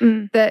else.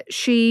 That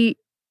she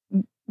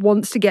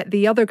wants to get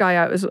the other guy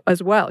out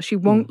as well. She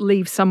won't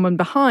leave someone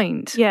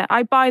behind. Yeah,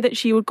 I buy that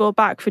she would go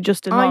back for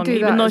Justin Long,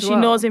 even though she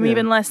knows him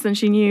even less than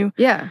she knew.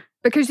 Yeah,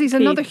 because he's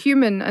another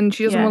human and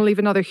she doesn't want to leave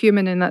another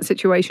human in that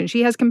situation.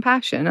 She has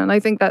compassion, and I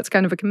think that's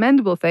kind of a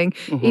commendable thing,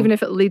 even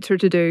if it leads her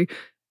to do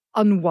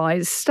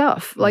unwise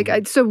stuff.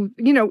 To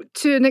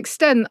an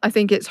extent, I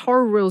think it's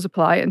horror rules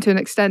apply, and to an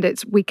extent,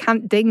 it's we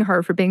can't ding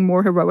her for being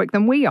more heroic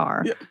than we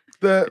are. Yeah.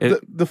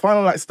 The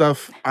final night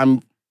stuff,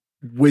 I'm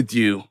with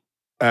you.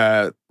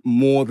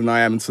 More than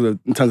I am in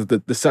terms of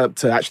the setup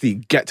to actually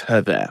get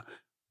her there,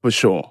 for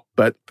sure.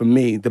 But for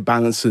me, the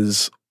balance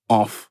is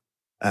off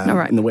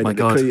in the way that it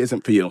clearly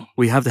isn't for you.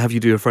 We have to have you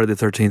do a Friday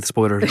the 13th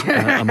spoiler,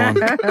 Amon.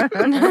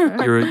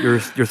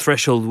 your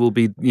threshold will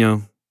be,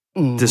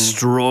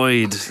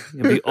 destroyed.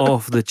 You'll be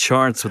off the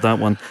charts with that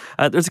one.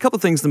 There's a couple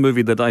of things in the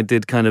movie that I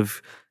did kind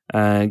of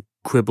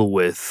quibble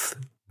with,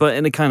 but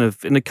in a kind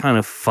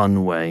of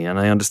fun way. And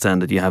I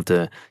understand that you have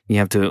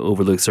to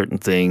overlook certain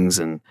things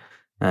and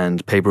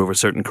paper over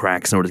certain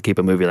cracks in order to keep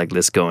a movie like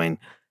this going.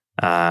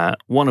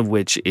 One of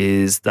which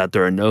is that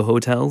there are no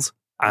hotels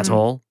at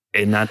all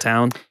in that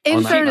town.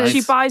 In fairness,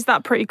 she buys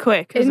that pretty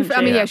quick.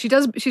 I mean, she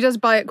does. She does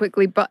buy it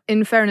quickly. But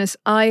in fairness,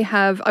 I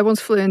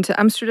once flew into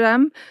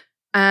Amsterdam,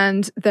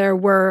 and there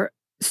were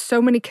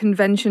so many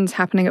conventions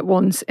happening at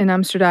once in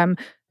Amsterdam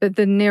that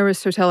the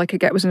nearest hotel I could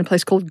get was in a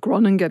place called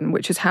Groningen,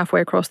 which is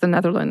halfway across the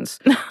Netherlands.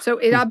 So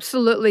it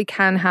absolutely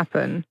can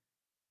happen.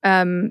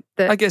 I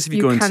guess if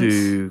you go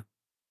into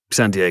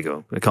San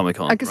Diego, a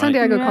Comic-Con, like San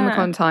Diego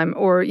Comic-Con time,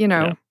 or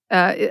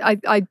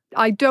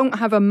I don't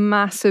have a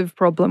massive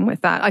problem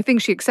with that. I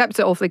think she accepts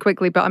it awfully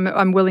quickly, but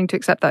I'm willing to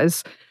accept that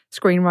as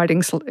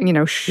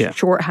screenwriting,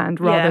 shorthand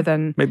rather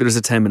than maybe there's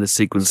a 10-minute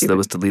sequence that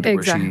was deleted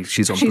where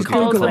she's on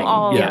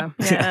Googling.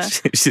 Yeah.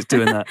 She's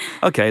doing that.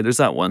 Okay, there's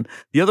that one.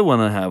 The other one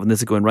I have, and this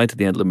is going right to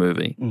the end of the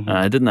movie.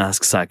 I didn't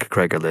ask Zach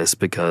Cregger this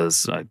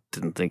because I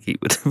didn't think he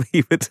would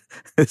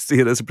see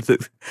it as a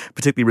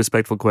particularly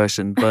respectful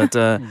question, but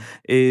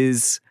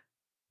is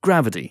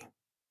gravity,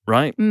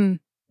 right?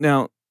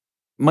 Now,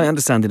 my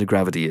understanding of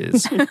gravity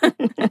is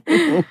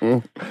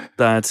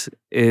that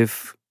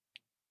if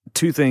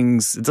two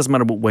things, it doesn't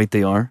matter what weight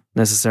they are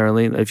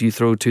necessarily. If you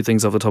throw two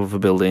things off the top of a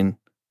building,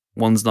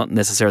 one's not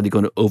necessarily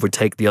going to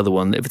overtake the other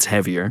one if it's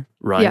heavier,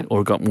 right? Yeah.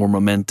 Or got more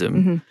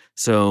momentum.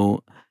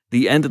 So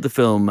the end of the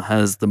film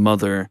has the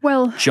mother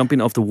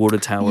jumping off the water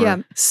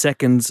tower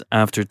seconds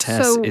after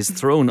Tess is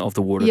thrown off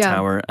the water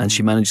tower, and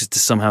she manages to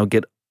somehow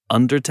get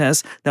under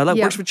Tess. Now that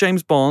works for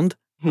James Bond.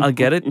 I'll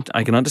get it.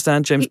 I can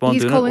understand James Bond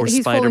doing it, or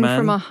he's Spider-Man. Falling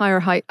from a higher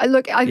height.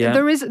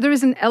 There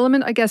is an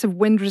element, I guess, of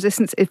wind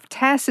resistance. If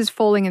Tess is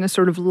falling in a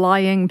sort of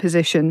lying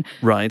position,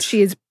 right,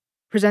 she is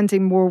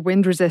presenting more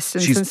wind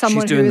resistance than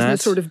someone who is in a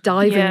sort of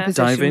diving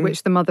position,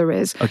 which the mother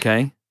is.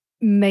 Okay,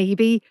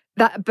 maybe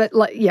that, but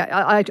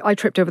I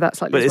tripped over that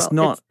slightly. But as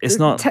well. It's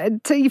not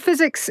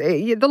physics.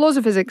 The laws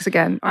of physics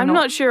again. I'm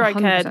not sure 100%. I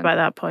cared by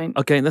that point.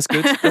 Okay, that's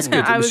good. That's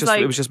good.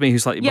 It was just me who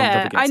slightly bumped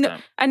up against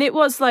that. And it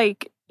was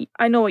like,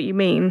 I know what you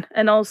mean,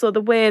 and also the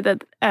way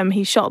that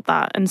he shot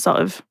that, and sort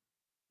of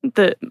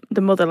the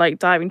mother like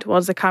diving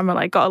towards the camera,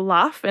 like got a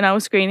laugh in our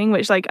screening,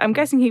 which like I'm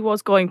guessing he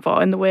was going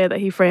for in the way that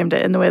he framed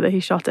it, in the way that he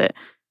shot it.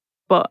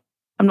 But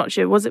I'm not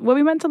sure. Were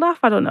we meant to laugh?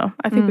 I don't know.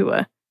 I think we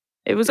were.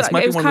 It was. This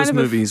might be one of those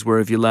movies where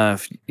if you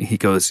laugh, he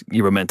goes,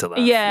 "You were meant to laugh."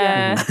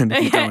 Yeah, and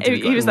if you don't,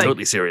 he was like,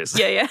 totally serious.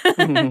 Yeah.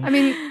 I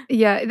mean,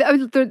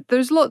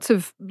 there's lots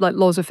of like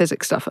laws of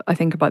physics stuff I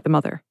think about the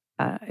mother.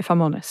 If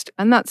I'm honest.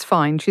 And that's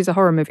fine. She's a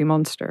horror movie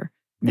monster.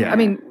 Yeah. I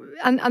mean,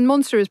 and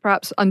monster is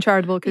perhaps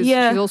uncharitable because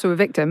she's also a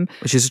victim.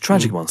 Which is a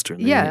tragic monster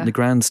in the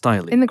grand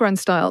style. In the grand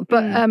style.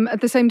 But at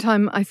the same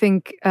time, I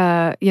think,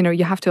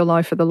 you have to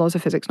allow for the laws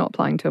of physics not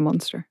applying to a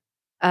monster.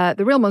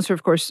 The real monster,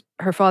 of course,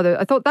 her father,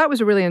 I thought that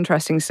was a really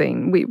interesting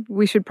scene.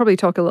 We should probably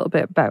talk a little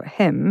bit about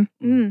him.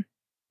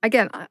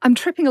 Again, I'm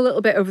tripping a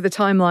little bit over the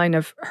timeline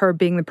of her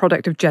being the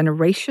product of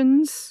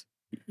generations.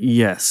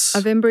 Yes.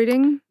 Of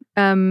inbreeding.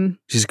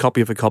 She's a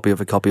copy of a copy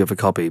of a copy of a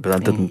copy, but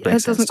that doesn't make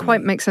sense. It doesn't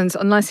quite make sense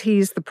unless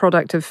he's the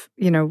product of,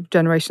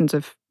 generations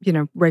of,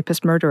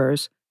 rapist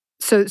murderers.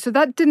 So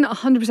that didn't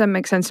 100%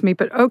 make sense to me,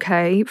 but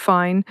okay,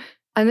 fine.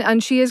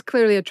 And she is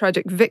clearly a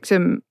tragic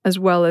victim as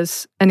well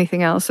as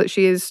anything else, that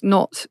she is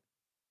not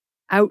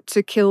out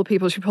to kill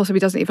people. She possibly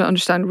doesn't even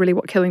understand really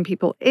what killing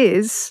people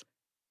is.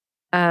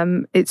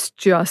 It's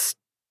just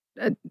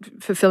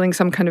fulfilling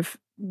some kind of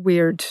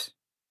weird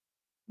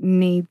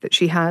need that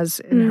she has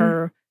in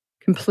her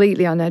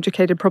completely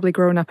uneducated, probably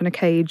grown up in a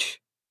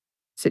cage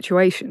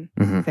situation,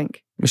 I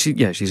think.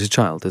 She's a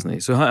child, isn't she?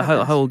 So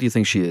how old do you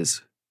think she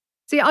is?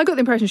 See, I got the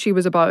impression she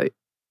was about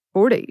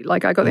 40.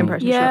 Like, I got the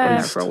impression she had been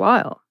there for a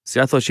while. See,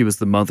 I thought she was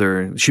the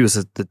mother. She was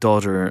the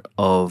daughter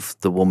of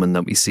the woman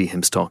that we see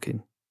him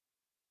stalking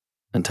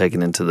and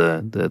taken into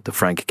the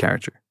Frank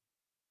character.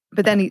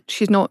 But then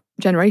she's not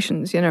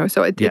generations,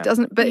 so it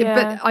doesn't, but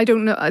I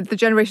don't know. The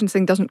generations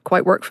thing doesn't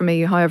quite work for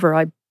me. However,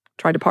 I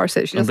try to parse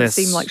it. She doesn't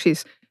seem like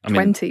she's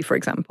 20, for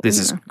example. This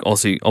is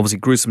also obviously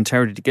gruesome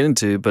territory to get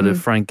into, but if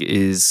Frank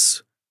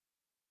is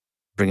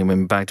bringing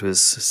him back to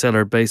his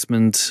cellar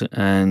basement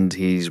and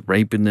he's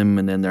raping them,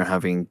 and then they're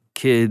having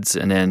kids,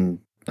 and then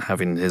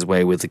having his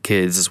way with the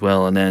kids as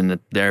well, and then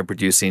they're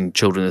producing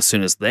children as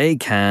soon as they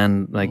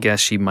can, I guess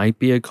she might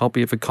be a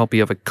copy of a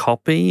copy of a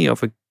copy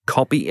of a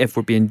copy, if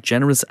we're being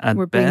generous at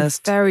we're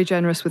best. Being very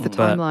generous with the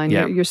timeline.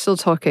 You're still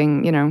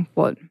talking,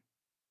 what?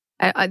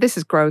 This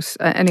is gross.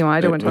 Anyway,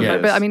 I don't want to talk about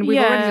it. But I mean, we've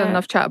already done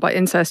enough chat about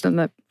incest and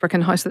the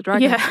frickin' House of the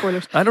Dragon.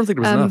 Spoilers. I don't think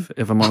it was enough,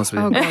 if I'm honest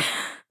with you. Oh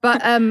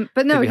God.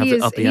 But no, he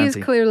is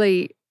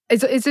clearly.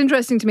 It's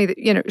interesting to me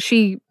that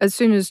she, as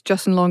soon as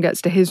Justin Long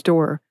gets to his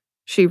door,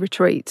 she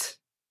retreats.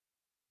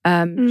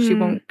 She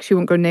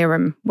won't go near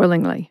him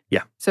willingly.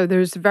 Yeah. So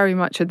there's very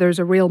much there's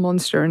a real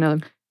monster and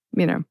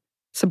a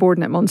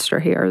subordinate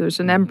monster here. There's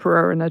an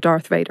emperor and a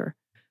Darth Vader.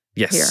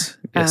 Yes. Here.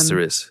 Yes,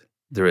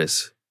 there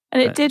is.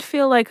 And it did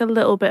feel like a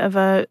little bit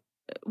of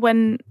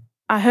when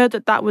I heard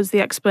that was the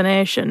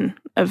explanation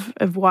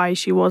of why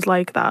she was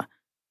like that,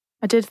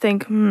 I did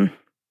think,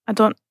 I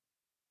don't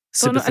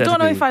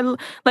know if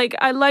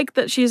I like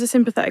that she's a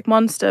sympathetic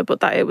monster, but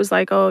that it was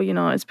like,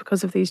 it's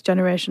because of these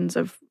generations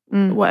of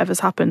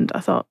whatever's happened. I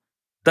thought,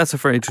 That's a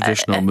very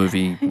traditional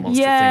movie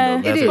monster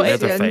yeah, thing, though. It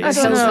is. Leatherface.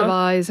 Hills of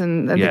Eyes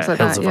and things like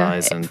Hills that. of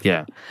Eyes, and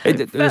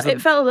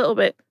It felt a little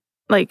bit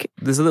like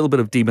there's a little bit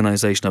of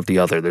demonization of the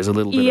other. There's a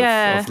little bit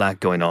of that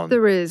going on.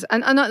 There is,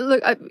 and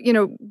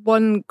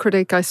one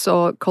critic I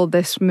saw called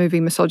this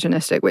movie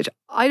misogynistic, which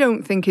I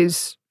don't think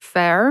is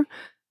fair,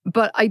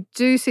 but I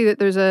do see that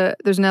there's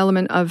an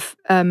element of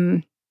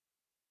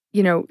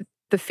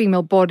the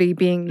female body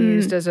being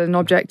used as an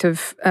object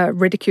of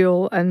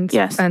ridicule and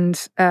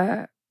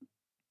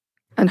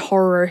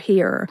horror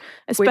here,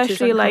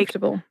 especially like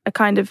a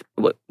kind of,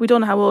 we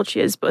don't know how old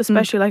she is, but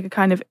especially like a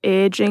kind of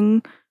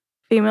aging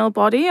female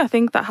body. I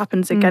think that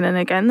happens again and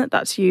again,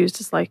 that's used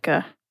as like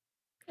a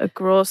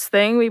gross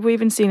thing. We've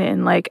even seen it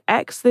in like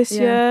X this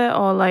year,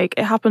 or like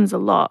it happens a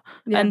lot.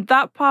 And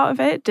that part of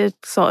it did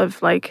sort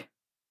of like,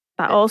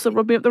 that also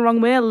rubbed me up the wrong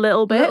way a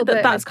little bit.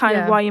 That's kind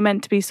of why you're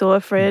meant to be so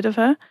afraid of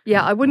her.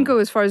 Yeah, I wouldn't go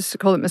as far as to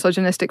call it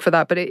misogynistic for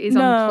that, but it is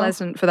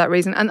unpleasant for that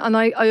reason. And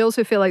I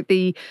also feel like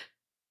the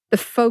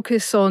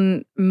focus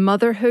on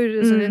motherhood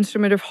as an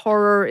instrument of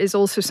horror is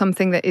also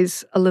something that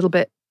is a little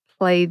bit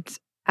played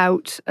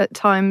out at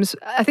times.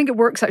 I think it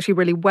works actually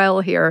really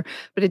well here,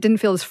 but it didn't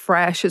feel as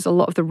fresh as a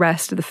lot of the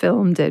rest of the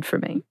film did for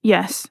me.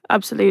 Yes,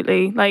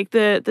 absolutely. Like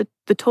the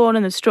tone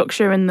and the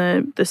structure and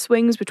the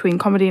swings between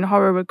comedy and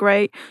horror were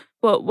great.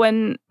 But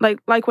when,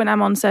 like when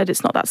Amon said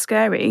it's not that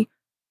scary,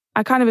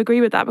 I kind of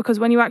agree with that, because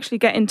when you actually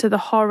get into the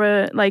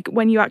horror, like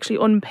when you actually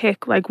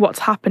unpick like what's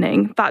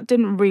happening, that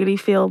didn't really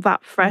feel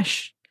that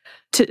fresh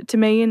to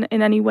me in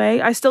any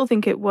way. I still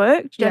think it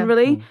worked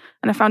generally,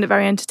 and I found it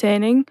very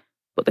entertaining.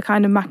 But the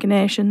kind of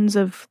machinations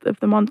of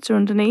the monster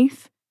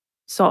underneath,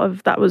 sort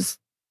of, that was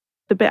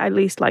the bit I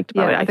least liked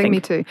about it. I think me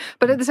too.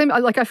 But at the same,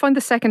 I find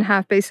the second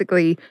half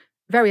basically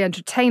very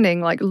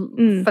entertaining, like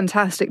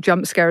fantastic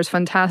jump scares,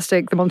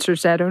 fantastic, the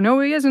monster's dead, oh no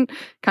he isn't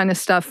kind of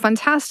stuff,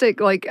 fantastic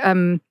like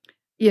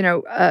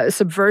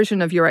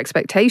subversion of your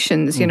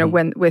expectations,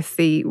 when with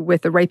the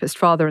rapist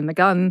father and the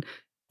gun,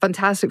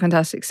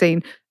 fantastic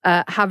scene.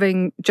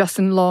 Having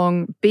Justin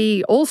Long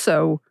be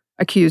also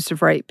accused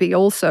of rape, be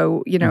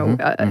also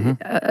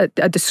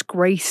a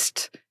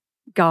disgraced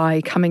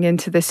guy coming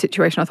into this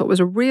situation, I thought was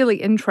a really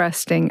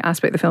interesting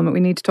aspect of the film that we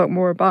need to talk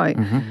more about.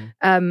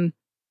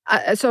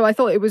 So I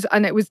thought it was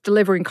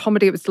delivering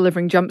comedy, it was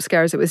delivering jump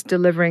scares, it was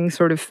delivering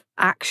sort of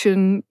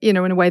action, in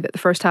a way that the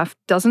first half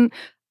doesn't.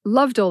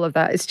 Loved all of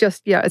that. It's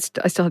just, I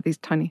still have these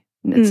tiny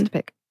nits to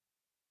pick.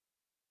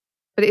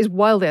 But it is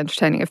wildly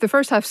entertaining. If the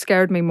first half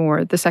scared me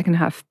more, the second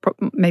half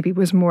maybe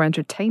was more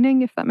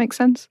entertaining, if that makes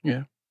sense.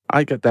 Yeah,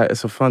 I get that.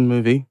 It's a fun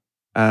movie.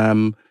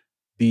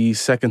 The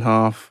second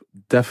half,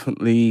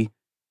 definitely,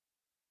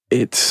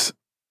 it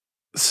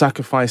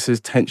sacrifices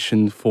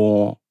tension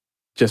for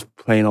just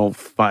plain old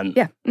fun.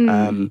 Yeah.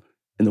 In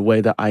the way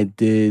that I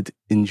did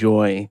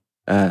enjoy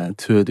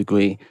to a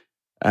degree.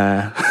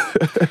 There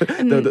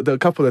are a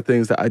couple of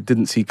things that I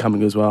didn't see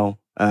coming as well.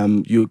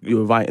 You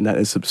were right in that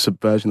it's a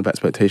subversion of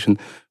expectation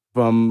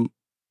in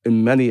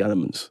many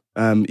elements.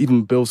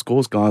 Even Bill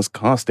Skarsgård's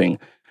casting,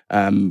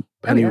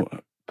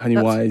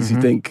 Pennywise,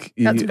 you think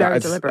that's very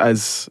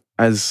deliberate.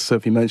 As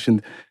Sophie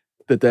mentioned,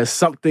 that there's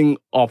something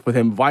off with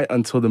him right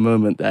until the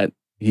moment that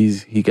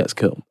he gets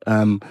killed.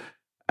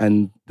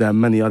 And there are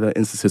many other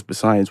instances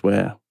besides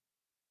where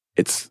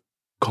it's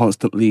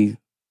constantly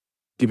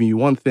giving you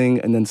one thing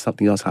and then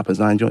something else happens.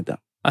 And I enjoyed that.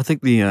 I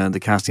think the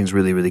casting is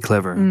really, really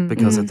clever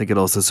because I think it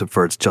also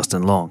subverts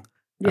Justin Long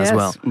as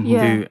well,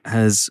 who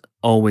has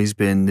always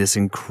been this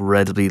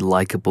incredibly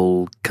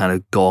likable, kind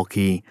of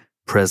gawky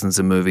presence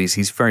in movies.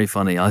 He's very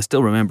funny. I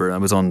still remember I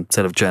was on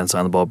set of Jay and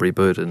Silent Bob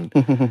Reboot,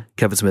 and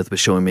Kevin Smith was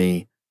showing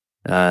me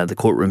the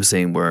courtroom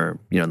scene where,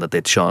 that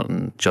they'd shot,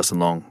 and Justin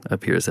Long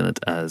appears in it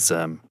as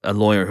a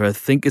lawyer who I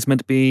think is meant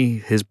to be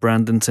his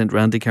Brandon St.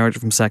 Randy character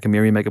from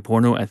Sakamiri Mega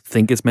Porno. I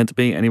think it's meant to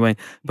be anyway.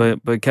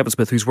 But Kevin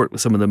Smith, who's worked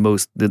with some of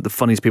the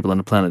funniest people on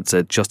the planet,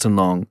 said Justin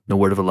Long, no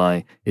word of a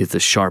lie, is the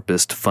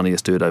sharpest,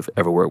 funniest dude I've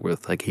ever worked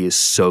with. Like, he is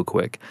so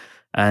quick.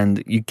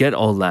 And you get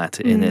all that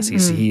in this.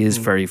 He is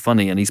very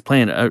funny, and he's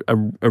playing a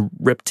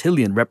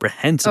reptilian,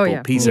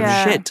 reprehensible piece of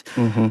shit.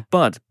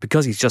 But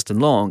because he's Justin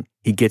Long,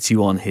 he gets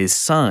you on his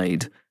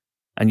side,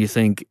 and you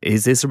think,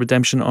 is this a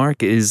redemption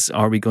arc?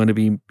 Are we going to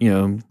be,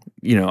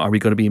 are we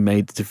going to be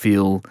made to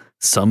feel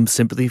some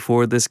sympathy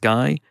for this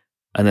guy?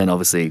 And then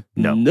obviously,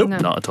 no,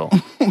 not at all.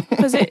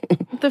 Because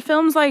the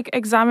film's like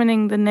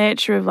examining the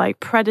nature of like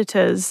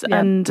predators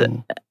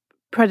and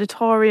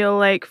predatorial,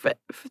 like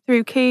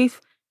through Keith,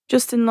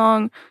 Justin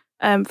Long,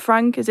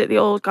 Frank, is it the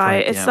old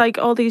guy? Frank, it's like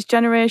all these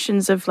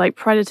generations of like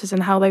predators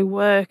and how they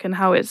work and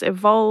how it's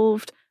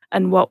evolved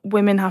and what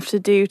women have to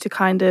do to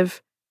kind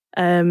of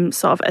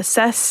sort of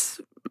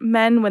assess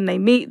men when they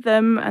meet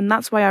them. And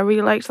that's why I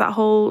really liked that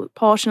whole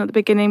portion at the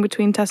beginning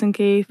between Tess and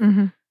Keith.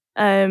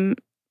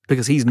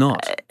 Because he's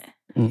not.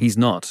 He's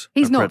not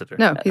a predator.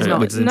 No, he's not.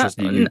 Which is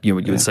interesting. You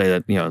would say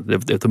that,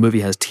 if the movie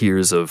has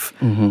tiers of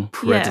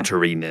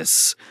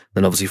predatoriness,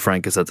 then obviously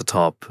Frank is at the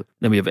top.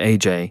 Then we have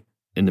AJ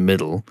in the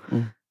middle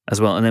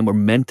as well. And then we're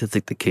meant to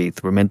think that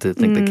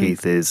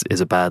Keith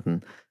is a bad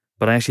one.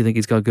 but I actually think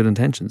he's got good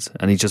intentions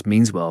and he just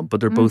means well. But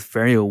they're both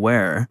very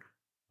aware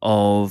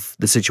of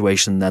the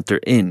situation that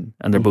they're in,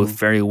 and they're both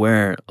very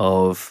aware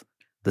of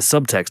the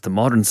subtext, the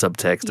modern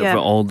subtext of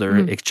all their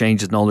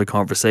exchanges and all their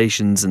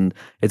conversations, and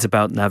it's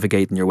about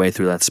navigating your way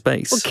through that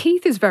space. Well,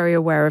 Keith is very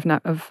aware of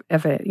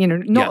it.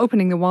 Not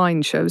opening the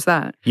wine shows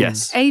that.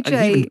 Yes,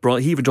 AJ,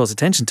 and he even draws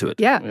attention to it.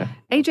 Yeah.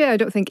 AJ, I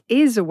don't think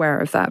is aware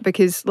of that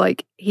because,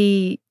 like,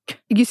 you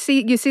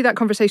see that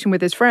conversation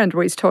with his friend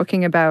where he's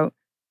talking about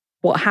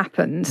what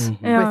happened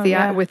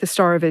with the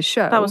star of his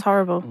show. That was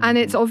horrible. And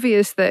it's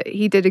obvious that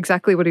he did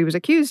exactly what he was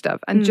accused of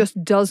and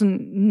just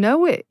doesn't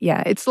know it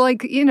yet. It's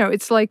like,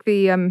 it's like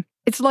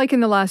in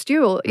The Last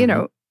Duel,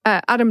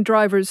 Adam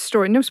Driver's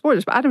story, no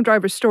spoilers, but Adam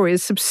Driver's story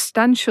is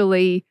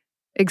substantially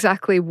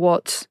exactly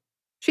what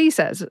she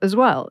says as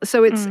well.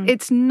 So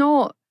it's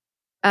not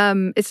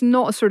a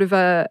sort of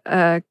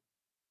a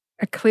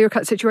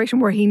clear-cut situation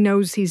where he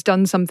knows he's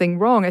done something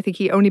wrong. I think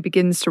he only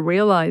begins to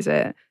realize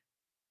it.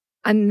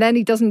 And then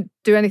he doesn't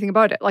do anything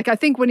about it. Like, I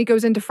think when he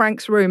goes into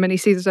Frank's room and he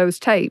sees those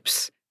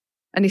tapes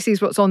and he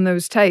sees what's on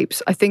those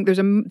tapes, I think there's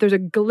a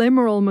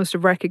glimmer almost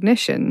of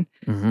recognition.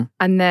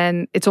 And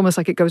then it's almost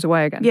like it goes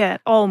away again. Yeah,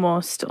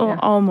 almost.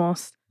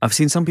 Almost. I've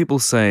seen some people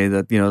say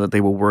that, that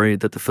they were worried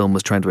that the film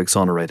was trying to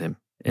exonerate him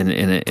in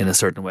a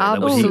certain way.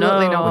 Absolutely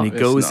not. When he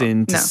goes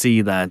in to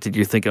see that,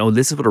 you're thinking, oh,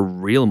 this is what a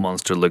real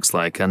monster looks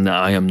like, and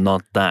I am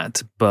not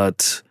that.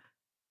 But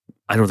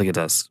I don't think it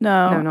does.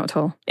 No, not at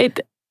all. It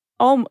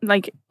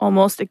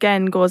almost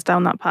again goes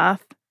down that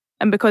path,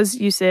 and because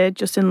you say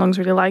Justin Long's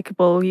really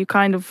likable, you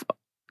kind of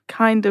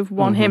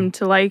want him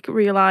to like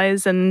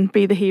realize and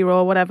be the hero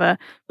or whatever,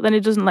 but then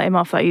it doesn't let him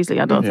off that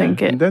easily. I don't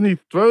think it. And then he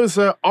throws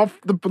her off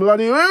the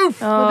bloody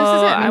roof. Oh, this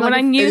is it. And when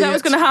I knew that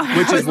was going to happen,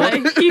 which is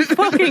like, you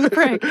fucking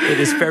prick. It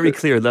is very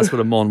clear that's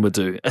what Amon would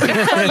do. Yeah,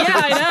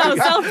 I know.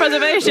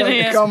 Self-preservation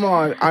here. Come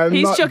on,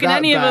 he's chucking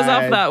any of us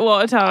off that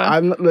water tower.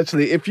 I'm not,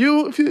 literally. If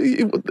you're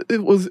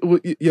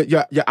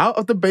out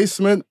of the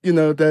basement,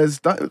 there's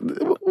that.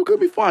 We're gonna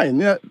be fine.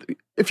 Yeah,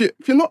 if you're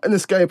not in a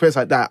scary place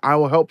like that, I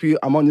will help you.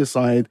 I'm on your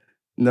side.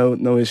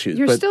 No issues.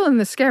 You're still in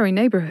the scary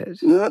neighborhood.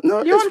 No,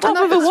 you're on top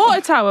of a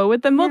water tower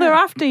with the mother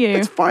after you.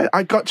 It's fine.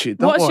 I got you.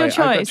 What's your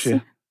choice?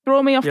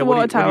 Throw me off the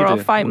water tower or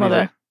fight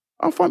mother?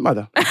 I'll fight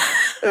mother.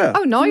 Yeah.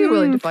 Oh, now you're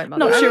willing to fight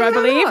mother. Not sure I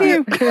believe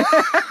you.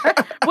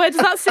 Where does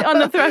that sit on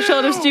the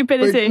threshold of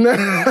stupidity?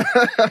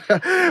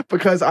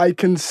 Because I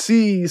can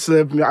see,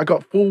 I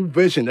got full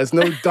vision. There's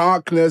no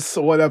darkness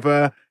or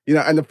whatever.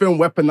 And the film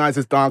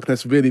weaponizes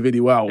darkness really, really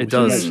well. It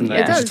does. It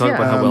does. Talk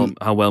about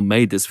how well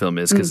made this film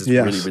is, because it's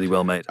really, really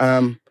well made.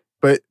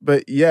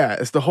 But yeah,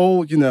 it's the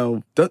whole,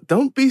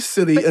 don't be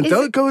silly and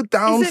don't go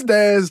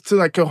downstairs to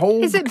like a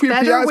whole Is it creepy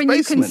better ass when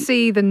basement. You can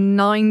see the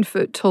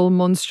 9-foot-tall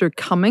monster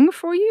coming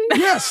for you?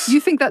 Yes. You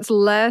think that's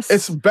less?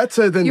 It's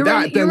better than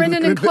that. You're in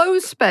an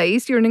enclosed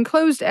space. You're in an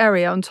enclosed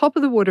area on top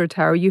of the water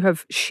tower. You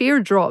have sheer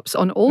drops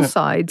on all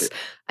sides.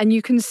 And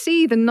you can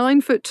see the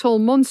 9-foot-tall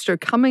monster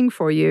coming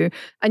for you.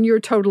 And you're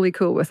totally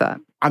cool with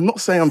that. I'm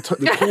not saying I'm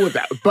totally cool with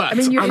that, but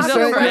I'm saying,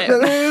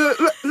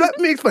 let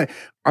me explain.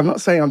 I'm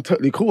not saying I'm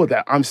totally cool with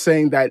that. I'm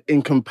saying that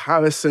in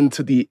comparison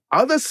to the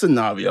other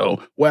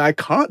scenario where I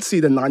can't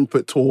see the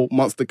 9-foot-tall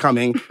monster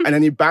coming and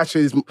then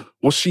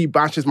she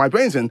bashes my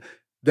brains in,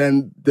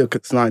 then the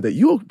scenario that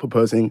you're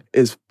proposing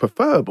is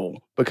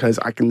preferable because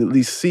I can at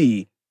least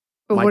see.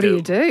 But what do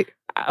you do?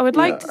 I would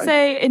like to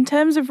say, in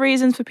terms of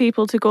reasons for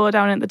people to go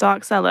down in the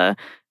dark cellar,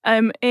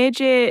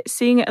 AJ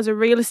seeing it as a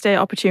real estate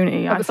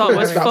opportunity, I thought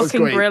was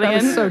fucking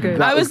brilliant. That was so good.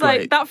 I was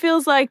like, that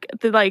feels like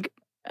the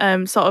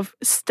sort of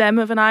stem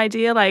of an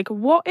idea. Like,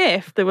 what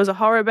if there was a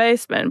horror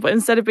basement, but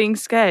instead of being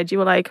scared, you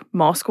were like,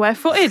 more square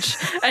footage,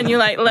 and you're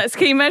like, let's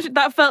keep measuring.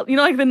 That felt,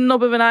 like the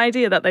nub of an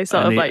idea that they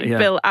sort of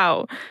built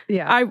out.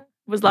 Yeah, I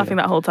was laughing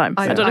that whole time.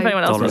 I don't know if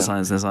anyone else dollar was.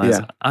 signs in his eyes.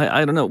 Yeah.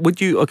 I don't know.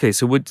 Would you? Okay,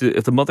 so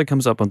if the mother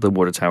comes up on the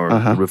water tower,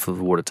 the roof of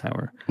the water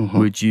tower,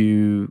 would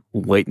you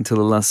wait until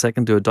the last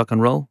second, do a duck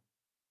and roll?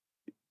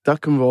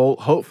 Duck and roll.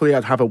 Hopefully,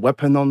 I'd have a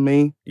weapon on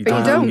me. You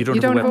don't have a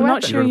weapon. I'm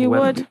not sure you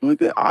would.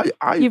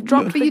 You've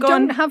dropped the gun. You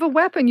don't have a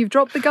weapon. You've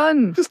dropped the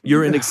gun.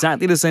 You're in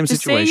exactly the same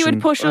situation. Say you would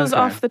push us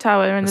off the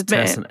tower and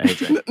admit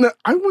it. No,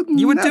 I wouldn't.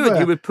 You would do it.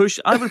 You would push.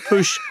 I would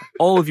push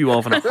all of you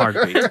off in a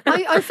heartbeat.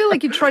 I feel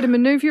like you'd try to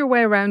maneuver your way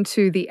around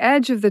to the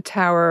edge of the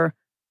tower,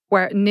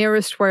 where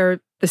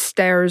the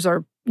stairs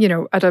are,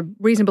 at a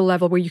reasonable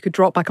level where you could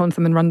drop back onto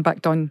them and run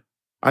back down.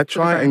 I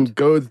try and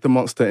goad the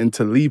monster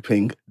into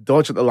leaping,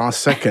 dodge at the last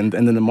second,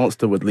 and then the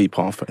monster would leap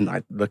off, and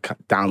I'd look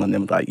down on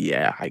him like,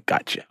 yeah, I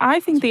got you. I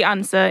think the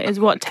answer is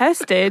what Tess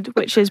did,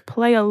 which is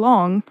play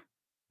along,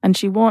 and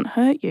she won't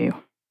hurt you.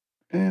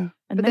 Yeah.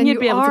 And then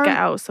you'd be able to get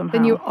out somehow.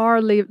 Then you are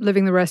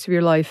living the rest of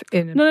your life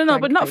in No,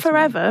 but not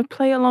forever.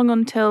 Play along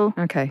until...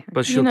 Okay.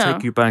 But she'll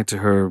take you back to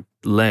her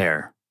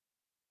lair.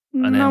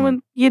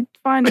 And you'd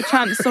find a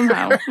chance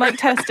somehow, like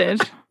Tess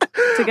did,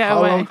 to get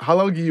away. How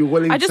long are you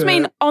willing to... I just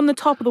mean on the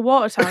top of the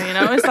water tower,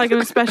 It's like an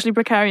especially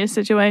precarious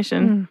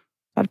situation.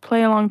 I'd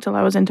play along till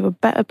I was into a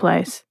better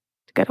place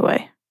to get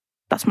away.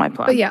 That's my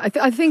plan. But yeah,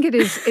 I think it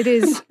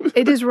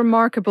is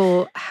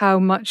remarkable how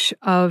much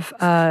of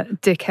a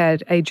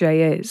dickhead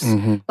AJ is.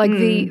 Like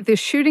the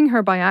shooting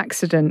her by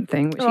accident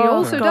thing, which he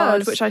also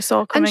does, which I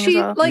saw coming and she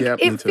as well.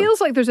 it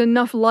feels like there's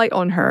enough light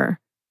on her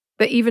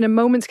that even a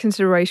moment's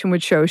consideration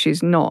would show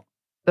she's not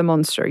the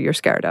monster you're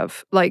scared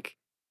of. Like,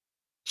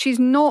 she's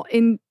not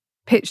in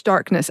pitch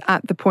darkness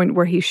at the point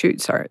where he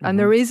shoots her, and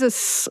there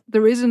is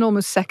an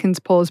almost second's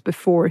pause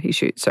before he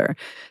shoots her.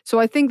 So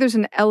I think there's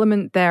an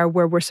element there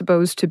where we're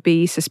supposed to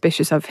be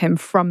suspicious of him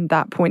from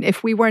that point,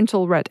 if we weren't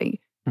already.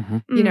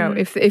 You know,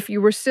 if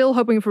you were still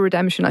hoping for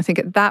redemption, I think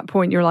at that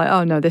point you're like,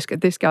 oh no, this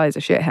guy is a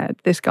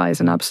shithead. This guy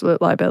is an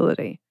absolute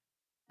liability.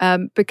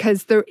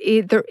 Because there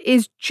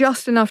is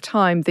just enough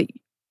time that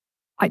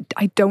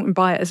I don't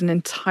buy it as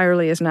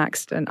entirely as an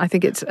accident. I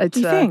think it's. You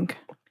think?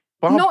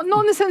 Not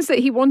in the sense that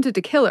he wanted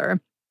to kill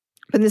her,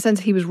 but in the sense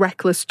that he was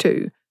reckless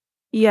too.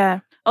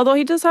 Yeah. Although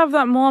he does have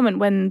that moment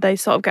when they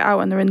sort of get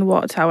out and they're in the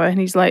water tower, and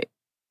he's like,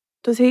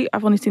 does he?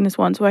 I've only seen this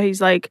once, where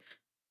he's like,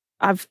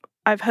 I've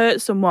hurt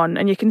someone,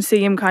 and you can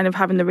see him kind of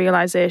having the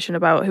realization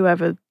about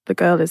whoever the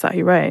girl is that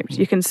he raped.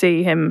 You can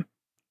see him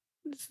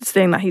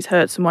saying that he's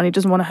hurt someone. He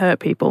doesn't want to hurt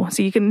people.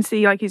 So you can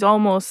see like he's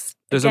almost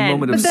There's a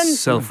moment of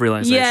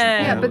self-realization.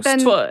 Yeah, but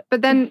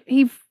then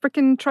he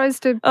freaking tries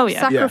to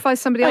sacrifice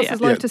somebody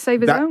else's life to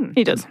save his own.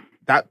 He does.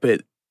 That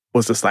bit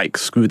was just like,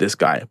 screw this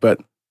guy.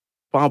 But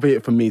far be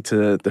it for me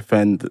to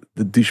defend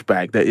the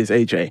douchebag that is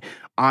AJ.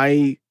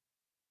 I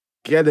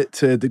get it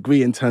to a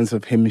degree in terms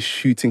of him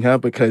shooting her,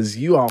 because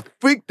you are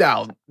freaked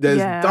out. There's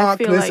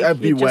darkness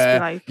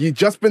everywhere. You've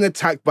just been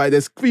attacked by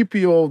this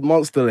creepy old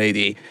monster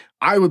lady.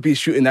 I would be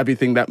shooting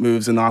everything that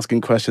moves and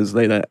asking questions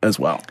later as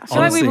well. I feel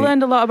like we've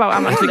learned a lot about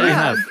Amon. I think we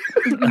have.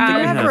 Do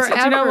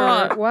you know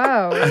what?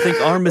 Wow. I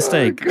think our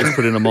mistake is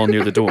putting them all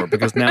near the door,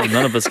 because now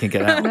none of us can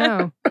get out.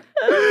 No.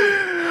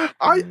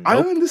 I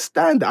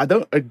understand. I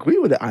don't agree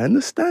with it. I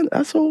understand.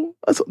 That's all.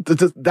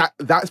 That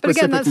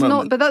specific but again,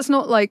 moment. That's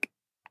not like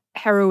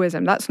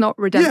heroism. That's not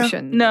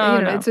redemption. Yeah.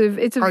 No.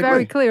 It's a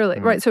very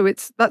clearly right. So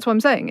that's what I'm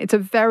saying. It's a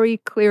very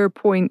clear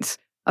point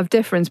of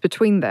difference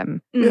between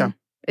them. Yeah.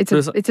 It's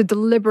a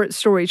deliberate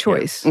story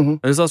choice. Yeah.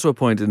 There's also a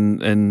point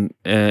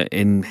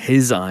in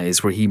his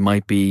eyes where he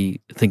might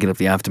be thinking of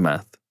the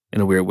aftermath in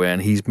a weird way,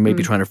 and he's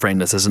maybe trying to frame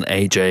this as an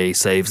AJ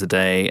saves the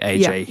day,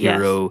 AJ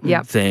hero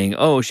thing.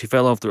 Oh, she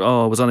fell off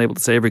I was unable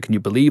to save her. Can you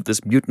believe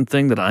this mutant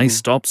thing that I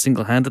stopped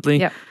single-handedly?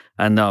 Yep.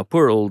 And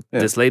poor old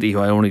this lady who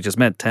I only just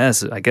met,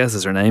 Tess, I guess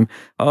is her name.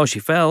 Oh, she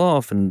fell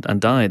off and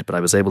died, but I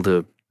was able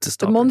to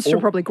stop the monster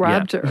probably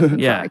grabbed her. In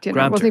fact, it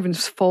wasn't even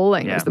just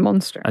falling. It was the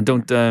monster. And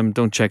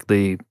don't check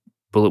the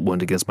bullet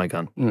wound against my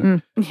gun.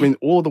 I mean,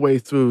 all the way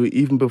through,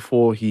 even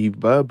before he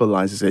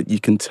verbalizes it, you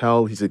can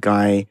tell he's a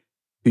guy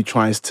who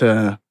tries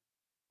to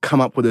come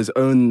up with his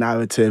own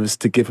narratives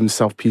to give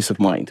himself peace of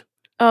mind.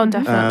 Oh,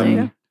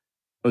 definitely.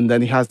 And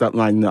then he has that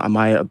line, am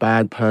I a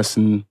bad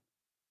person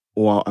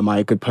or am I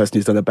a good person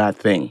who's done a bad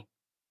thing?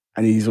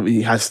 And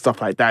he has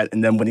stuff like that.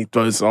 And then when he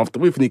throws off the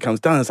roof and he comes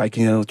down, it's like,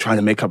 trying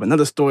to make up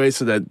another story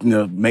so that,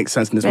 makes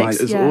sense in his mind.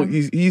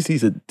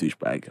 He's a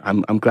douchebag.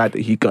 I'm glad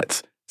that he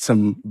got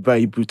some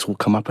very brutal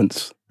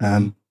comeuppance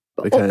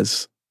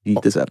because he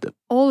deserved it.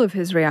 All of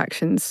his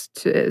reactions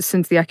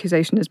since the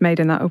accusation is made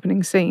in that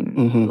opening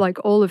scene,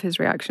 like all of his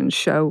reactions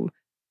show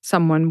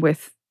someone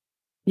with,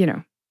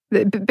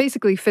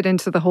 basically fit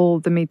into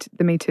the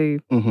Me Too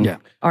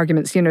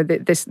arguments.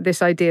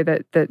 This idea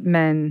that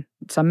men,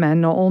 some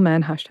men, not all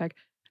men, hashtag.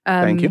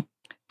 Thank you.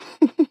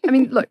 I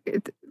mean, look,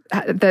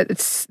 that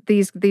it's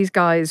these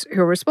guys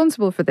who are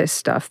responsible for this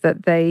stuff,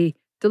 that they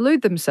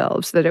delude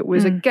themselves that it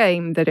was a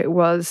game, that it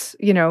was,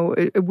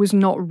 it was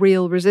not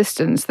real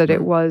resistance, that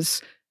it was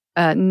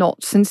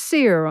not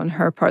sincere on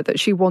her part, that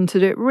she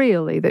wanted it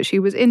really, that she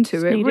was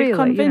into it really.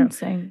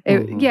 Convincing.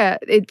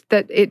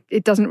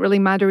 It doesn't really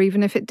matter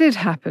even if it did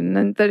happen,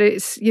 and that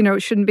it's,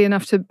 it shouldn't be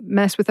enough to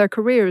mess with their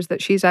careers,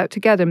 that she's out to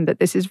get him, that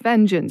this is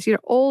vengeance.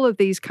 All of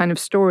these kind of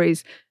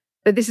stories,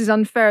 that this is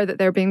unfair, that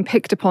they're being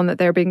picked upon, that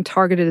they're being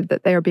targeted,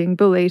 that they are being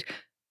bullied.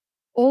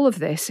 All of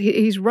this,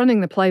 he's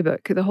running the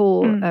playbook, the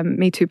whole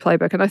Me Too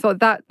playbook, and I thought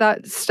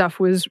that stuff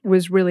was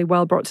really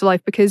well brought to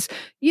life, because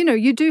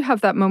you do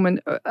have that moment,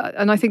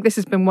 and I think this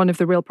has been one of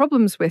the real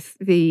problems with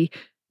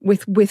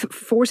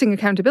forcing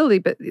accountability.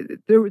 But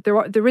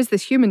there is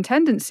this human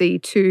tendency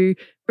to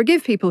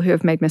forgive people who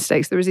have made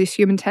mistakes. There is this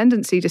human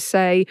tendency to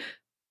say,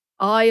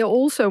 I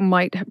also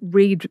might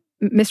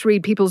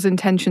misread people's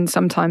intentions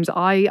sometimes.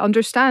 I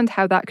understand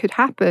how that could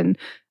happen.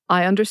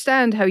 I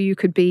understand how you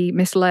could be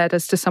misled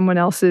as to someone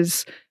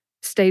else's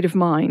state of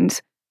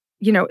mind.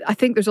 I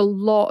think there's a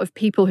lot of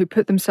people who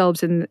put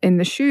themselves in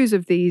the shoes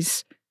of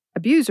these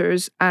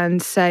abusers and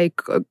say,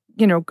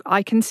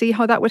 I can see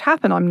how that would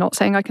happen. I'm not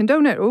saying I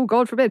condone it. Oh,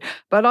 God forbid.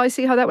 But I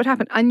see how that would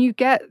happen. And you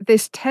get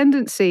this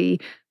tendency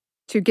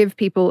to give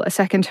people a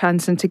second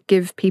chance and to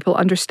give people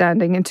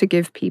understanding and to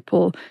give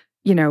people,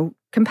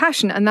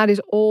 compassion. And that is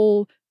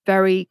all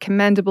very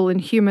commendable and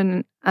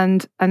human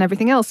and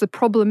everything else. The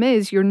problem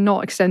is you're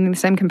not extending the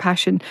same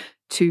compassion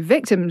to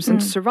victims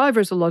and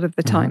survivors a lot of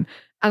the time.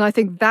 And I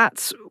think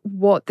that's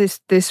what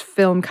this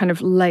film kind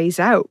of lays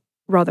out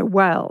rather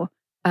well.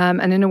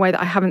 And in a way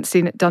that I haven't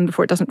seen it done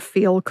before. It doesn't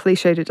feel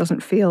cliched. It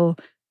doesn't feel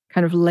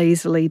kind of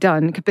lazily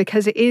done,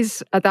 because it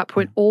is at that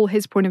point all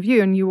his point of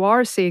view, and you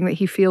are seeing that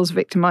he feels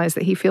victimized,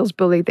 that he feels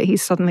bullied, that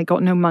he's suddenly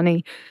got no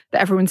money, that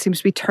everyone seems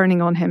to be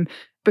turning on him,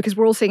 because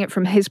we're all seeing it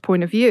from his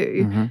point of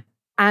view.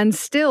 And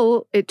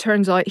still, it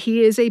turns out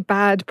he is a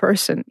bad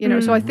person, you know.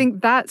 So I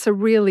think that's a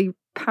really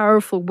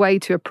powerful way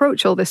to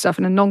approach all this stuff,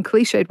 and a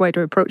non-cliched way to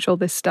approach all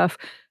this stuff,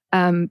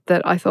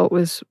 that I thought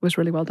was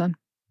really well done.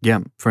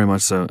 Yeah, very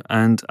much so.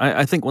 And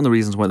I think one of the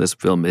reasons why this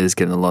film is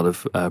getting a lot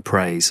of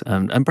praise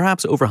and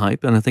perhaps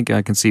overhype, and I think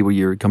I can see where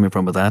you're coming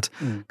from with that,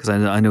 because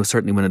I know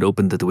certainly when it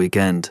opened at the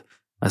weekend,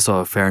 I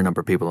saw a fair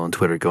number of people on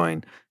Twitter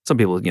going, some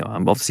people, you know,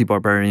 I'm off to see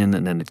Barbarian,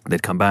 and then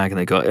they'd come back and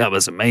they go, that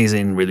was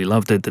amazing, really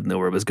loved it, didn't know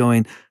where it was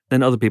going.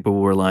 Then other people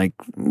were like,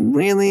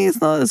 really? It's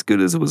not as good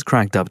as it was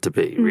cracked up to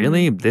be.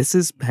 Really? This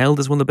is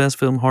held as one of the best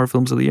horror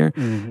films of the year?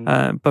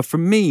 But for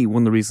me,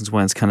 one of the reasons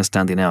why it's kind of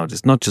standing out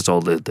is not just all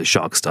the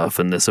shock stuff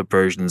and the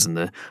subversions and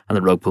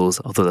the rug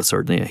pulls, although that's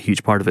certainly a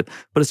huge part of it,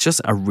 but it's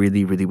just a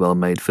really, really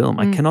well-made film.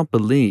 I cannot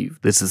believe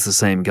this is the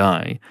same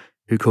guy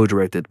who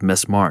co-directed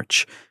Miss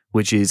March,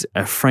 which is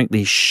a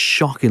frankly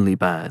shockingly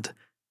bad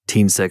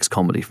teen sex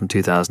comedy from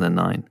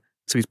 2009.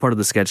 So he's part of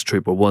the sketch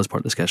troupe, or was part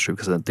of the sketch troupe,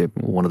 because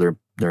one of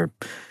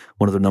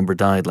their number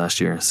died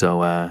last year.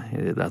 So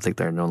I think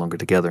they're no longer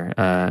together.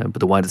 But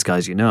the Whitest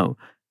Guys You Know.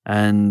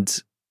 And,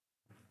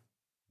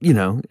 you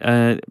know,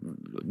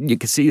 you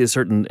can see a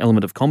certain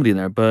element of comedy in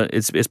there, but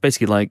it's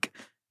basically like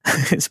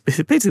it's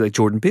basically like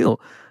Jordan Peele.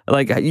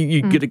 Like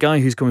you get a guy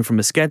who's coming from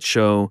a sketch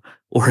show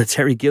or a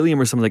Terry Gilliam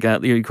or something like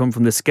that. You come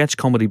from the sketch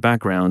comedy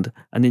background,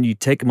 and then you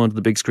take them onto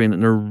the big screen,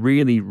 and they're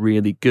really,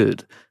 really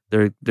good.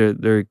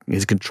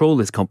 His control,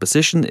 his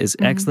composition is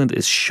excellent.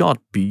 Is shot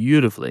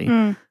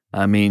beautifully.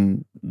 I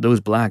mean, those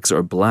blacks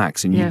are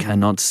blacks, and you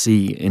cannot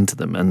see into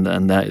them,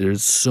 and that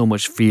there's so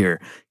much fear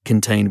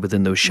contained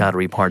within those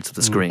shadowy parts of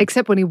the screen.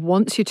 Except when he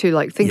wants you to,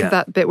 like, think of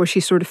that bit where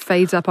she sort of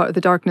fades up out of the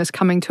darkness,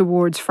 coming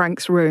towards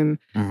Frank's room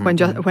when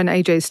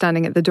AJ is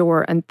standing at the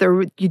door, and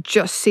there you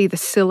just see the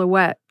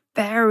silhouette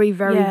very,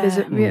 very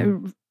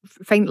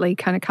faintly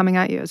kind of coming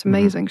at you. It's an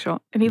amazing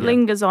shot. And he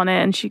lingers on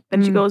it, and she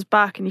goes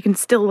back, and you can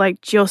still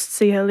like just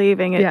see her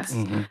leaving. It's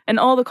and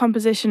all the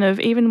composition of,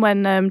 even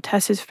when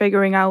Tess is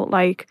figuring out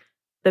like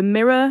the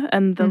mirror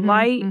and the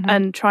light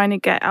and trying to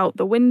get out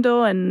the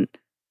window, and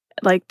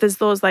like there's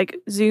those like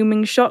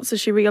zooming shots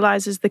as she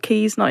realizes the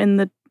key's not in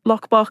the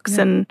lockbox,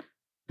 and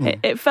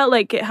it felt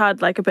like it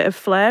had like a bit of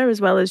flair as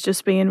well as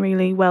just being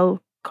really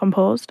well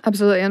composed.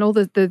 Absolutely. And all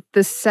the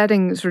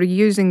settings, sort of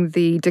using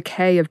the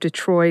decay of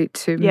Detroit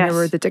to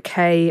mirror the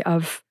decay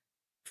of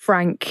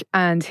Frank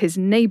and his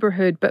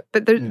neighborhood, but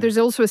there's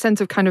also a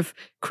sense of kind of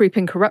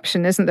creeping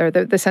corruption, isn't there?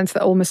 The sense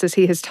that almost as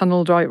he has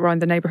tunneled right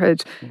around the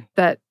neighborhood,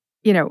 that,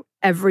 you know,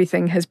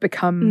 everything has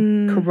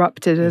become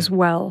corrupted as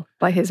well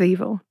by his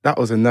evil. That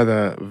was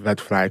another red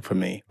flag for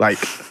me. Like,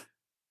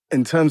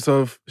 in terms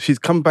of, she's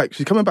coming back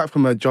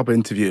from a job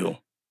interview,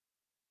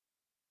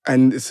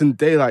 and it's in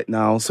daylight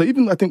now. So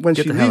even I think when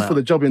she leaves for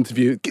the job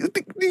interview,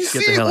 you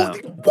see, what are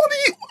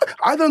you?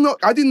 I don't know.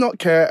 I did not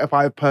care if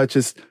I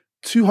purchased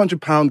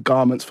 £200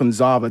 garments from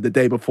Zara the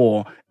day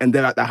before and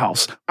they're at the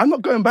house. I'm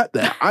not going back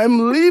there.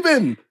 I'm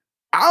leaving.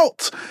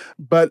 Out.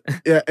 But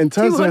yeah, in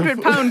terms of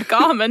 £200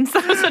 garments,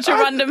 that was such a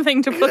random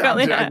thing to pluck out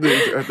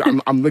there.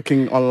 I'm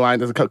looking online.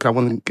 There's I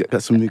want to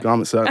get some new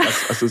garments. So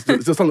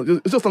it's just on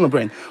the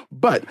brain.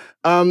 But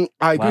I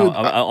agree.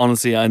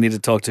 Honestly, I need to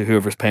talk to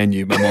whoever's paying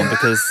you, my mom,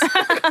 because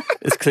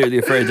it's clearly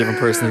a very different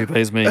person who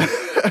pays me.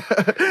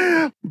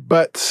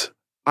 But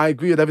I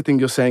agree with everything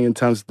you're saying in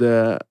terms of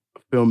the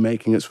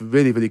filmmaking. It's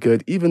really, really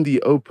good. Even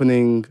the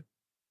opening,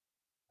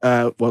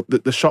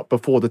 the shot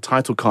before the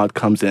title card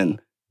comes in,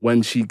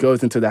 when she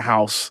goes into the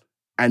house,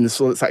 and it's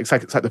like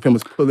the film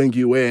is pulling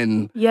you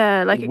in.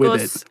 Yeah, like it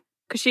goes,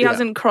 because she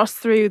hasn't crossed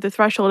through the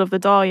threshold of the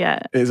door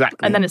yet.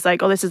 Exactly. And then it's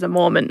like, oh, this is a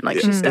moment, like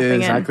she's stepping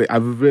in. Exactly. I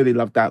really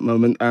love that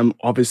moment.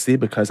 Obviously,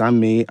 because I'm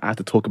me, I have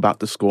to talk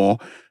about the score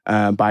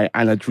by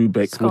Anna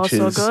Drubick, which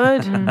is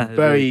good.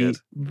 very,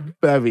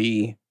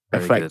 very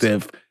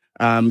effective.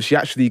 She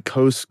actually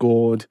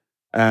co-scored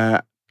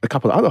a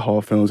couple of other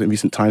horror films in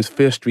recent times,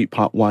 Fear Street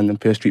Part 1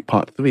 and Fear Street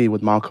Part 3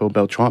 with Marco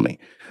Beltrami.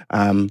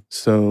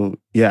 So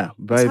yeah,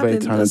 very, very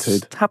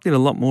talented. It's happening a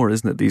lot more,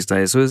 isn't it, these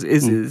days? So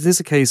is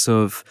this a case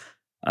of,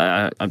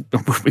 we're going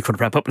to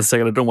wrap up in a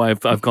second, I don't know why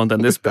I've gone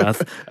down this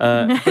path,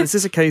 but is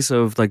this a case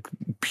of like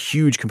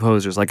huge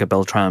composers like a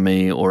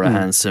Beltrami or a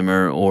Hans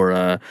Zimmer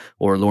or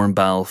Lauren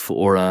Balfe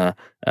or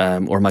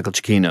Michael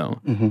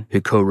Giacchino,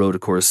 who co-wrote,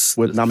 of course,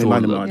 with Thor,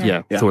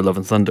 Thor Love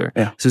and Thunder.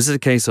 Yeah. So is it a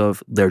case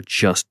of they're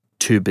just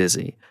too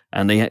busy,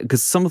 and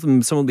because some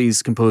of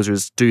these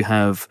composers do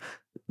have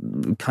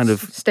kind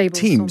of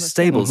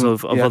stables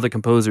of other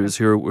composers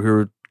who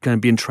are kind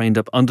of being trained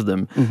up under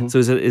them. So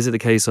is it a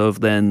case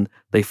of then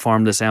they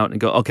farm this out and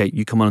go, okay,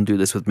 you come on and do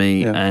this with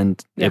me,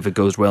 and if it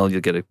goes well,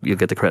 you'll get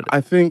the credit? I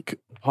think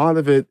part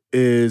of it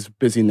is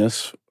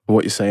busyness,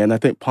 what you say, and I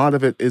think part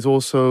of it is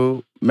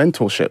also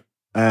mentorship.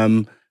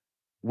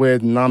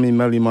 With Nami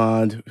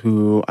Melimard,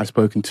 who I've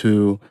spoken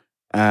to,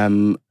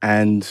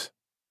 and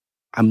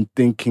I'm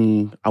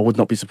thinking I would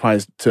not be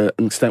surprised to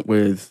an extent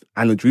with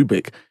Anna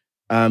Drubik.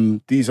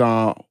 These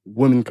are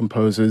women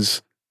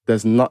composers.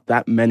 There's not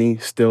that many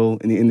still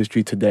in the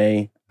industry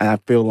today, and I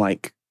feel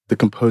like the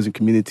composing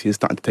community is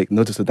starting to take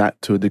notice of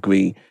that to a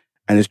degree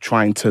and is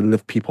trying to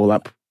lift people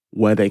up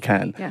where they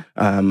can. Yeah.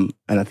 And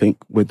I think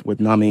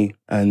with Nami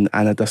and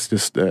Anna, that's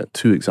just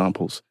 2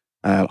 examples.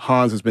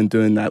 Hans has been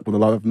doing that with a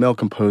lot of male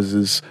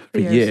composers for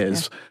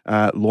years.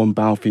 Yeah. Lorne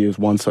Balfe is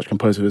one such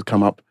composer who's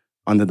come up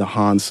under the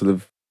Hans sort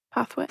of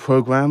pathway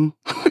program.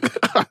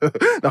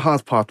 The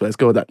Hans pathway, let's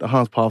go with that, the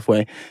Hans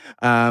pathway.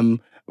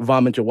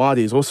 Varman Jawadi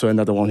is also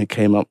another one who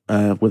came up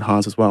with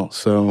Hans as well.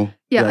 So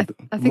I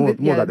think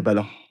more like the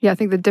better. Yeah, I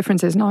think the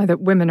difference is now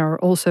that women are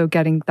also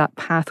getting that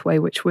pathway,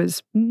 which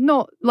was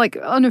not like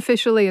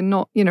unofficially and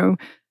not,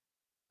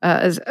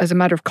 as a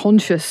matter of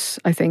conscious,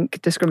 I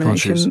think,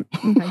 discrimination.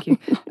 Thank you.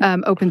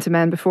 Open to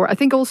men before. I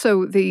think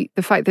also the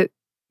fact that,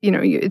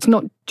 it's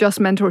not just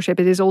mentorship,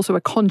 it is also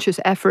a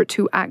conscious effort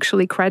to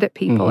actually credit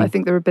people. I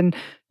think there have been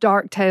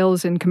dark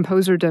tales in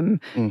composerdom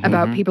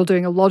about people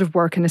doing a lot of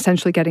work and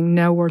essentially getting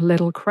no or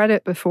little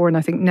credit before. And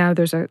I think now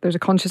there's a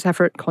conscious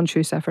effort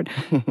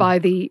by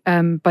the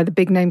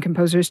big name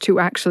composers to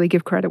actually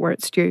give credit where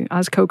it's due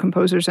as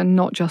co-composers and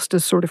not just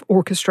as sort of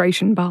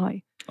orchestration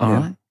by. All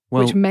right.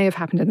 Well, which may have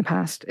happened in the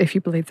past, if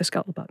you believe the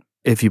scuttlebutt.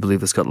 If you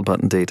believe the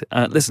scuttlebutt, indeed.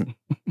 Listen,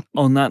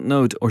 on that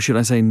note, or should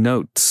I say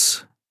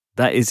notes,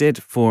 that is it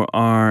for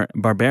our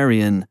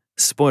Barbarian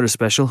spoiler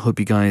special. Hope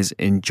you guys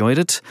enjoyed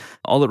it.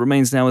 All that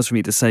remains now is for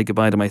me to say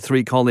goodbye to my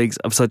 3 colleagues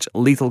of such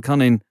lethal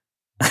cunning.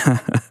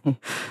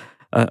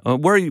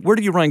 Where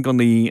do you rank on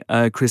the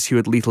Chris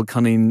Hewitt lethal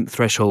cunning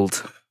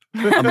threshold?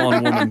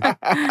 Amon woman.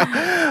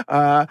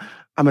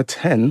 I'm a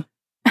 10.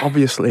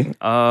 Obviously.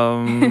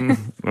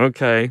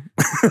 Okay.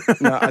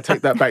 No, I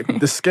take that back.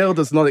 The scale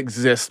does not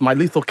exist. My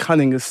lethal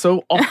cunning is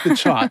so off the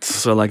charts.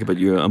 That's what I like about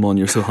you, Amon.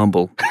 You're so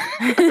humble.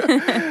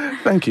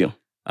 Thank you.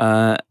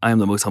 I am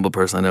the most humble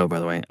person I know, by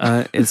the way.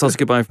 It's also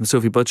goodbye from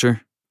Sophie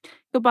Butcher.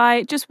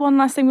 Goodbye. Just one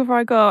last thing before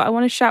I go. I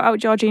want to shout out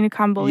Georgina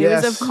Campbell, who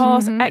is, of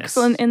course,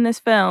 excellent in this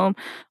film.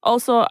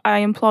 Also, I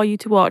implore you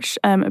to watch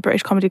a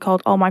British comedy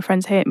called All My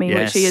Friends Hate Me,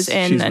 which she is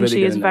in, and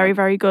she is very,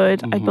 very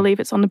good. I believe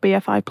it's on the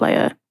BFI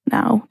player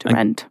now to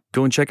rent.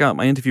 Go and check out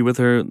my interview with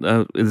her.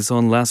 It's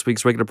on last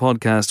week's regular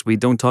podcast. We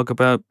don't talk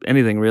about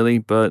anything really,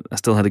 but I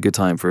still had a good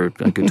time for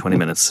a good 20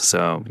 minutes.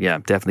 So yeah,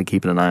 definitely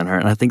keeping an eye on her.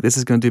 And I think this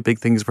is going to do big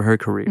things for her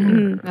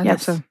career. I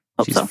hope so.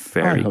 She's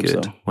very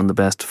good. So. One of the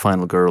best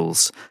final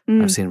girls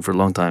I've seen for a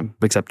long time.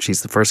 Except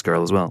she's the first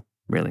girl as well,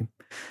 really.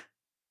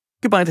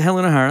 Goodbye to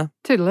Helen O'Hara.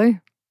 Toodaloo.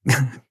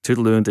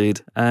 Toodaloo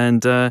indeed.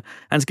 And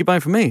it's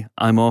goodbye from me.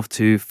 I'm off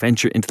to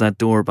venture into that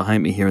door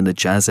behind me here in the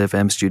Jazz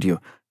FM studio.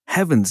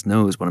 Heavens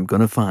knows what I'm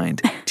going to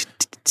find.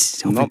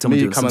 Not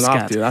me coming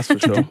after you, that's for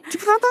sure.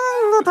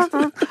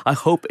 I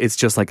hope it's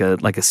just like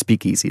a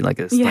speakeasy, like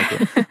a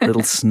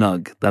little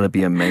snug. That'd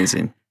be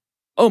amazing.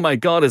 Oh my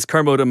God, it's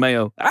Kermode and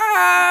Mayo.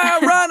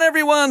 Run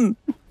everyone!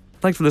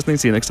 Thanks for listening.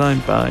 See you next time.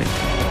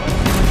 Bye.